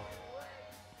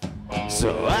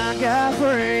 So I got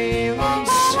friends,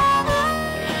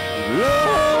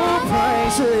 low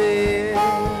prices.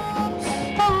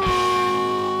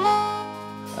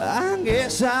 I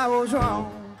guess I was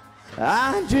wrong.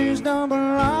 I just don't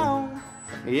belong.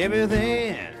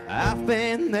 Everything, I've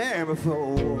been there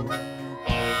before.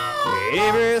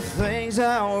 Everything's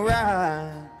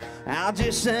alright. I'll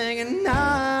just sing a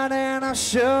night and I'll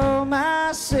show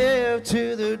myself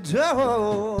to the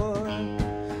door.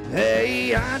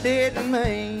 Hey, I didn't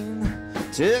mean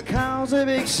to cause a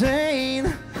big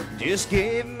scene. Just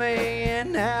give me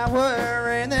an hour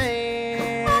and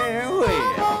then,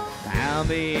 well, I'll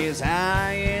be as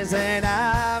high as an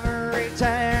ivory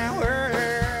tower.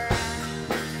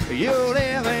 You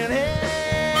live in here.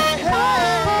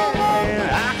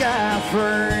 I got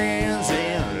friends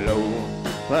in low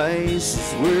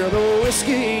places where the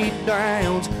whiskey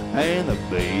drowns and the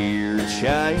beer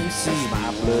chases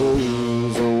my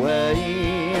blues away.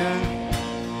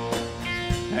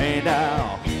 And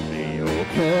I'll be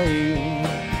okay.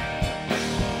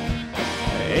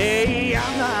 Hey,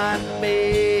 I'm not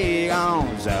big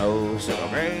on social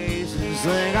graces.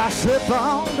 Think I slip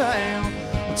on down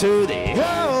to the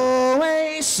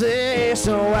oasis.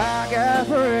 So I got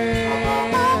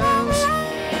friends,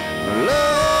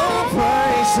 low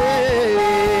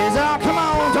prices. Oh, come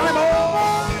on, Johnny boy.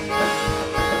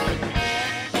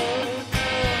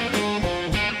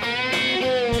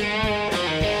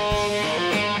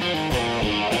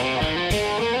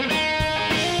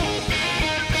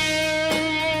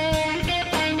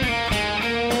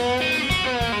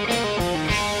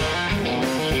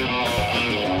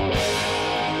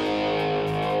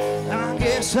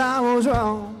 I was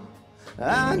wrong.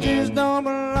 I just don't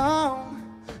belong.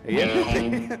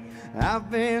 Yeah, I've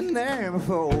been there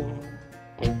before.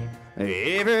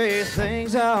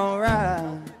 Everything's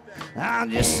alright. I'll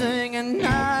just sing a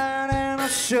night and I'll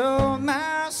show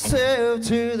myself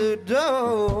to the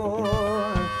door.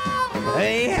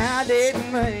 Hey, I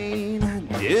didn't mean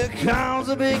to cause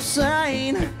a big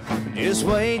scene. Just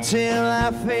wait till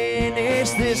I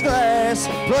finish this glass.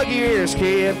 Plug your ears,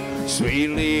 kid. Sweet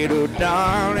little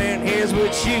darling, here's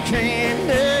what you can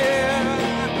do.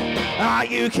 Oh,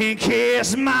 you can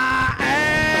kiss my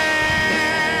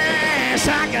ass.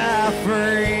 I got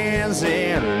friends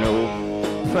in low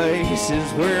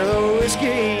places where the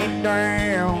whiskey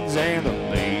drowns and the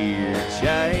beer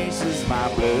chases my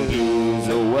blues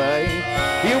away.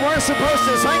 You weren't supposed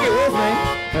to sing it with me.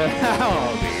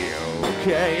 I'll be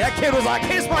okay. That kid was like,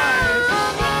 kiss my ass.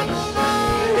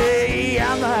 Hey,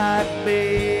 I'm not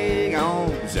big on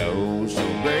social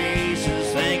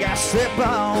graces. Think I slip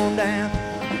on down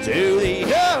to the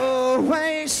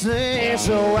oasis.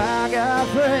 So I got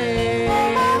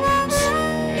friends,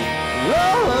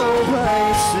 low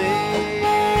places.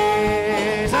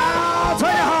 I'll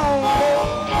take you home.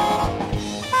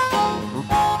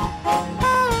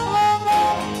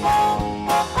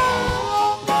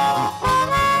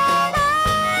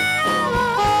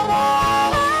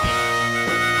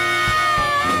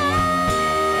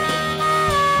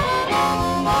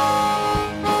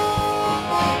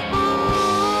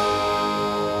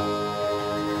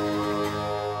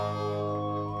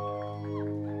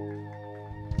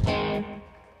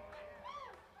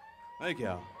 Thank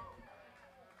y'all.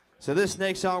 So this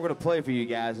next song we're going to play for you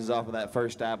guys is off of that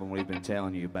first album we've been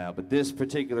telling you about. But this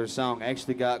particular song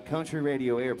actually got country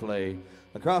radio airplay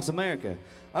across America.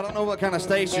 I don't know what kind of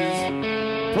stations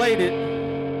played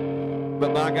it,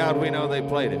 but by God, we know they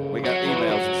played it. We got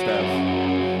emails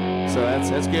and stuff. So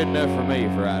that's good enough for me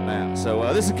for right now.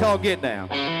 So this is called Get Down.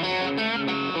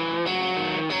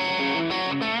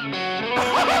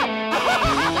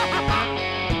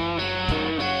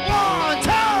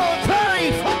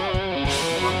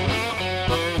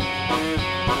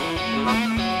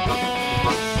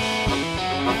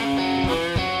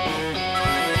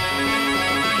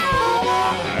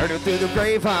 Through the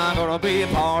grapevine, gonna be a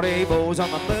party. Boys on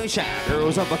the moonshine,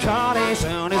 girls on Bacardi.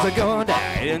 Soon as I go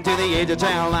down into the edge of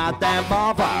town, light that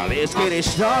bonfire. Let's get it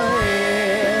started.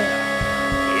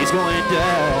 It's going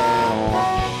down.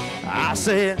 I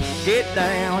said, get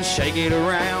down, shake it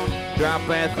around, drop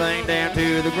that thing down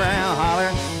to the ground. Holler,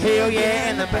 hell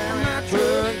yeah, in the back of my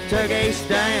truck, tailgate's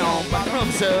down,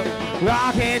 bottoms up,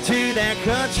 rocking to that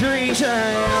country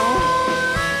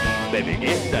sound. Baby,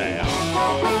 get down.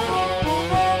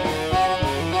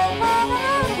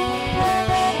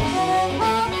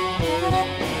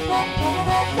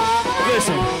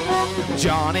 Listen,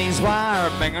 Johnny's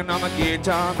wired, banging on the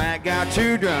guitar. Matt got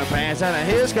two drum pants out of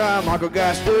his car. Michael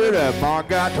got stood up, Mark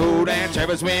got told, and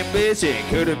Travis went busy.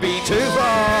 Couldn't be too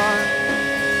far.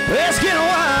 Let's get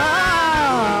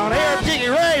wild. Here, Jiggy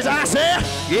Rays, I said,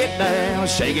 get down,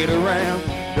 shake it around,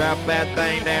 drop that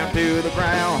thing down to the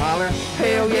ground. Holler,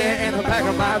 hell yeah, in the back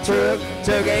of my truck,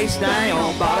 tailgate's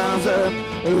down, bottoms up,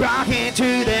 rocking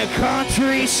to the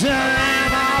country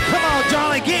sound. Oh, come on,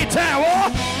 Johnny, get down,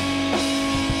 boy.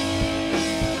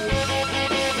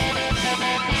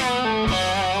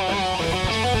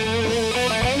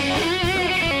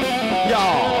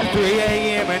 Y'all, 3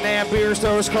 a.m. and that beer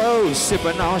store's closed,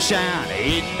 sipping on shine,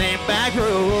 eating them back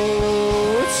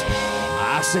roads.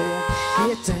 I said,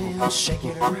 get down, shake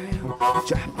it around,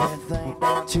 drop that thing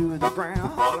down to the ground.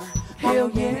 Holler, hell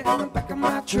yeah, in the back of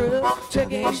my truck,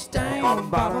 tailgate's down,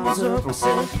 bottoms up. I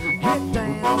said, get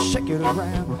down, shake it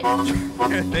around, drop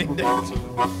that thing down to the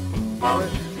ground.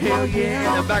 Hell yeah,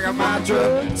 in the back of my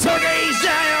truck, tailgate's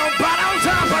down, bottoms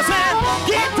up. I said,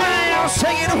 get down,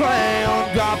 shake it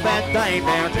around, drop that thing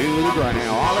down to the ground.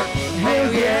 Holler,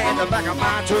 hell yeah, in the back of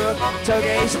my truck,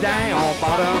 tailgate's down,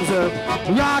 bottoms up,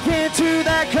 rocking to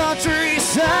that country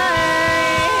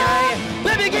side.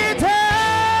 Baby, get down,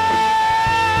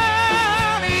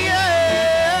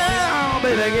 yeah,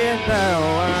 baby, get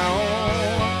down.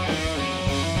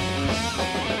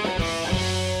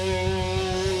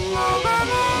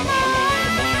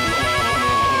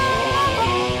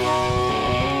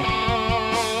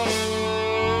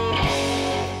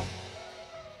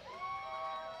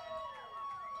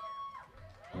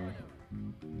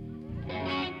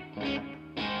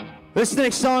 This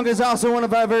next song is also one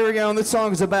of our very own. This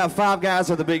song is about 5 guys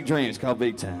with the big dreams, called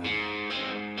Big Time.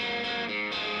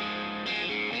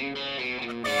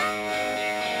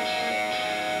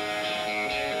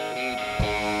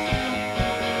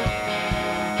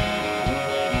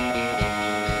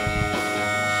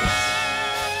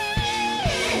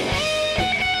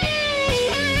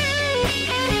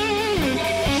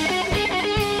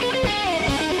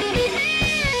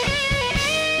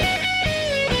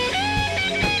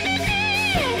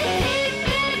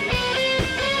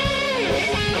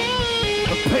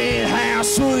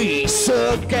 Sweet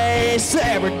suitcase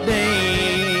every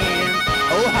day,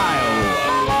 Ohio.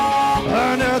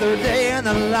 Another day in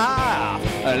the life,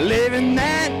 living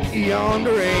that young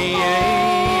dream.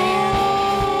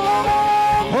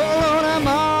 Oh, I'm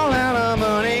all out of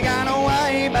money, got no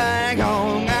way back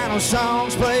home, got no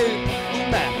songs played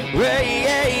back radio.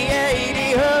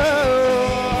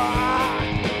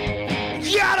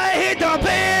 Gotta hit the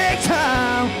big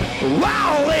time,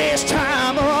 wow, this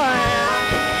time around.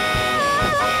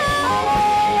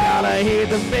 Gotta hit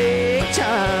the big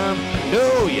time.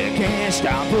 No, you can't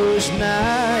stop us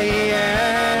now.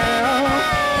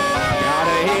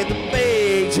 Gotta hit the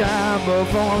big time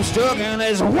before I'm stuck in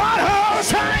this one whole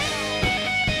time.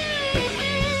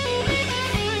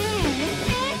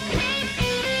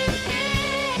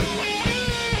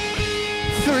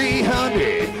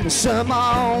 $300 some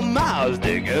odd miles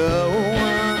to go.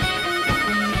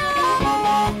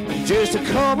 Just a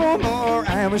couple more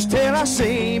hours till I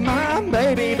see my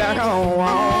baby back home.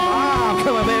 Oh,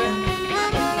 come on, baby.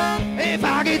 If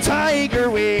I could take her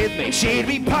with me, she'd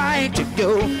be paid to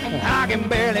go. I can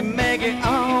barely make it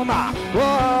on my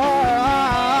wall.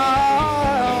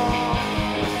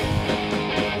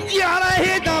 Gotta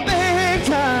hit the big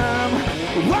time,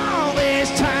 all this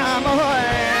time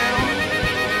around.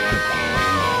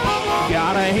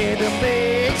 Gotta hit the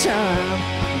big time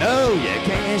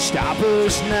can't stop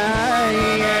us now.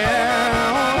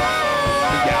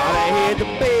 Gotta hit the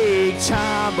big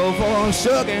time before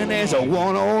sucking is a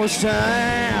one-horse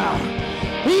town.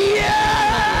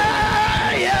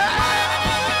 Yeah, yeah.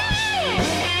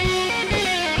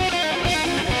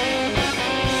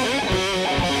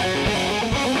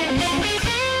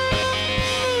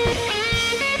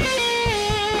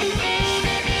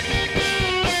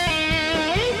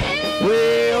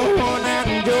 Well, one night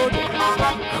in Georgia,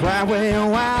 cried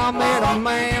well, I met a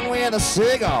man with a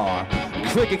cigar.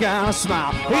 Cricket kind of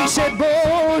smile. He said,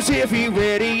 boys, if you're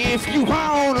ready, if you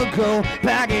wanna go,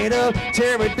 pack it up,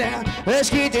 tear it down, let's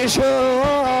get this show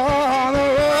on the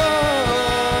road.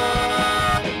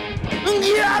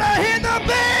 You gotta hit the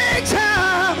big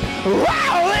time,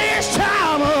 wow, this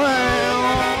time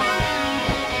around.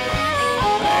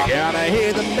 You gotta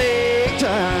hit the big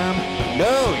time,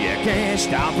 no, you can't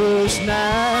stop us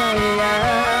now.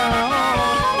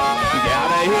 You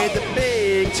gotta hit the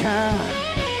big time.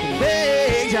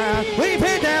 Big time, we've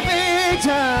hit that big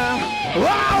time.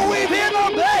 Wow, we've hit the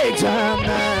big time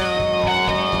now.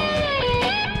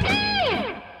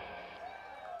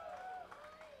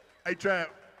 Hey, Trap,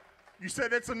 you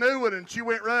said it's a new one and she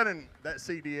went running. That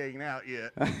CD ain't out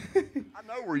yet. I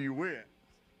know where you went.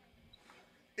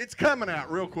 It's coming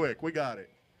out real quick. We got it.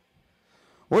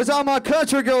 Where's all my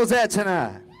country girls at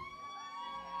tonight?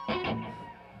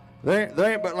 There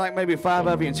ain't but like maybe 5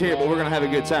 of you here, but we're gonna have a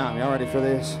good time. Y'all ready for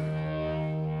this?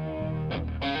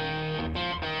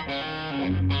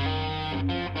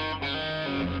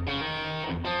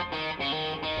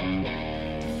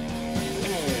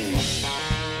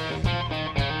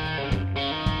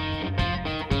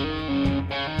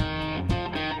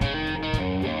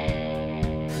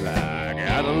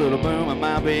 Got a little boom in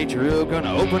my big truck,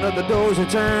 gonna open up the doors and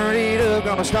turn it up,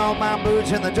 gonna stomp my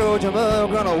boots in the Georgia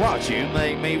mud, gonna watch you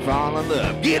make me fall in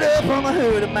love. Get up on the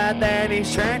hood of my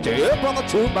daddy's tractor, up on the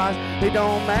toolbox, it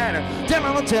don't matter. Down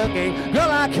on the tailgate,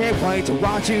 girl, I can't wait to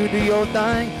watch you do your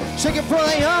thing. Shaking for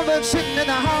the oven, sitting in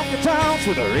the honky tonks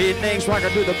with the rednecks rocking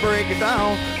through the break of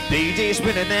dawn. DJ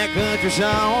spinning that country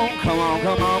song. Come on,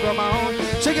 come on, come on.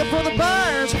 Shaking for the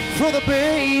birds, for the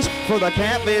bees, for the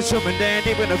catfish swimming down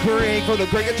deep in the creek, for the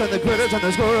crickets and the critters and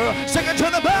the squirrel. Shake it to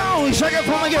the bone, shake it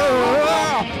for me,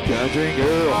 girl. Country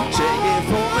girl, shake it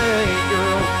for me,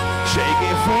 girl. Shake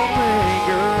it for me,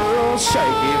 girl.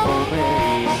 Shake it for me.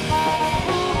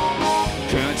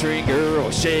 Country girl,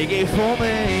 shake it for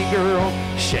me, girl.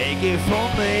 Shake it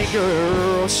for me,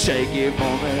 girl. Shake it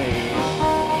for me.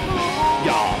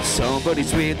 Y'all, somebody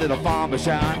sweet little farmer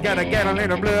shine. Gotta get a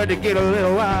little blood to get a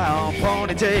little wild.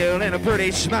 Ponytail and a pretty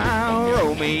smile.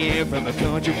 Roll me in from the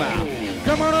country mile.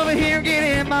 Come on over here, get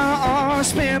in my arms.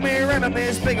 Spin me around in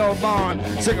this big old barn.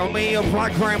 Tickle me up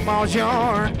like grandma's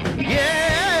yarn.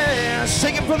 Yeah,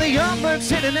 singing for the young bucks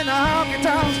sitting in the honky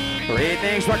tonks.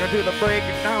 Rednecks rocking through the break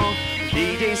of dawn.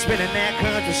 DJ spinning that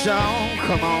country song.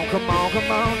 Come on, come on,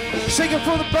 come on. Singing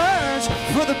for the birds,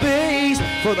 for the bees,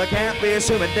 for the catfish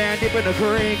swimming down deep in the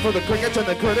creek, for the crickets and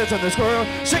the critters and the squirrel.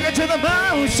 Sing it to the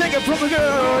bone, sing it for the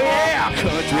girl, yeah.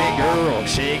 Country girl,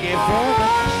 shake it for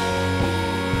me.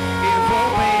 Shake it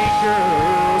for me,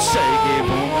 girl, shake it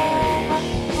for me.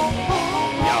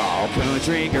 Y'all,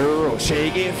 country girl,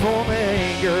 shake it for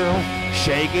me, girl.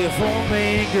 Shake it for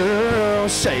me, girl.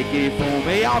 Shake it for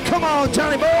me. Oh, come on,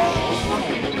 Johnny boy.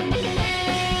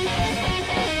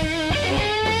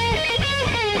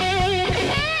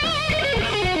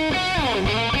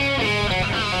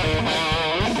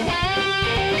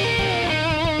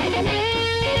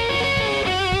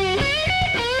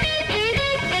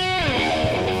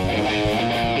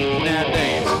 Now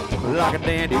dance like a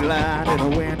dandelion in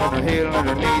the wind on the hill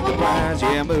underneath the pines.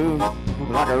 Yeah, move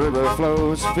like a river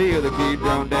flows, feel the beat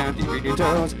down deep in your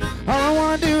toes. All I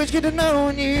wanna do is get to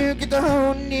knowing you, get to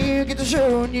holding you, get to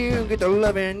showing you, get to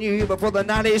loving you before the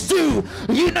night is through.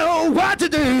 You know what to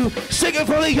do. Singing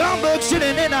for the young bucks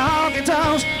sitting in the honky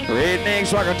tonks.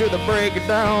 Rednecks rocking to the break of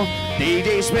dawn.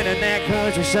 DJ spinning that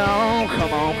country song.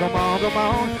 Come on, come on, come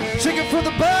on. Singing for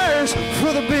the birds,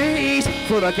 for the bees,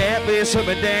 for the catfish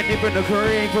swimming down deep in the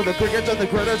creek, for the crickets and the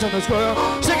critters and the squirrel.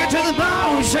 Singing to the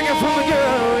bone, singing for the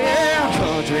girl, yeah.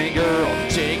 Country girl,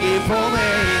 shake it for me,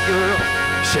 girl.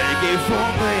 Shake it for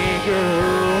me,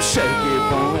 girl. Shake it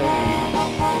for me.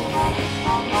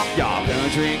 Y'all,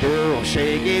 country girl,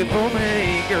 shake it for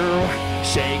me, girl.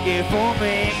 Shake it for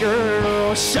me,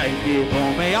 girl. Shake it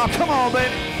for me. Oh, come on,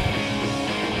 baby.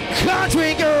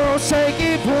 Country girl, shake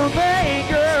it for me,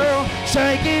 girl.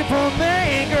 Shake it for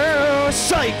me, girl.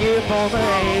 Shake it for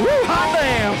me. Woo, hot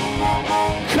damn.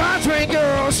 Country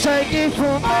girl, shake it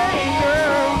for me,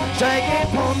 girl. Shake it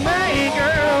for me,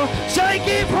 girl. Shake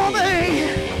it for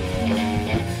me.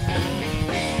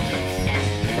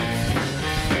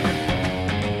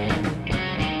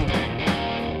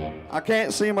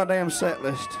 can't see my damn set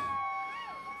list.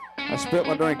 I spilled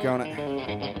my drink on it.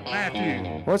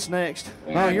 Matthew. What's next?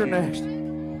 Oh, you're next.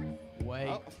 Wait.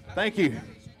 Oh, thank you.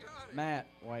 Matt,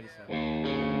 wait a second.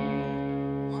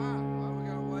 Why we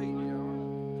gotta wait,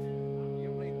 John? You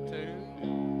don't need to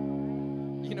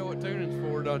tune. You know what tuning's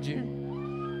for, don't you?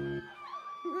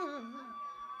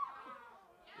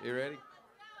 You ready?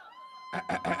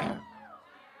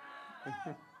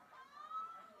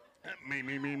 Me.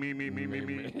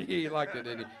 He liked it,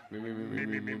 didn't he?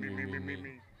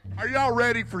 Me. Are y'all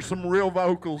ready for some real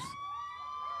vocals?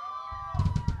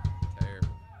 Terrible.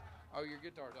 Oh, your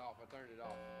guitar's off. I turned it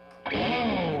off.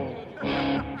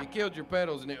 You killed your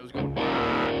pedals and it was going.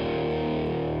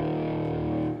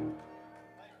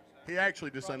 He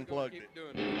actually just unplugged it. Keep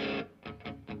doing it.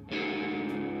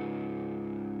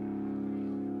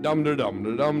 Dum da dum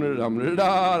da dum da dum da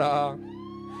da da.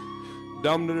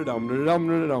 Dum da dum da dum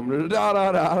da dum da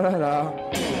da da da da.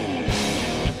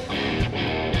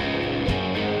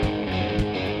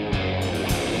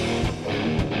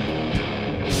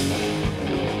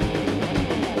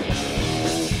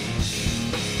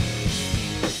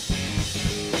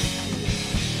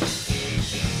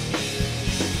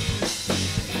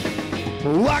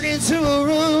 Walk into a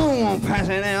room,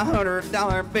 passing out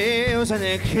 $100 bills and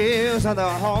the kills of the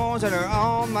horns that are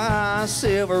on my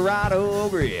Silverado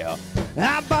grill.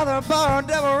 I bought the bar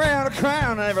devil around a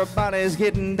crown, and everybody's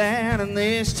getting down in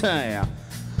this town.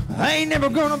 Ain't never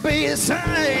gonna be the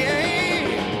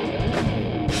same.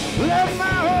 Love my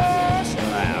horse,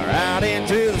 right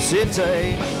into the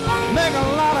city. Make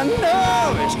a lot of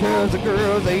noise, cause the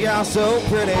girls, they are so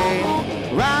pretty.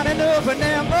 Riding up and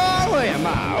down Broadway,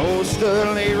 my old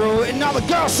stud Leroy, and all the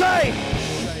girls say,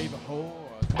 Save a horse.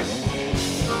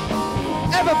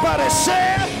 everybody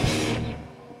said,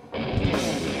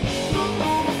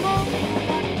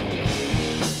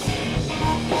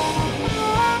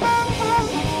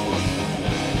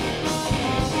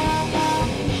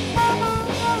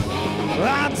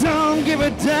 I don't give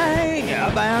a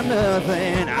dang about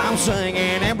nothing. I'm singing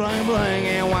and bling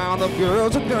blinging while the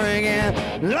girls are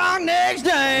drinking. Long necks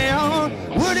down,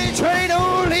 would he trade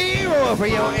old Leroy for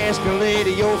your Escalade,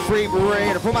 your free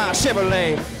parade, or for my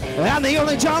Chevrolet? I'm the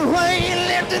only John Wayne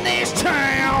left in this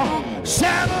town.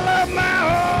 Saddle up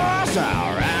my horse,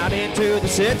 I'll ride into the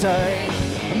city.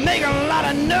 Make a lot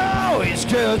of noise,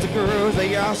 cause the girls,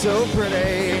 they are so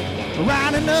pretty.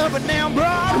 Riding up and down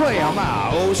Broadway on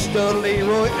my old stud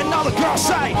Leroy, and all the girls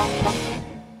say,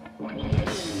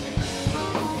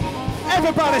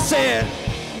 everybody said,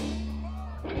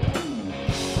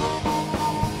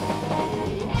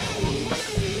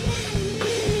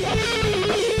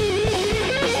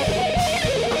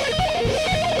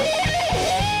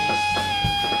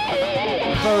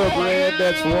 Thoroughbred,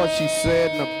 that's what she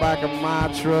said in the back of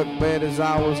my truck bed as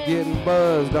I was getting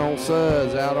buzzed on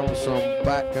suds out on some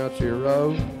backcountry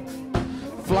road.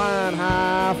 Flying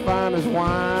high, fine as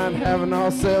wine, having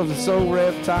ourselves a so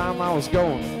rev time. I was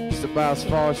going just about as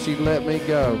far as she'd let me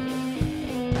go.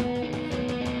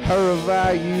 Her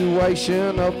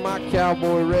evaluation of my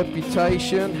cowboy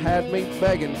reputation had me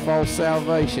begging for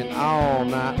salvation all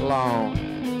night long.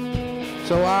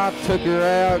 So I took her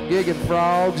out, gigging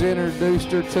frogs,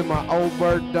 introduced her to my old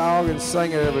bird dog, and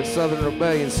sang her every Southern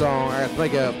Rebellion song I could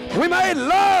think of. We made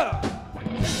love!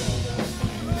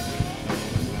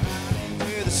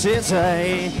 to the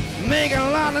city, making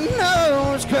a lot of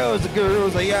noise, cause the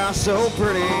girls, they are so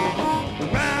pretty.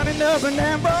 Riding up and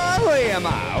down Broadway,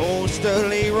 my old stud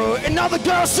Leroy, and all the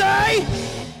girls say,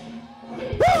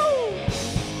 woo!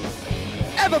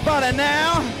 Everybody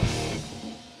now.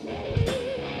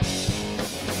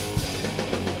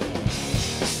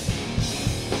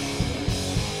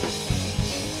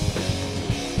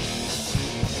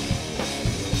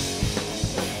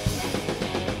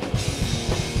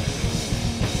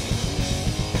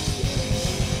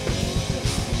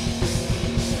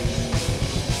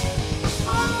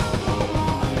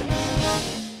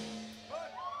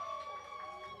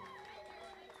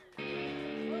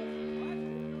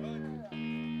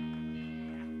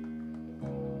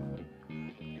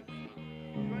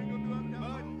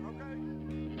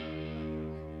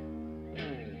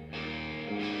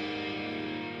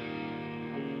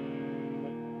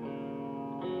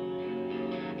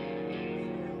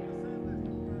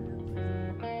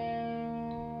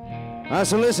 All right,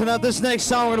 so listen up. This next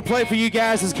song we're going to play for you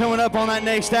guys is coming up on that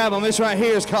next album. This right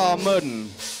here is called Muddin'.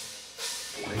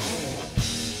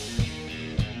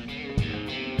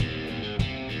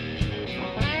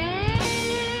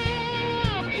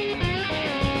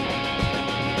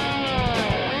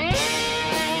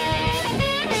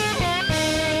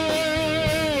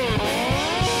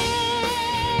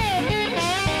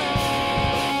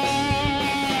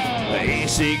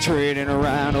 Basic trading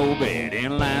around old bed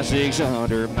in line 6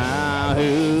 under my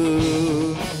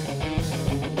hood.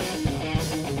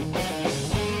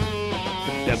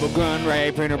 Double gun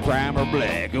rape in a primer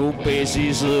black. Old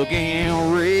Bessie's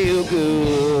looking real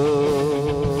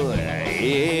good.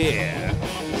 Yeah.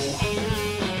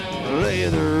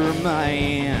 Leather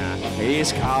man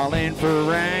is calling for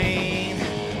rain.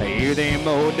 Hear them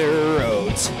mow the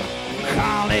roads,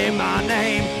 calling my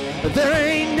name. There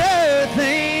ain't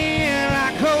nothing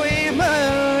like going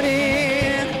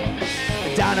muddy.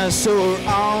 Dinosaur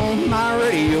on my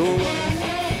radio.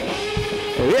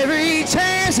 Every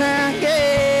chance I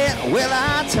get, will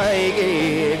I take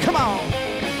it? Come on.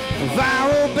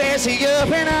 Viral Bessie up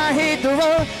and I hit the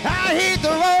road. I hit the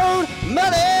road,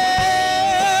 muddy.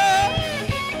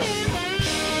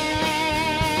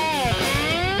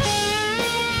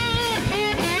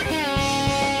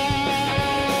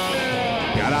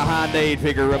 Got a hot date,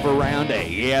 pick her up around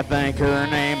 8. Yeah, I think her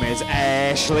name is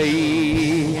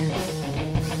Ashley.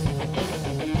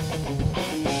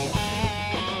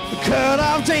 Cut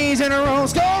off jeans and her own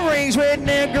skull rings.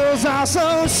 Redneck girls are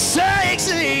so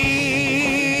sexy.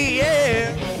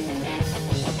 Yeah.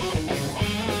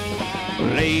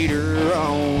 Later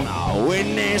on,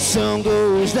 when the sun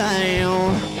goes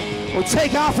down, we'll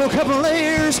take off a couple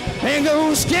layers and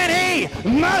go skinny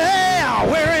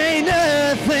muddy. Where ain't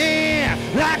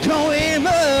nothing like going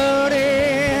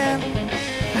muddy.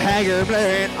 Haggard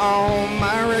blaring on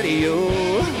my radio.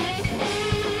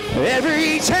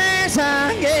 Every chance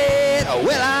I get,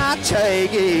 will I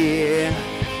take it?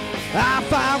 I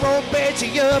fire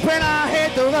Betsy up and I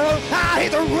hit the road. I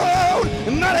hit the road,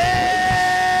 muddy.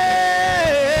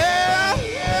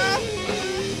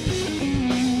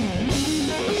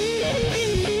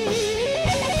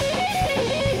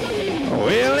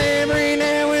 Well, every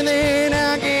now and then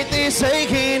I get this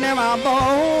aching in my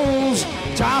bones.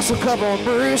 Toss a couple of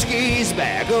brewskis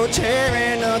back, go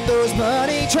tearing up those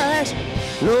muddy tracks.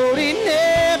 Lord, it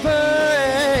never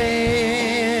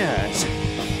ends.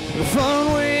 The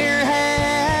fun we're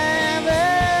having,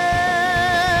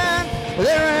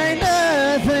 there ain't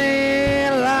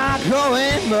nothing like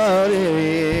going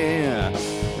muddy.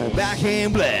 Back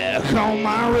in black on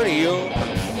my radio.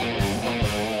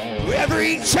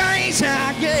 Every chance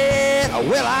I get,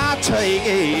 will I take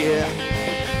it?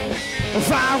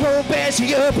 If I roll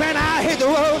Bessie up and I hit the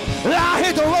road, I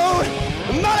hit the road,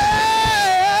 muddy.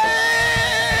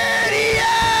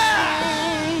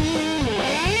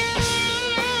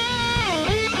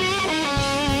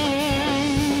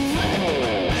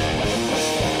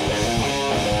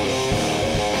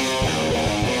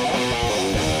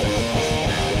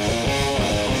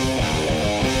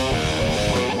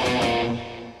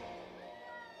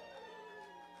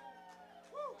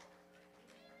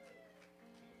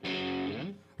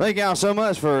 Thank y'all so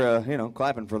much for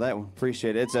clapping for that one.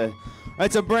 Appreciate it.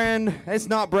 It's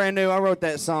not brand new. I wrote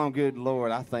that song, good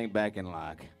Lord, I think back in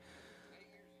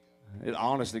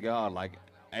honest to God, like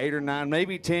 8 or 9,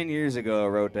 maybe 10 years ago I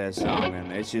wrote that song,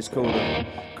 and it's just cool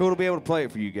to be able to play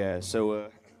it for you guys. So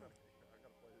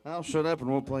I'll shut up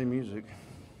and we'll play music.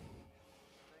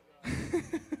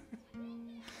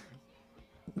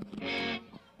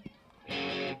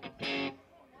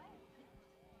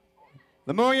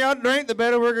 The more y'all drink, the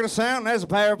better we're going to sound, and that's the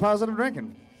power of positive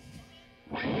drinking.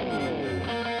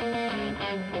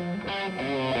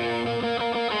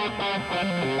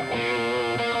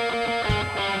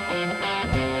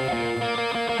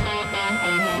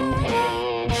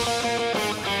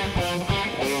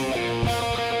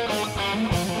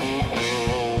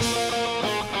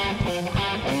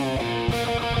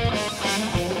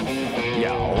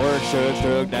 Y'all work so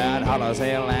struck out, hot as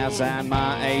hell outside,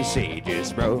 my AC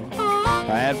just broke.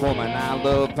 That woman I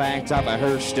love packed up of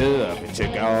her stuff and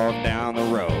took off down the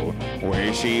road.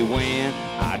 Where she went,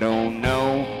 I don't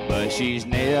know, but she's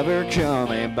never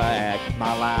coming back.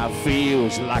 My life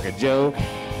feels like a joke.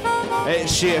 That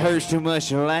shit hurts too much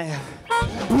to laugh.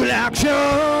 Without you,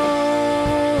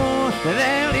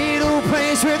 that little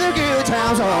place where the good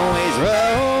times always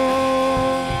roll.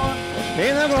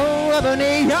 In the glow of a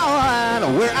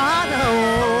neon, where I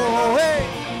know. Hey.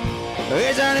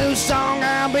 It's a new song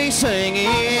I'll be singing.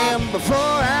 Before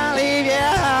I leave,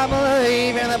 yeah, I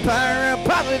believe in the power of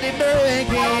positive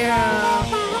drinking.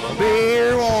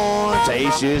 Beer 1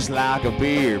 tastes just like a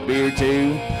beer. Beer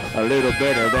 2, a little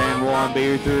better than 1.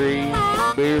 Beer 3,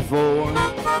 beer 4,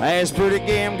 that's pretty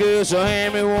damn good, so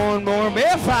hand me one more.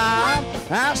 Beer 5,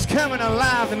 that's coming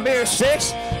alive. And beer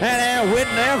 6, and they're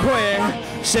waiting there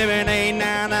quick. 7, 8,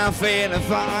 9, I'm feeling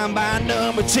fine. By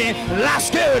number 10, life's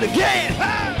good again.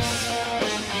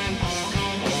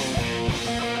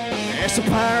 It's a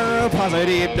power of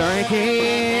positive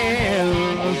drinking.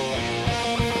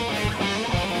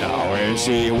 Now where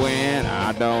she went,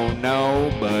 I don't know,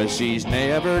 but she's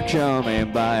never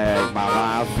coming back. My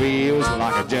life feels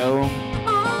like a joke.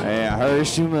 Yeah, it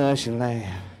hurts too much to laugh.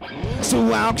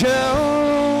 So I'll go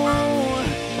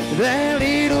that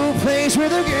little place where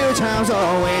the good times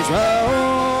always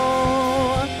roll.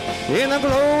 In the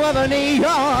glow of a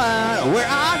neon, where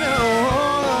I know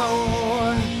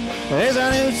there's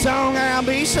a new song I'll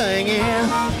be singing.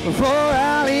 Before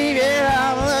I leave, yeah,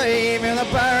 I believe in the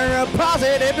power of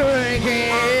positive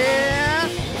drinking.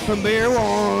 Beer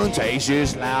 1 tastes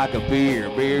just like a beer.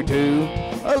 Beer 2,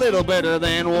 a little better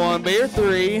than 1. Beer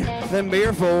 3, then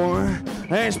beer 4.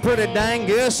 That's pretty dang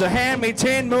good, so hand me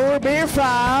 10 more. Beer 5,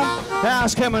 I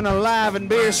was coming alive. And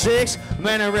beer 6,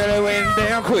 man, I really went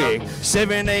down quick.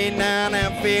 7, 8, 9,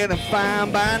 I'm feeling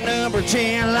fine. By number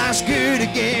 10, life's good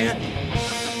again.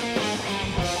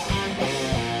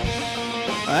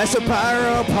 That's the power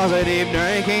of positive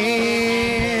drinking.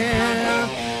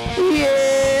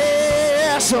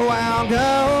 Yeah, so I'll go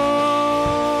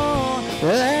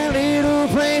that little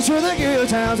place where the good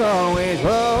times always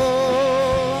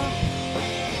roll.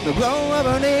 The glow of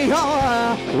a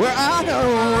neon, where I go.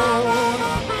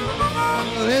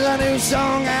 There's a new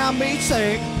song I'll be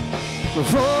singing.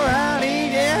 Before I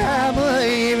leave, yeah, I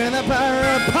believe in the power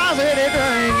of positive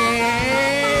drinking.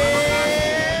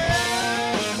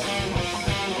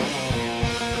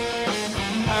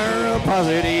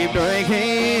 Positive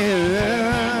drinking.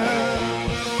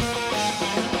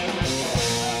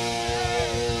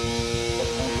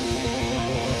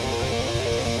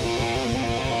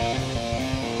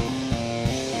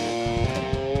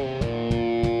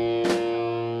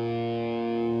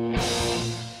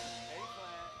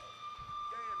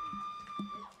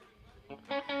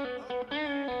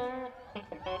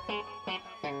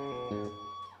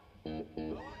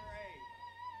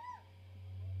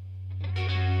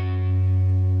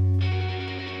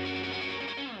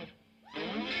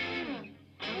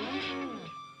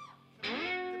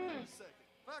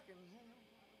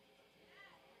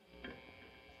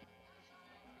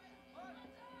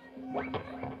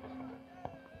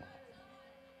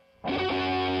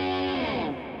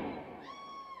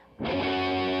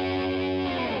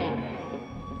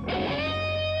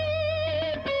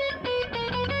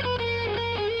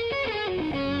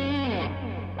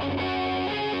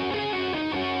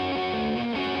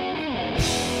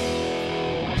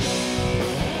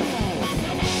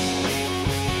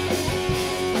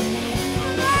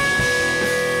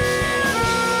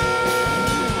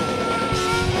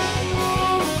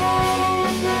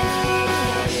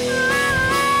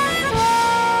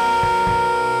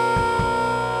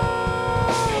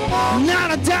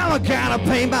 Not a dollar, gotta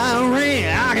pay my rent.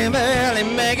 I can barely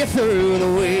make it through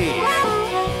the week.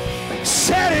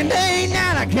 Saturday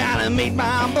night, I gotta meet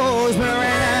my boys, but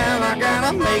right now I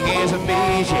gotta make ends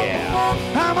meet, yeah.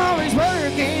 I'm always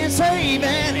working, saving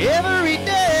every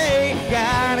day.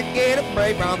 Gotta get a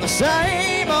break from the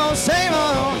same old, same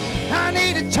old. I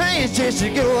need a chance just to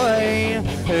get away.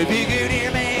 If you could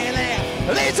hear me there,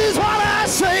 this is what I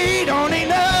say. Don't need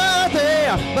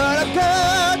nothing but a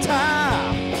good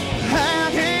time. How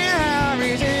can I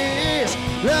resist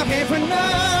looking for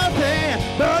nothing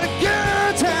but a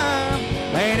good time?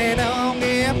 And it don't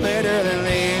get better than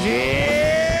this, yeah.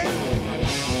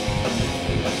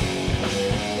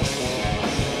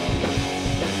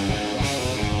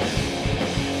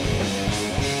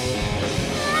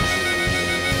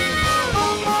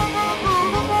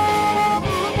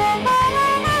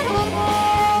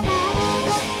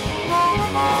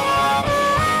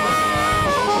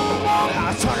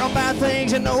 I talk about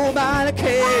things and nobody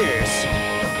cares.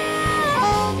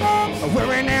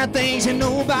 Worrying out things and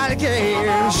nobody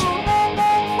cares.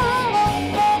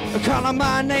 Calling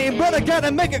my name, but I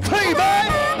gotta make it clear,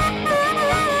 babe.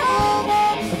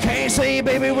 I can't say,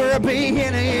 baby, where I be in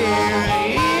here.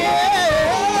 Yeah.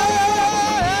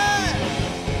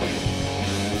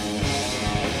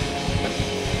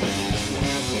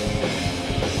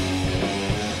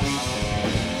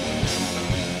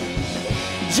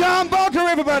 John Barker,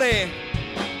 everybody.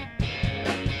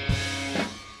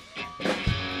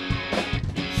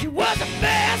 She was a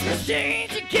fast machine,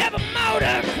 she kept a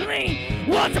motor clean.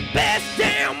 Was the best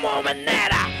damn woman that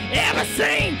I ever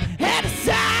seen. Had a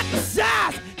side to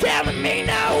size, telling me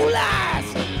no lies.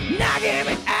 Knocking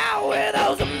me out with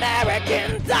those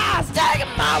American thighs. Taking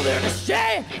more than a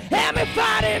share, had me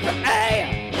fighting for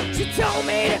air. She told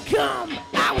me to come,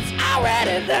 I was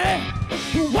already there.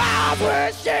 The walls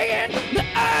were shaking, the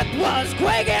earth was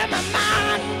quaking, my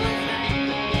mind.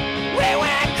 We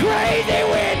went crazy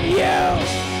with you.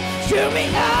 Shoot me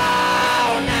up.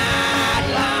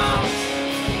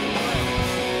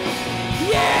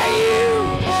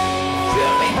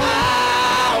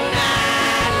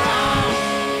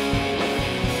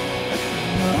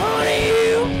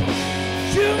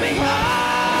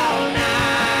 all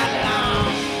night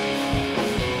long.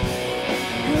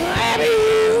 Baby,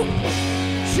 you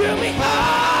shoot me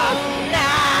all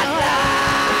night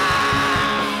long.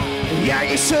 Yeah,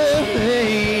 you should be.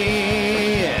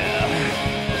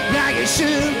 Yeah, you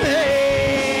should be.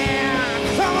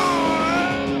 Come on.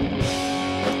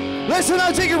 Listen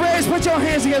up, Jiggy Rays. Put your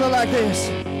hands together like this.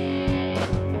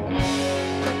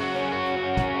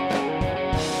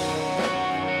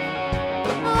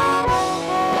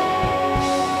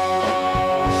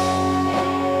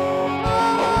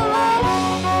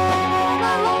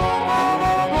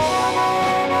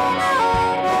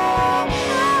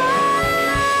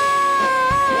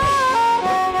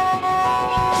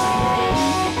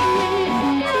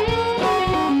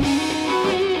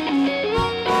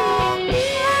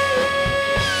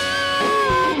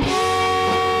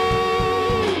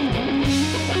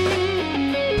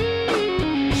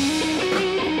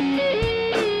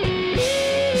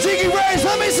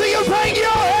 Let me see you bang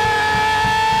your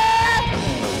head!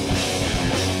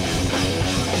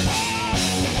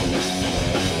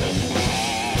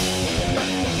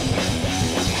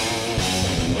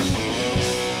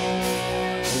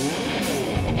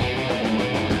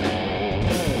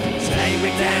 Take me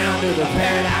down to the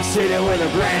paradise city where the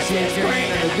grass is green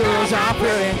and the girls are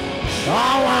pretty.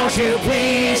 Oh, won't you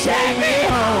please take me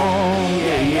home?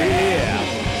 Yeah, yeah.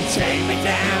 Take me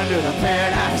down to the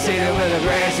paradise city where the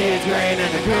grass is green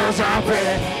and the girls are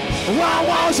pretty. Why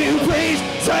won't you please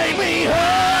take me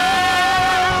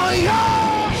home? Yeah.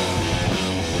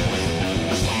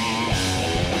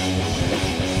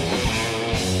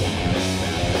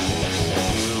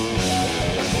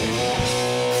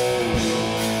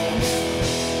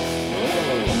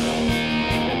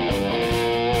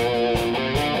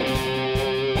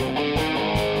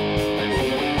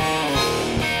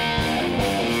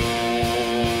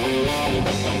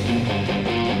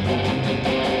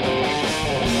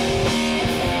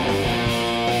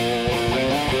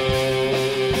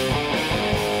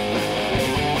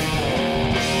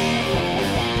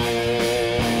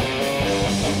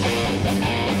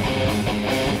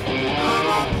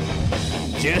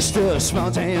 Just a small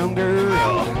town girl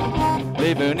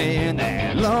living in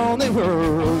that lonely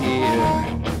world, yeah.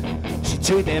 She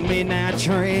took that midnight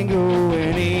train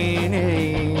going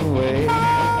anywhere.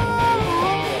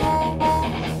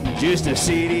 Just a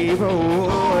city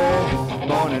boy,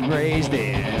 born and raised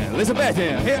in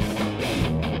Elizabethton, yeah.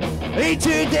 He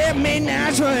took that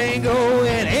midnight train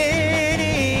going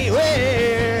anywhere.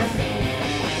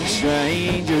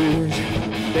 Strangers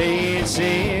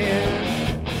dancing,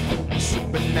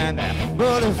 behind that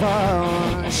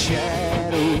boulevard,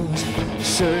 shadows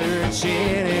searching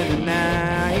in the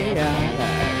night.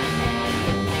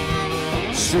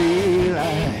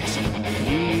 Streetlights,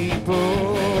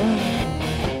 people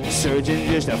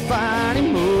searching just to find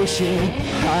emotion,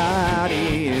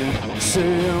 hiding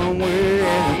somewhere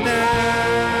in the night.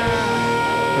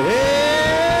 Yeah.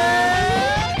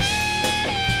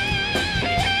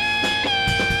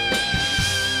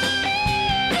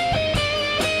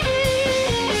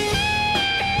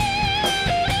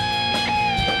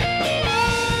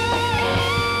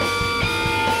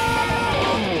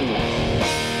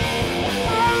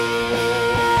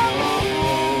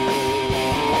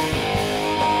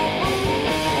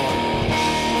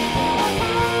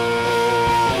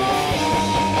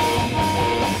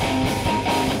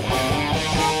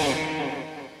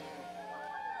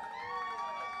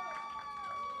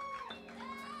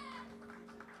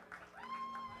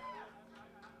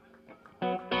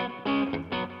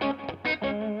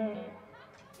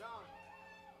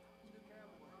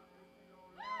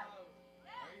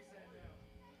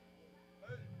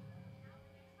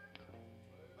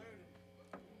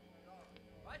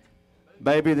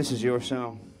 Baby, this is your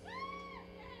song.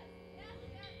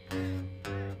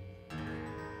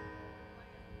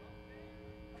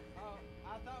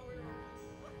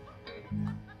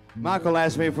 Michael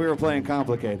asked me if we were playing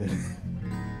complicated.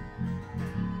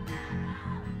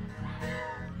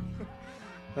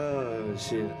 Oh,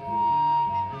 shit.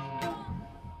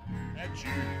 That's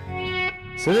you.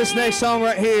 So this next song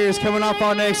right here is coming off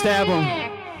our next album.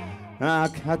 I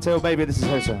tell baby this is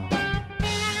her song.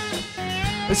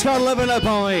 It's called Living Up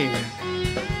On Me.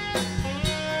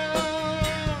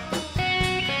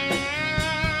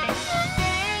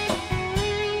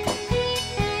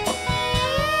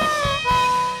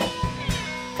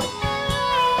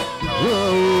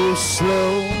 Go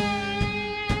slow,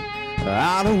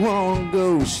 I don't want to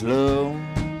go slow.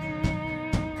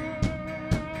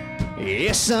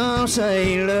 Yes, some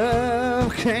say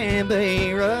love can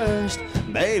be rushed,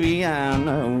 baby, I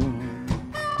know.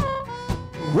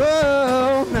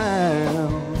 Whoa, now,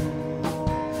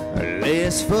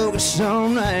 let's focus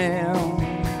on now.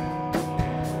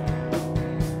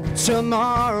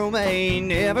 Tomorrow may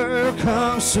never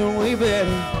come, so we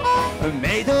better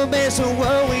make the best of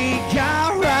what we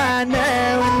got right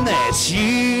now. And that's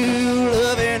you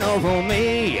loving over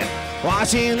me,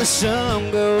 watching the sun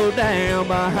go down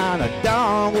behind the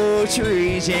dogwood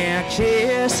trees. Yeah,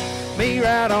 kiss me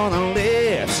right on the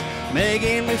lips,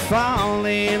 making me fall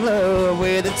in love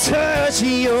with the touch of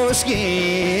your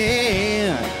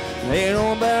skin. Ain't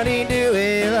nobody do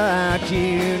it like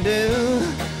you do.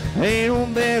 Ain't no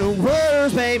better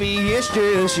words, baby, it's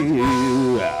just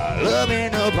you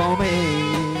loving up on me.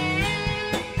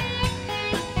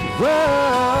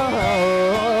 Whoa.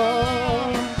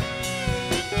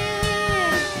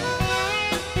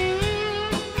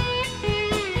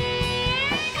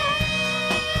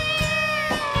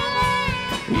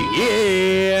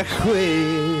 Yeah,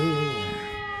 quit.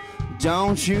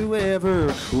 Don't you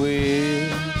ever quit.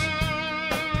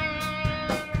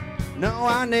 No,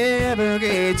 I never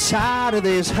get tired of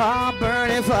this hot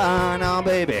burning fire. No,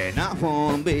 baby, not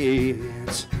one bit.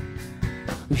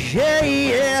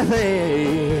 Yeah,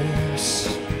 this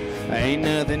ain't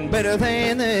nothing better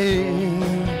than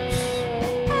this.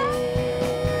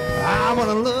 I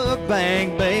wanna look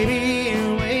back, baby,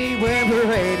 and wait when we're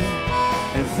ready,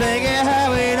 and think of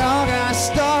how it all got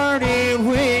started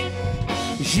with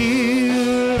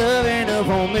you loving up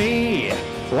on me,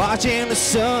 watching the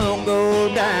sun go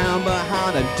down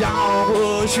behind the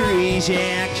dogwood trees.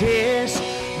 Yeah, kiss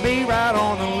me right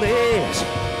on the lips,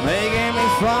 making me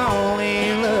fall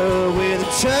in love with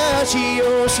the touch of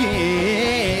your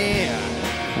skin.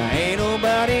 Ain't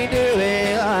nobody do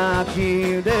it like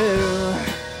you do.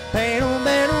 Ain't no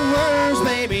better words,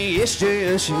 baby, it's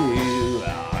just you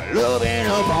loving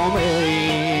up on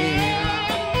me.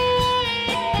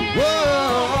 Whoa.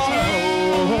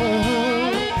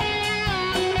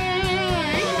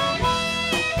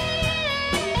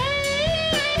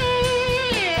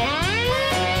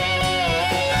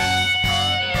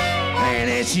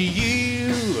 It's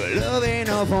you loving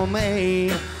up on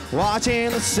me,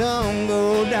 watching the sun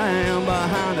go down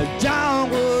behind the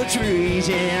dogwood trees.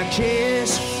 Yeah,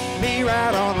 kiss me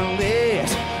right on the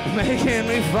lips, making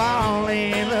me fall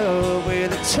in love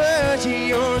with the touch of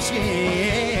your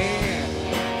skin.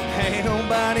 Ain't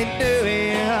nobody do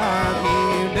it like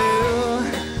you do.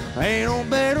 Ain't no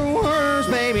better words,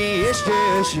 baby, it's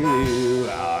just you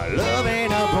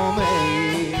loving up on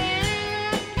me.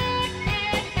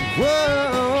 Whoa.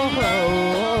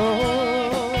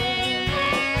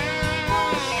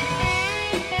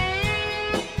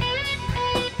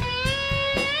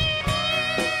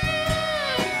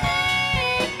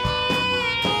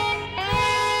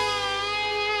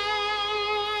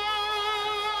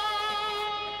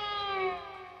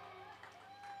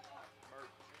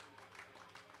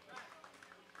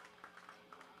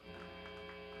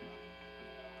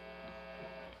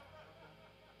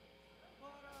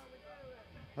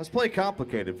 Let's play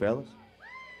complicated, fellas.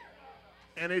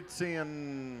 And it's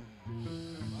in...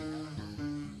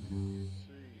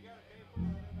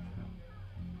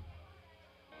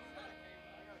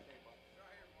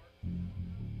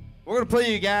 We're going to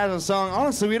play you guys a song.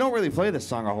 Honestly, we don't really play this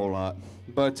song a whole lot.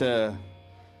 But this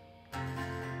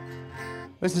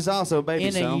is also a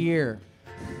baby song. In a year.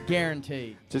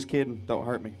 Guaranteed. Just kidding. Don't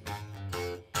hurt me.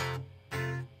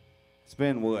 It's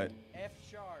been what? F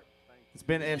sharp. It's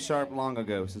been F sharp long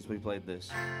ago since we played this.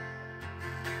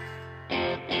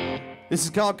 This is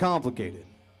called Complicated.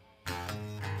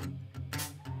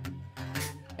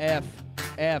 F,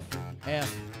 F,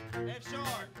 F. F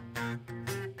sharp.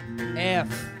 F.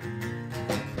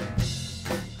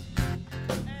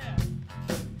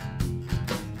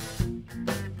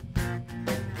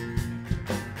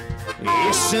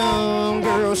 Yeah, some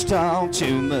girls talk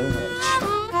too much,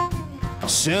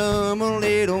 some a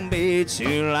little bit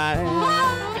too loud.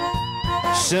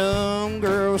 Some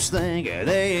girls think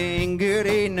they ain't good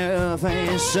enough,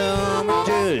 and some are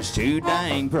just too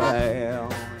dang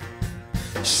proud.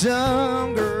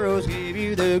 Some girls give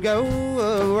you the go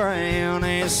around,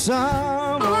 and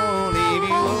some won't leave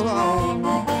you alone.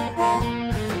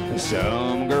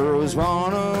 Some girls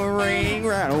want a ring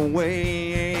right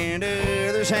away, and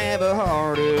others have a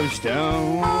heart of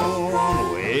stone.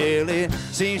 Well, it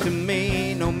seems to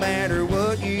me no matter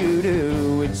what you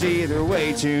do, it's either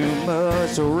way too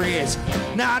much or it's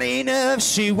not enough.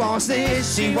 She wants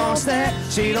this, she wants that,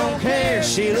 she don't care,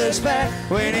 she looks back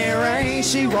when it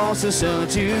rains, she wants the sun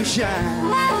to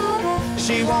shine.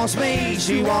 She wants me,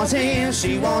 she wants him,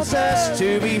 she wants us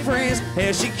to be friends,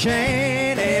 and she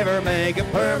can't ever make up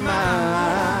her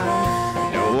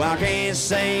mind. No, Oh, I can't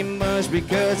say much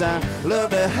because I love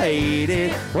to hate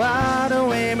it. Why do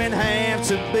women have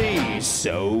to be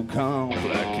so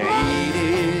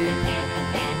complicated?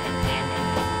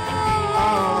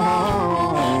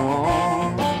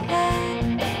 Oh,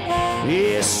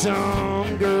 yeah,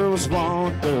 some girls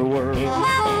want the world,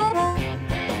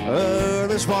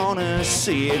 others wanna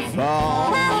see it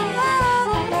fall.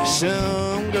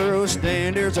 Some girls'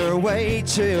 standards are way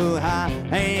too high,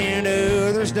 and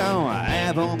others don't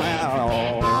have them at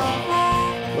all.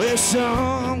 Well,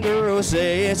 some girls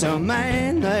say it's a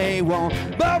man they want,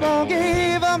 but won't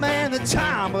give a man the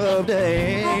time of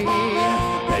day.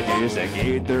 They just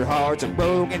get their hearts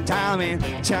broken time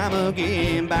and time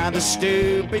again by the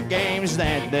stupid games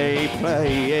that they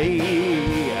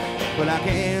play. But I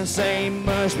can't say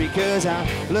much because I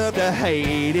love to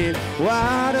hate it.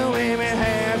 Why do women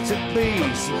have to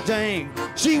be so dang?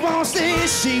 She wants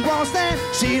this, she wants that,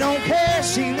 she don't care,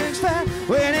 she looks fat.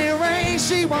 When it rains,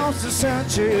 she wants the sun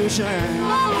to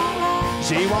shine.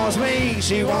 She wants me,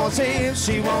 she wants him,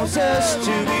 she wants us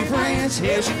to be friends.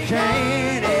 Here she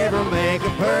can't ever make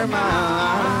up her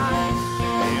mind.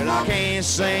 And I can't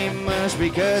say much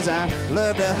because I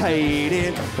love to hate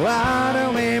it. Why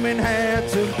do women have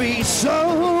to be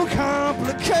so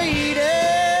complicated?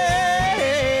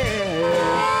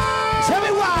 Tell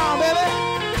me why, baby.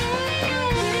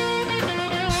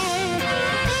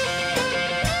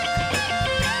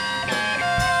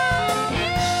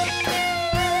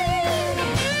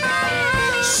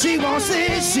 She wants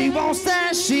this, she wants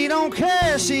that, she don't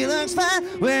care, she looks fine.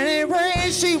 When it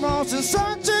rains, she wants the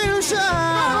sun to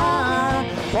shine.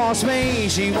 Wants me,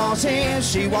 she wants him,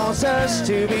 she wants us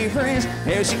to be friends.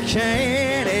 If she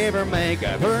can't ever make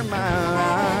up her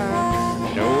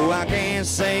mind. No, I can't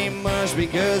say much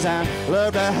because I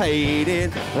love to hate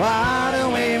it. Why do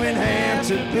women have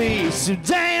to be so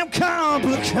damn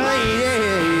complicated?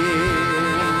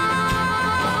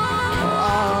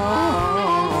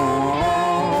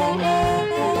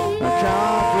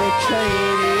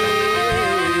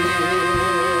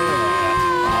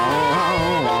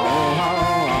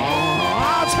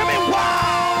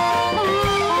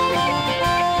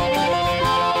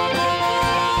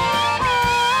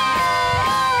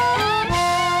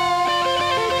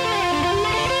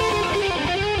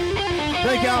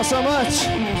 Thank y'all so much.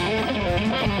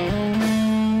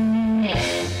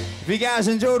 If you guys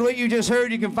enjoyed what you just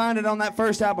heard, you can find it on that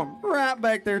first album right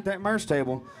back there at that merch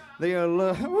table.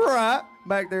 Right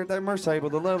back there at that merch table.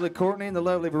 The lovely Courtney and the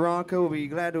lovely Veronica will be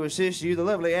glad to assist you. The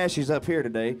lovely Ashley's up here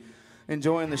today,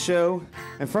 enjoying the show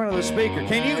in front of the speaker.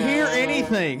 Can you hear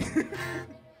anything?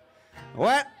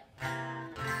 What?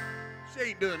 She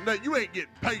ain't doing nothing. You ain't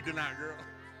getting paid tonight, girl.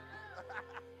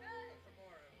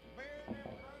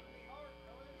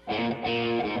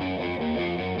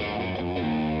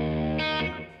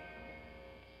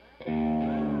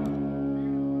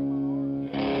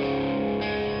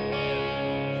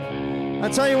 I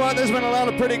tell you what, there's been a lot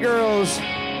of pretty girls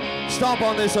stomp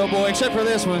on this old boy, except for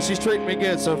this one. She's treating me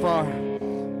good so far.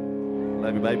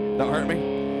 Love you, babe. Don't hurt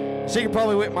me. She could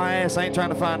probably whip my ass. I ain't trying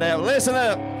to find out. Listen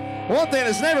up. One thing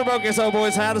that's never broke this old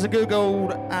boy's heart is a good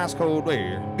cold ice cold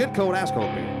beer. Good cold ice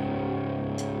cold beer.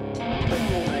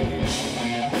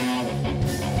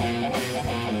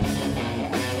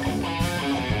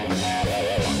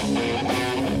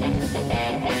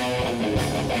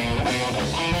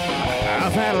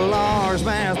 I've had a large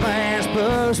mass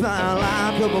push my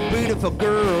life. Couple beautiful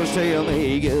girls tell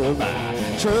me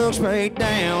goodbye. Trucks break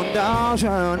down, dogs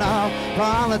run off.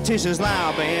 Politicians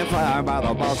lie, being fired by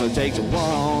the boss. It takes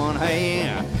one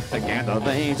hand to count the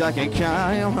things I can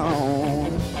count on.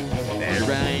 That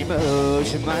ain't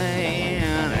much,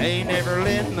 man, ain't never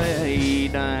let me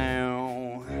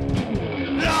down.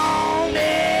 Long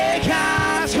neck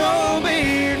ice cold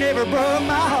beer never broke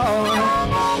my heart.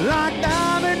 Like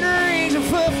diamond rings and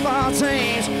football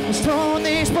teams, it's torn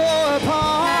this boy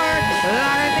apart.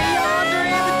 Like the other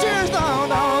in the tears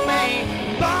dawned on me,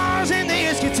 bars in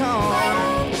this guitar.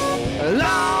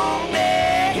 Long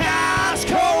neck ice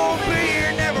cold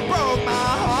beer never broke my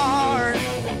heart.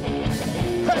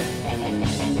 Hey.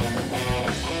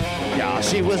 Yeah,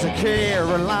 she was a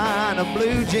Carolina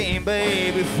blue jean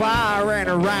baby, fire in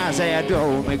her eyes that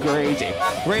drove me crazy.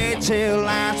 Red tail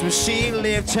lights when she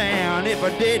left town. If I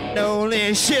didn't know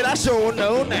this shit, I sure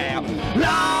know now.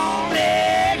 Long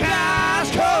neck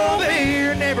ice cold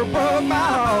beer never broke my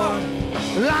heart.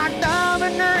 Like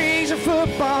diamond rings and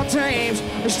football teams,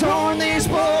 it's torn this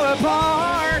boy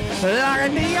apart. Like a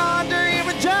neon dream,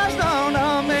 it just dawned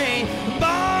on me,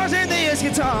 bars in this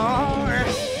guitar.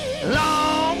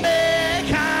 Long neck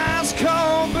ice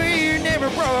cold beer never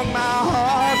broke my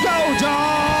heart. Go,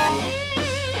 John.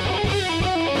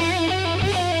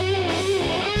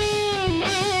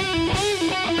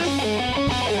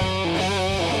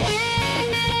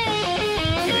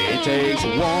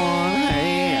 just one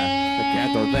hand. Look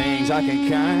at the things I can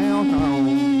count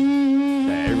on.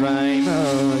 There ain't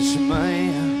much,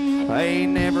 man. They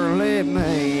never let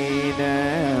me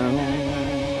down.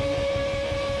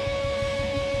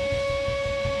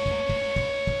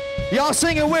 Y'all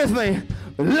sing it with me.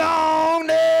 Long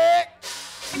neck,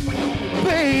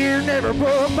 beer never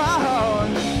broke my heart.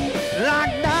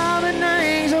 Like diamond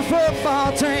rings of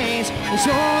football teams, it's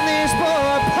on this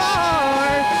boy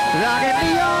apart. Like a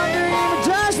neon dream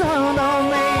just dawned on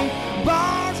me,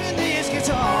 bars in this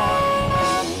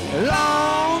guitar.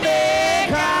 Long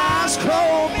neck, ice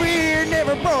cold beer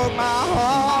never broke my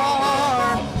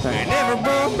heart. They never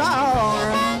broke my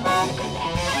heart.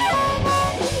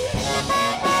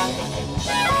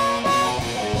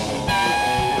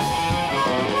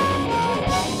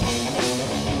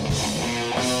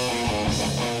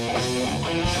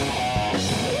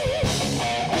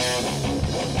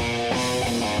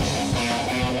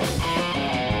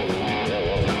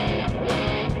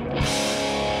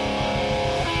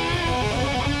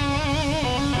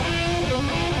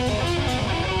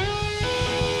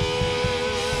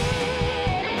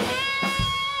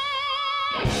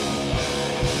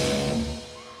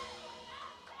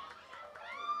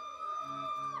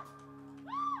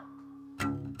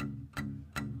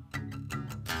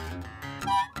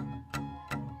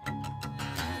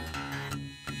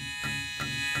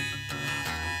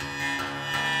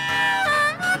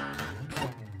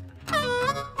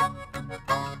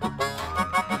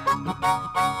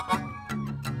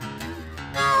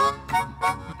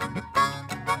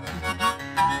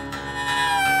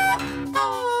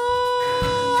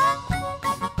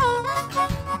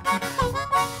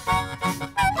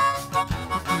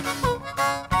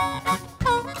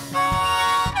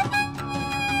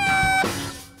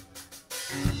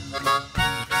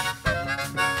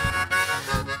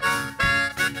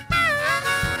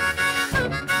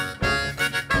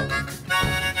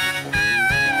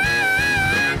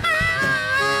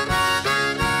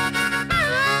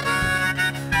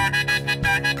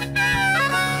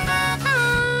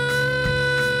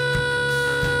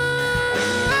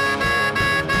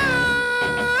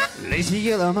 Lazy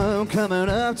yellow moon coming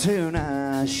up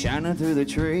tonight, shining through the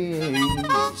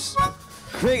trees.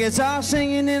 Crickets are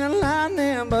singing in a line,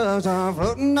 and bugs are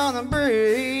floating on the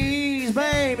breeze.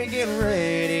 Baby, get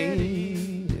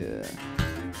ready.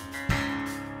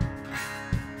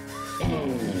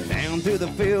 Down through the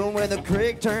field where the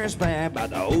creek turns back by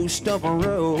the old stump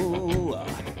road.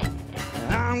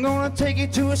 I'm gonna take you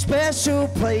to a special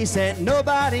place that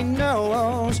nobody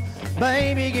knows.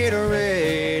 Baby, get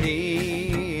ready.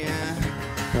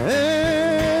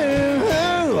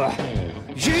 Oh,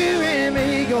 you and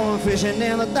me going fishing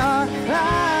in the dark,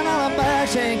 lying on our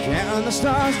backs and counting the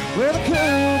stars where the cool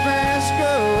grass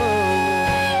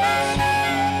goes.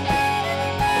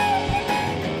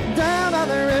 Down by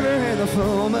the river in the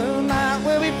full moonlight,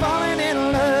 we'll be falling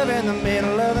in love in the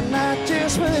middle of the night,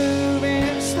 just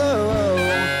moving slow.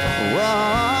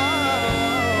 Whoa.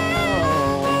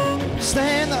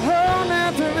 Stand the whole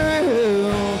night through.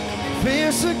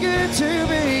 Feels so good to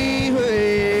be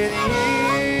with you.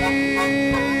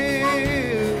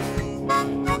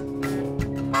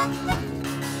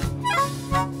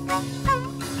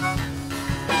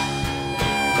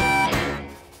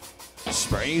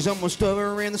 Spring's almost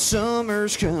over and the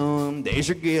summer's come. Days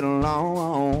are getting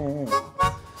long.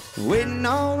 Waiting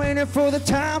for the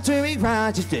time to be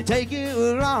right, just to take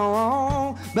you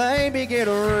along. Baby, get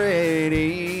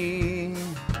ready.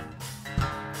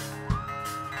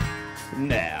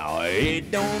 Now,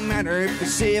 it don't matter if you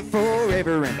see it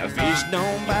forever and the fish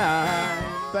don't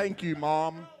bite. Thank you,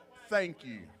 Mom. Thank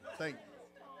you. Thank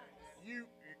you.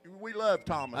 We love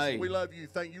Thomas. Hey. We love you.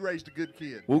 Thank you. Raised a good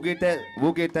kid. We'll get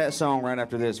that song right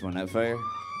after this one. That fair? All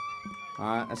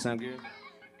right, that sound good?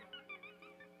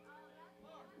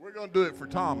 We're going to do it for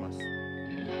Thomas.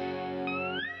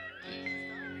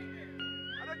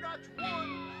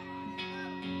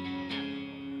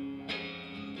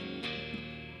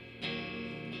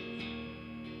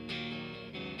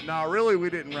 No, really,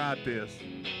 we didn't write this.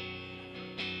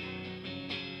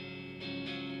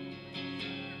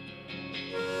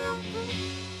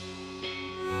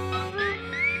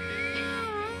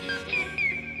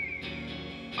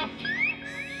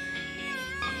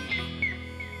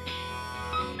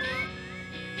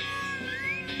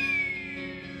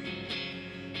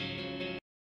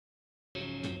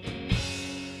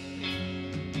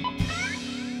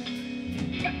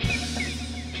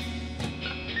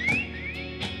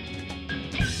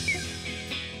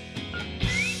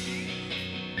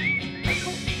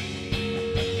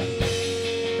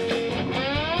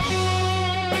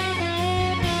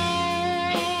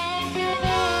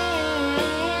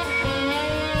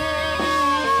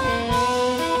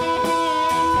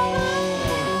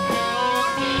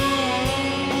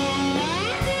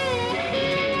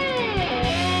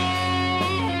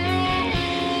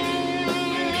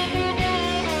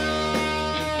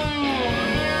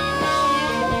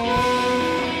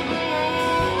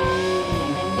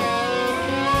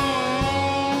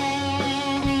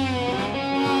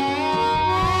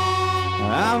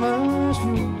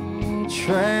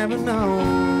 never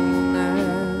known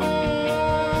that.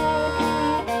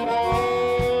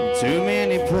 Too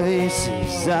many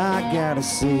places I gotta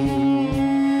see.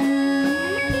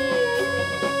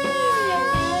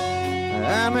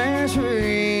 I'm as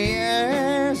free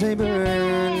as a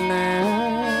bird now.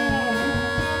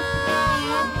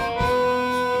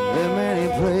 There are many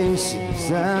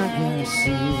places I gotta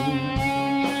see.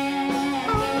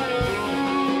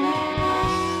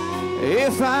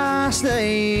 If I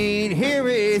stayed here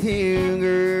with you,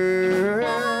 girl,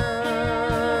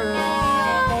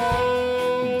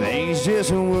 things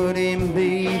just wouldn't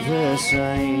be the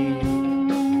same.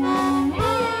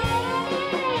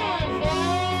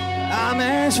 I'm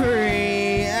as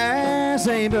free as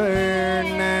a bird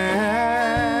now.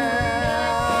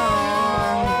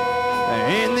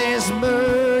 In this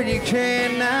bird you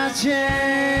cannot change.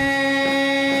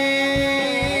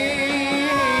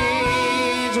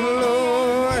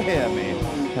 Lord help me,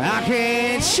 I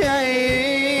can't change.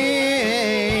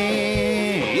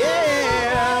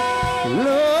 Yeah,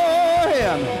 Lord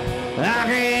help me, I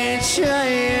can't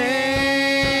change.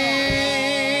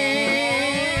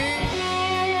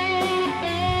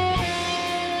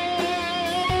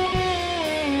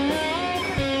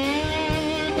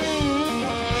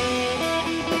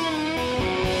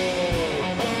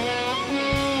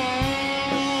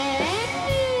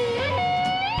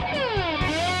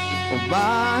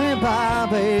 Bye bye,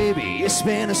 baby, it's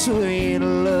been a sweet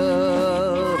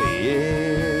love,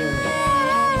 yeah.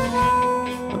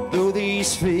 Though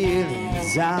these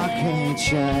feelings I can't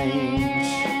change,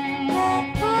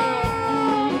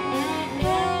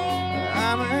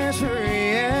 I'm as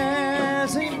free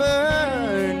as a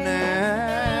bird now.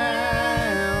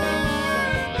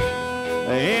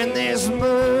 In this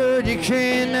bird you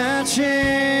cannot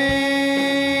change.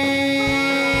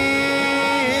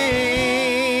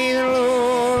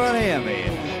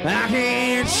 I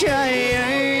can't change,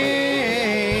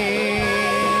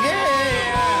 yeah.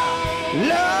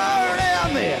 Lord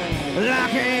help me, I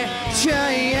can't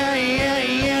change.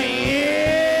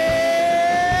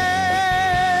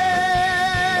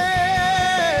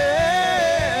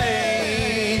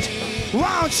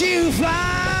 Won't you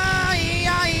fly?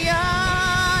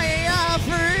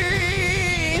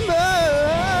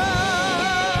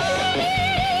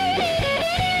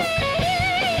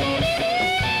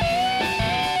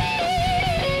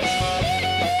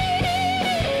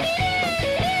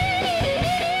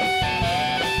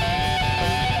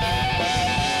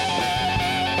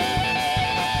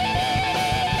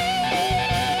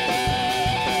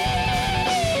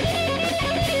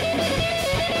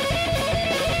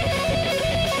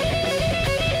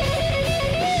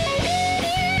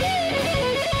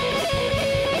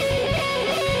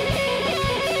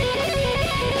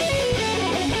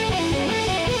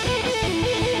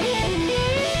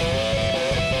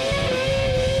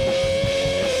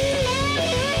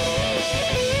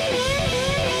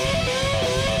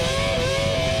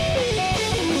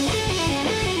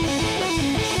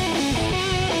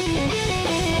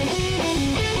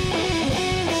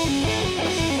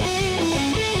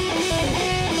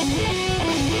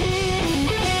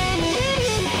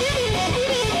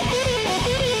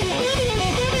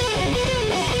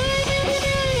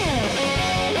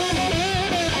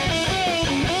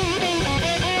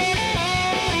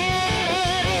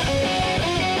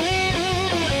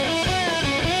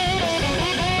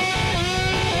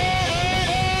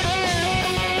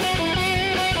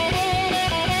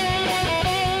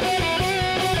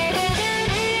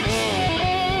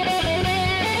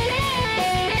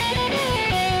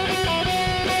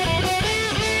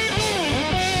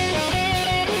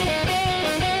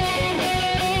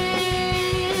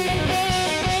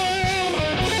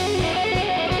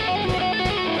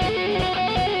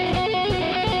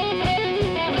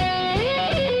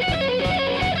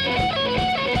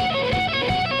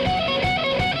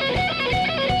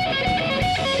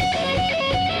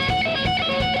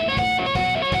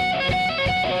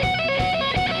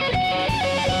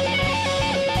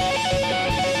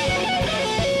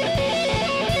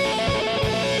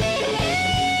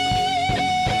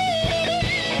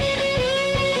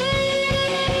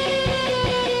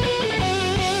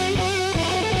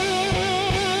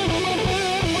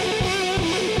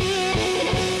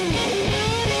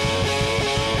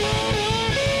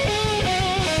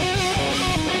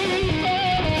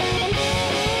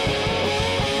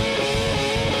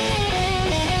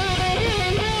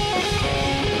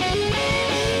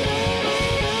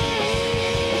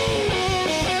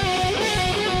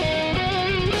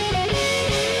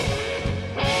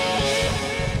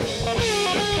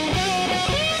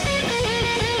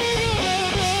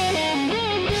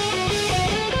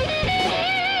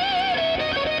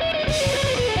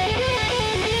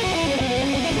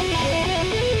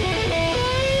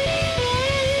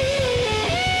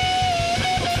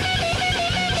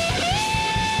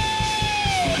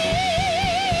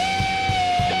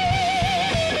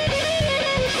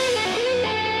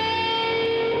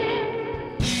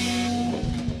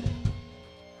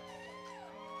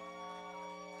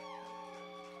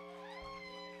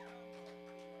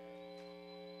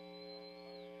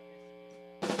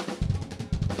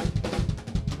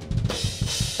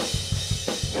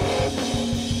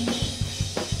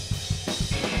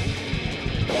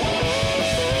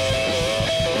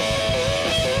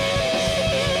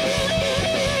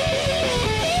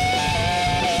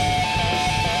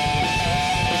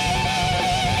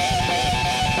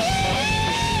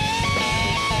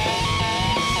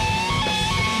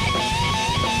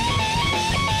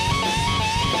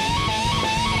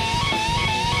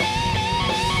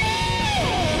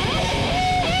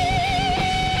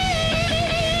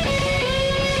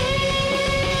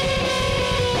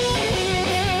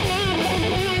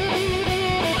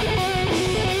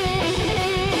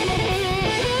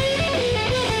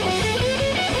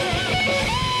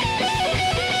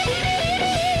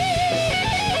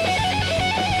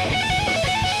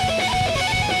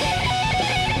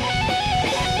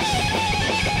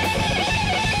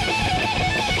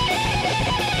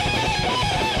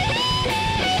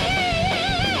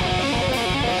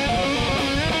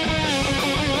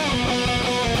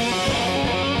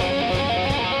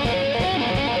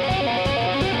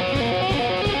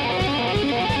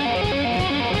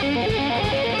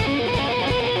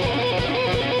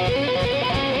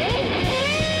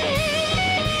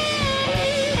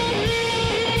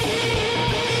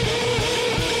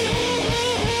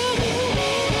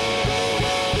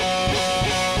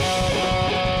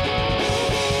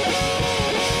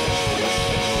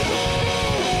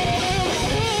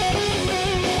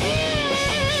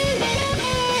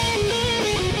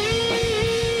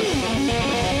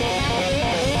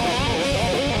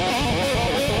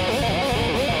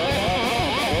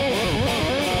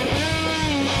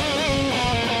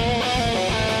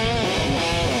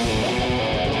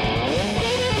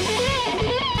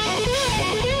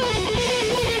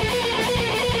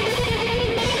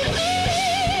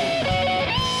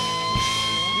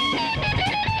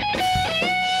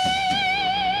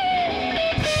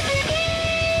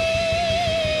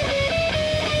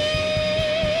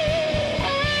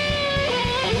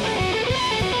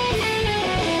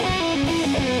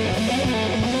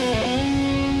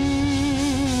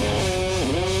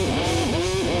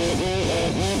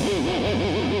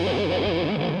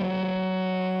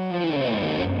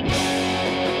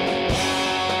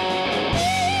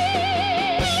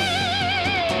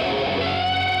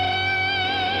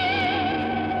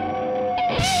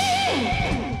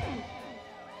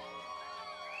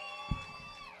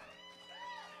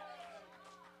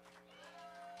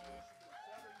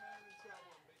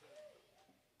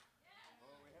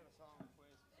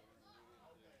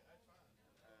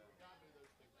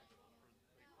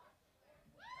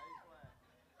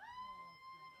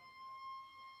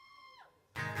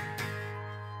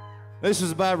 This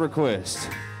was by request.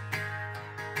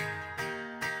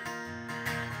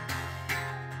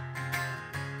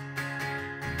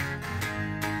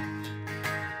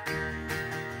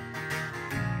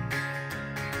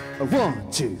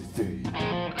 One, two, three.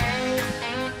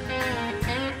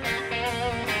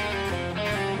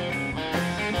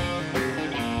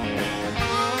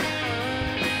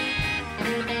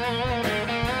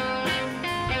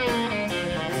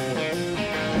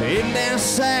 Heading down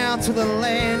south to the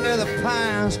land of the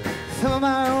pines, from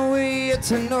my way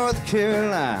to North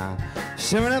Carolina.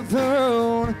 Shimmering up the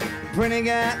road, pretty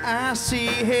guy, I see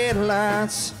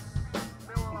headlights.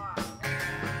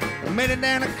 Made it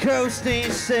down the coast in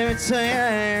 17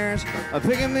 hours.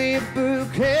 Picking me a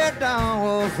bouquet of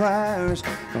dogwood flowers.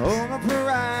 Oh, my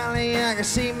Pirelli, I can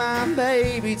see my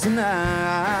baby tonight.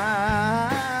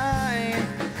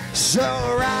 So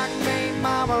rock me,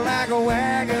 mama, like a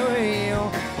wagon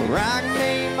wheel. Rock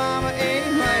me, mama,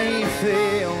 any way you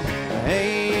feel.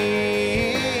 Hey,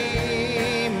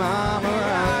 mama,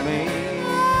 rock me.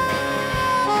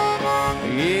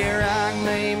 Yeah, rock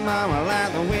me, mama,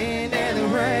 like the wind and the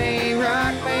rain.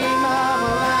 Rock me, mama,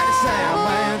 like a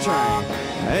southbound train.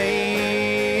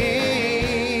 Hey,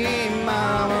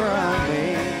 mama, rock me.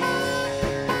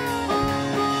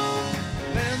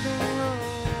 Left the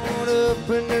road up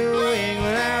in New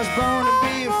England. I was born to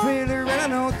be a fiddler and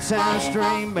an old-time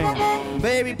string band.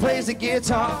 Baby plays the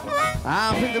guitar,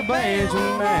 I'll pick the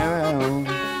banjo now.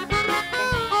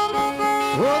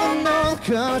 Well, the North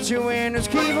Country winters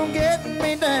keep on getting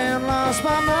me down. Lost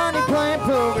my money playing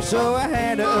poker, so I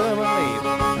had to up and leave.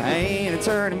 I ain't a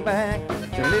turning back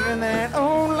to living that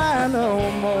old life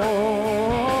no more.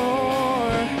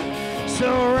 So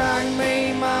rock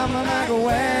me, mama, like a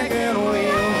wagon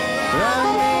wheel.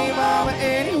 Rock me, mama,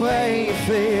 any way you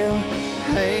feel.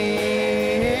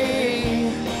 Hey,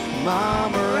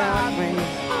 mama, rock me.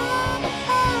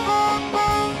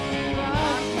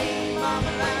 Rock me,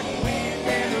 mama, like the wind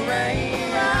and the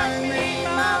rain. Rock me,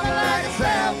 mama, like a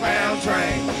southbound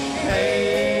train.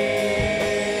 Hey,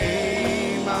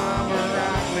 mama,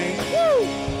 rock me. Woo!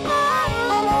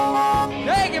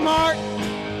 Thank you, Mark.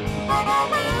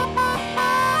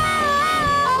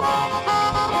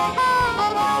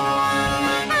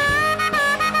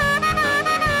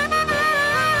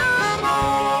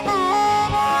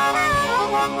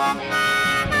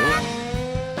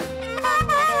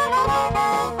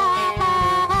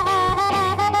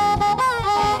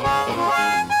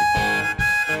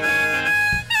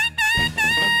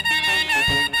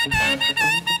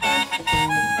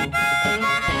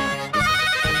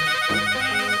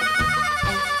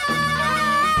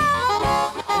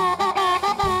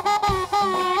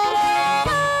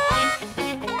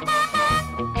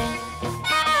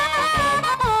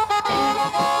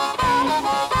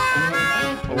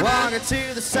 Walking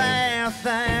to the south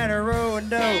at a road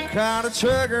dope, caught a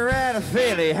trucker at a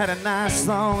Philly, had a nice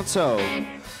long tow.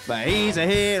 But he's a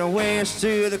heading west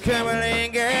to the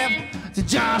Cumberland Gap, to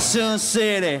Johnson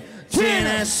City,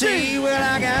 Tennessee. Well,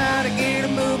 I gotta get a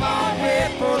move on,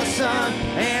 head for the sun,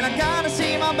 and I gotta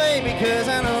see my baby, cause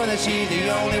I know that she's the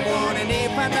only one. And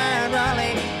if I die in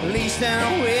Raleigh, at least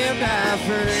I will die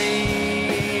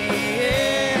free.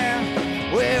 Yeah.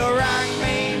 Well, rock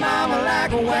me, mama,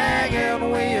 like a wagon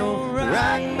wheel.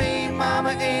 Rock me,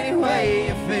 mama, any way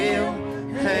you feel.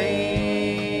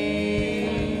 Hey,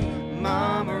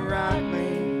 mama, rock me.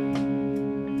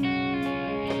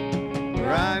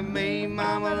 Rock me,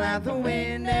 mama, like the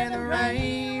wind and the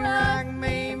rain. Rock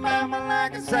me, mama,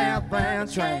 like a southbound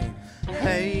train.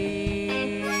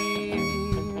 Hey,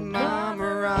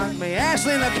 mama, rock me.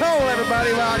 Ashley Nicole,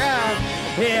 everybody rock out.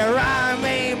 Yeah, rock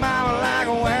me, mama, like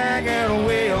a wagon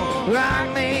wheel. Rock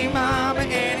me, mama,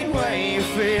 any way you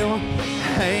feel.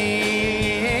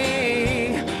 Hey,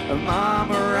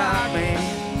 mama, rock me.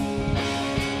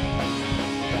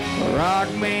 Rock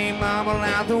me, mama,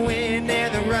 like the wind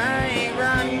and the rain.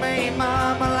 Rock me,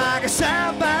 mama, like a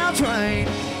southbound train.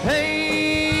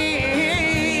 Hey,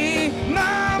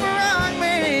 mama, rock me.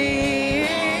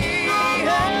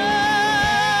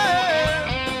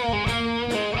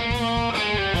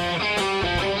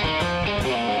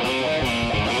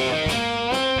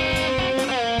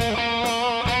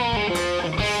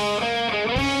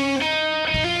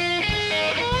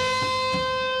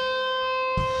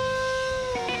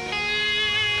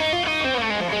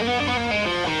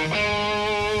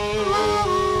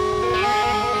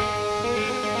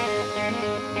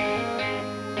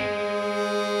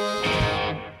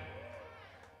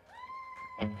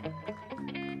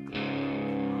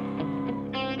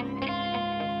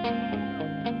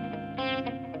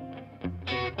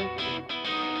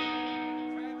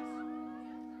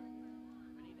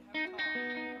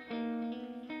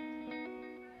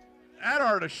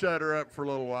 to shut her up for a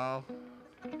little while.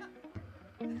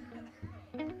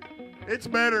 It's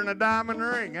better than a diamond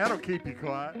ring. That'll keep you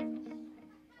quiet.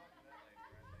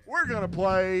 We're going to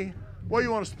play. What do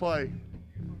you want us to play?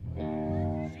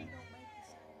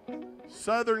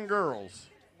 Southern girls.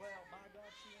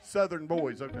 Southern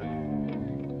boys, okay.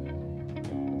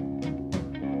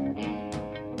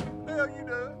 Hell, you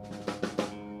do it.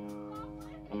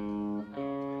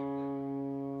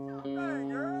 Hey,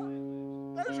 girl.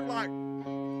 Those are like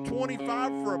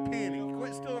 25 for a penny.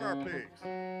 Quit stealing our pigs.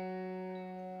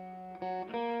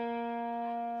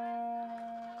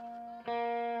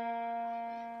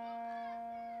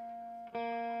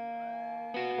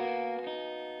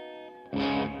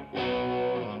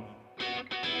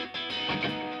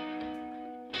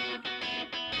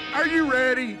 Are you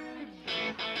ready?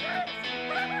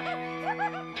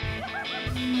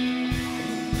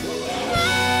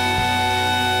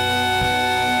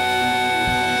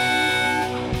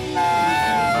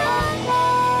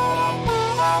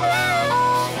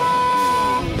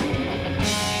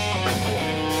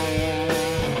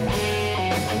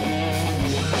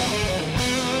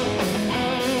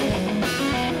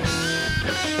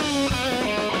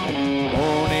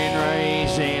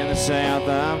 South,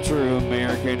 I'm true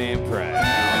American and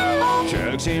proud.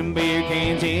 Trucks and beer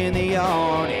cans in the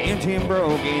yard, empty and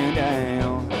broken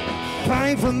down.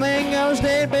 Playing flamingos,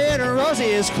 deadbed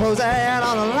roses, close out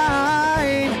on the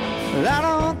line. But I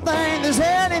don't think there's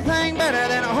anything better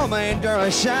than a homemade girl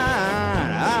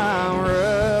shine. I'm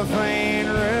rough and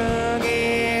rugged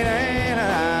and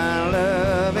I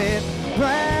love it.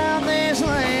 Proud this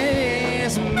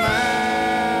land's mine.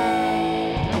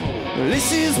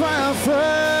 This is where I'm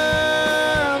from.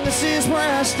 This is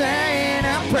where I stand.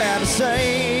 I'm proud to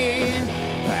say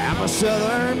I'm a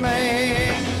Southern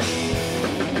man.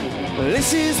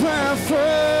 This is where I'm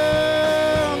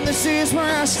from. This is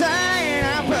where I stand.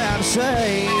 I'm proud to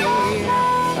say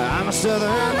I'm a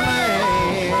Southern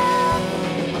man.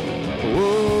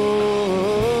 Whoa,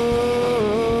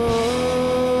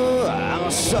 I'm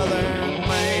a Southern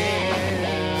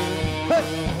man. Hey.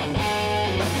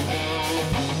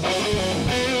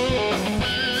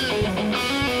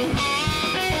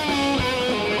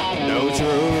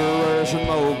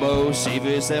 See if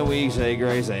it's that weak, say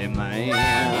grace, amen.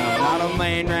 Not a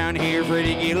man round here afraid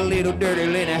to get a little dirty,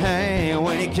 let it hang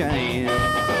when he can.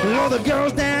 All the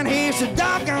girls down here so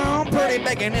doggone pretty,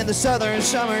 baking in the southern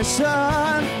summer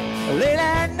sun. Late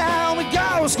at night we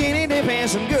go skinny dipping,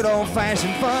 some good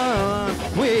old-fashioned fun.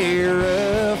 We're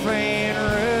rough and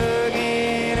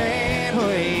rugged and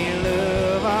we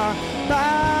love our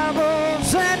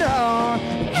Bibles and our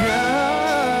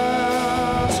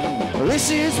guns.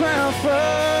 This is where I'm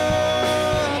from.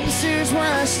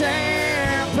 Where I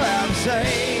stand, proud to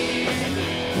say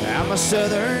I'm a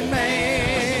Southern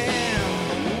man.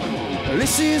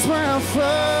 This is where I'm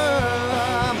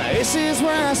from. This is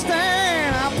where I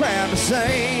stand. I'm proud to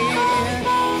say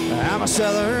I'm a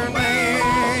Southern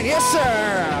man. Yes,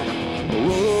 sir.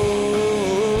 Whoa,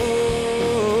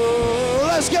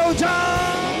 let's go, John.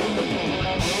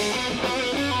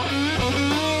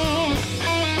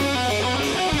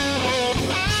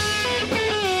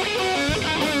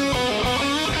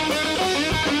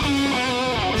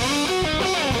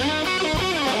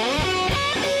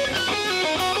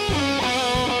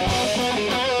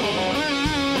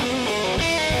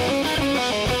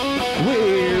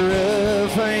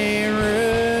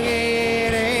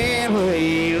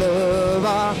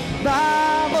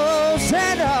 Bibles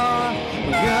and our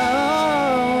guns.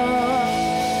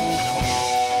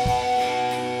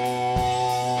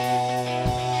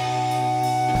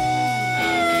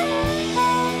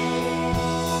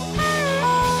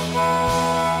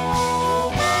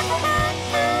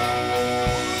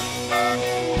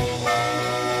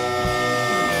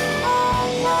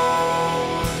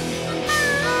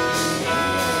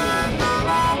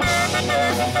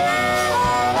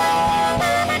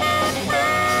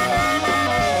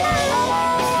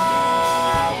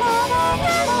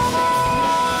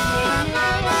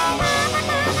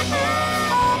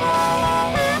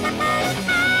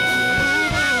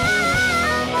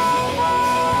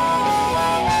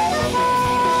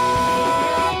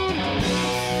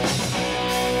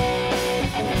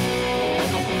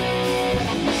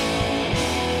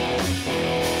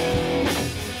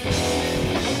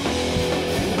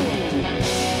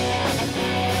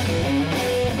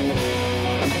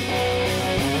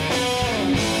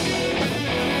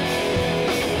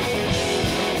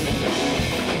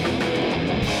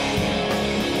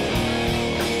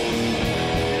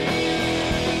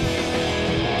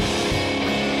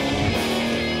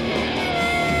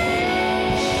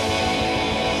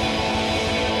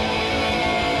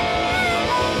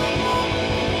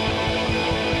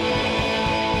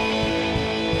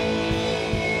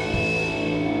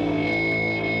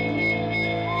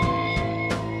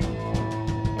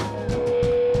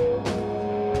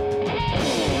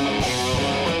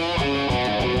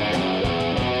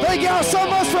 Thank y'all so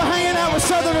much for hanging out with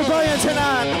Southern Rebellion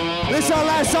tonight. This is our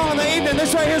last song of the evening.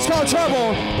 This right here is called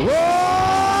Trouble.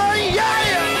 Whoa, yeah!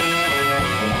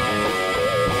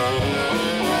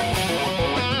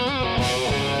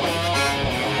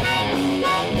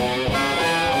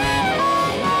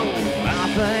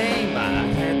 My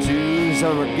tattoos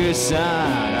are a good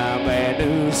sign. I'm bad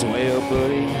news, well,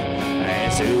 buddy,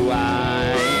 that's who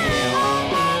I am.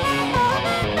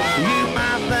 You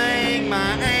might think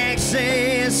my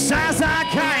accent sounds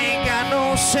like I ain't got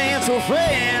no sense of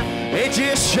friend. It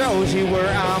just shows you where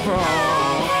I'm from.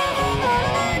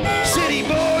 City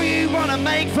boy, you wanna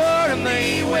make fun of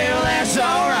me? Well, that's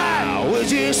alright. Would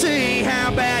you see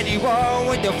how bad you are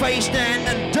with your face down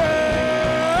the dirt?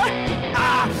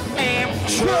 I am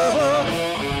trouble.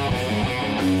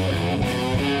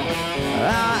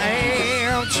 I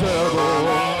am trouble.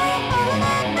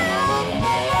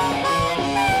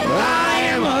 I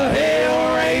am a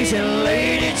hell-raising,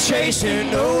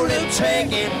 lady-chasing,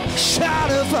 no-lip-taking,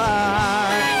 shot of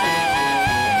fire.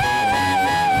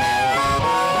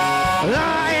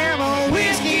 I am a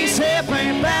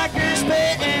whiskey-sipping,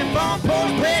 backer-spitting,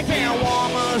 bump-post-picking,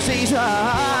 woman's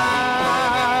desire.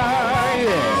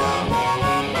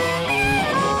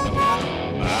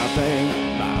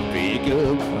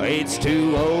 It's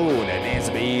too old and it's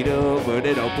beat up, but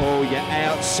it'll pull you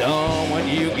out some when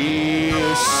you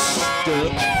get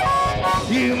stuck.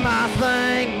 You might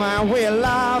think my way of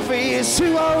life is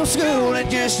too old school and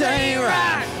just ain't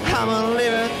right. I'm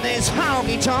living this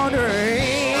honky-tonk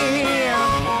dream.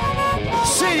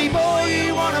 City boy,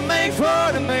 you wanna make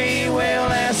fun of me? Well,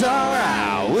 that's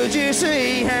alright. Would you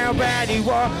see how bad you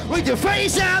are with your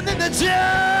face out in the dirt?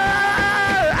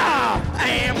 I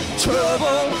am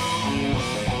trouble.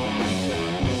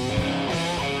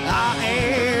 I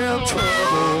am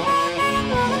trouble.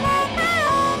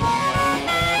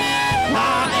 I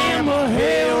am a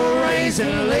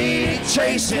hell-raising,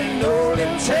 lady-chasing,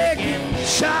 no-lip-taking,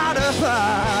 shot of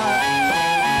fire.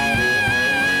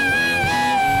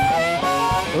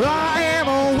 I am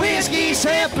a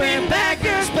whiskey-sipping,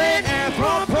 backer-spitting,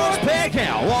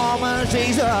 front-porch-picking, woman's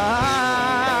desire.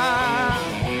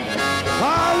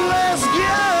 Oh, let's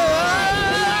go!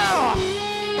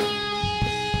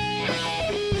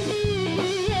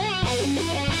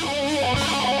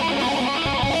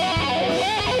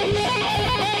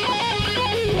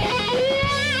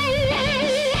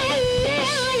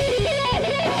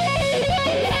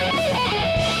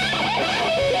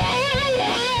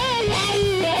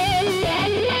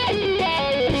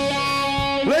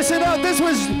 Listen up, this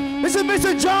is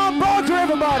Mr. John Barker,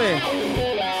 everybody.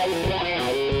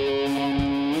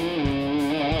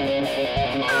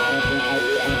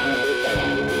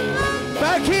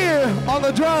 Back here on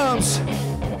the drums,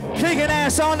 kicking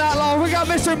ass all night long, we got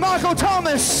Mr. Michael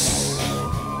Thomas.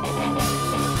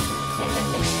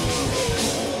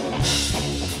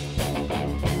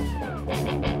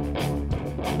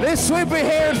 This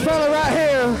sweepy-haired fella right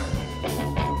here,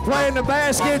 playing the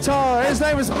bass guitar. His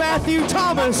name is Matthew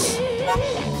Thomas.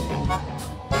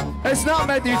 It's not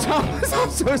Matthew Thomas, I'm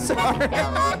so sorry.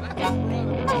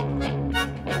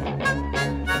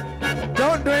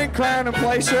 Don't drink, clown, and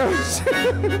play shows.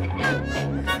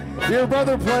 Your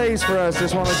brother plays for us,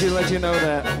 just wanted to let you know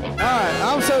that. All right,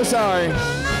 I'm so sorry.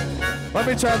 Let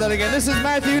me try that again. This is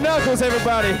Matthew Knuckles,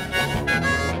 everybody.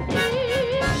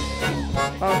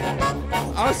 Oh,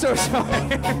 I'm so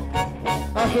sorry.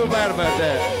 I feel bad about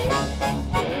that.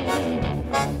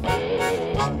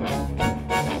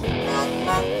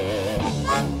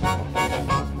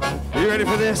 You ready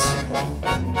for this?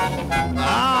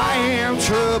 I am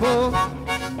trouble.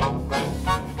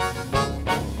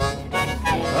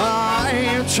 I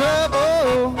am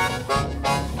trouble.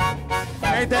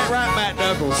 Ain't that right, Matt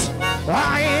Knuckles?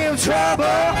 I am trouble.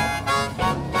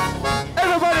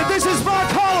 Everybody, this is Mark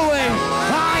Holloway.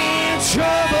 I am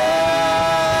trouble.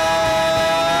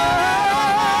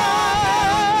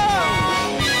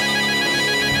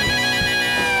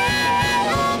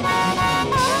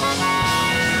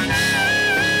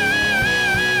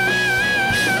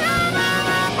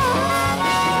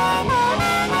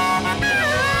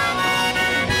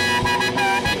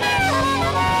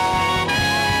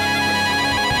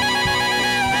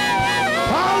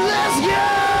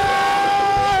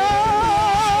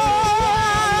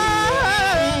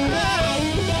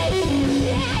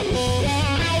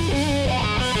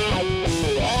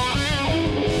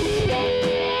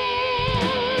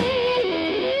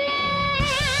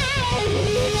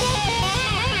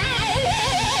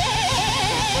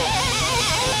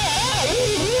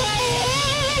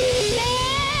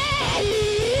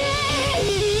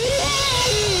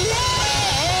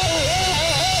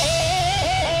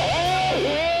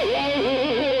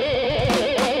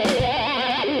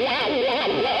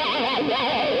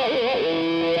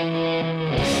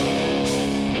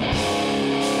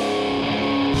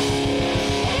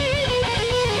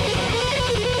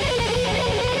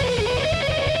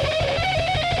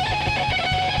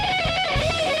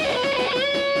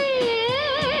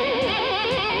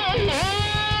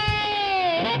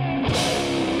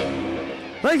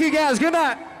 Thank you guys. Good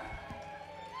night.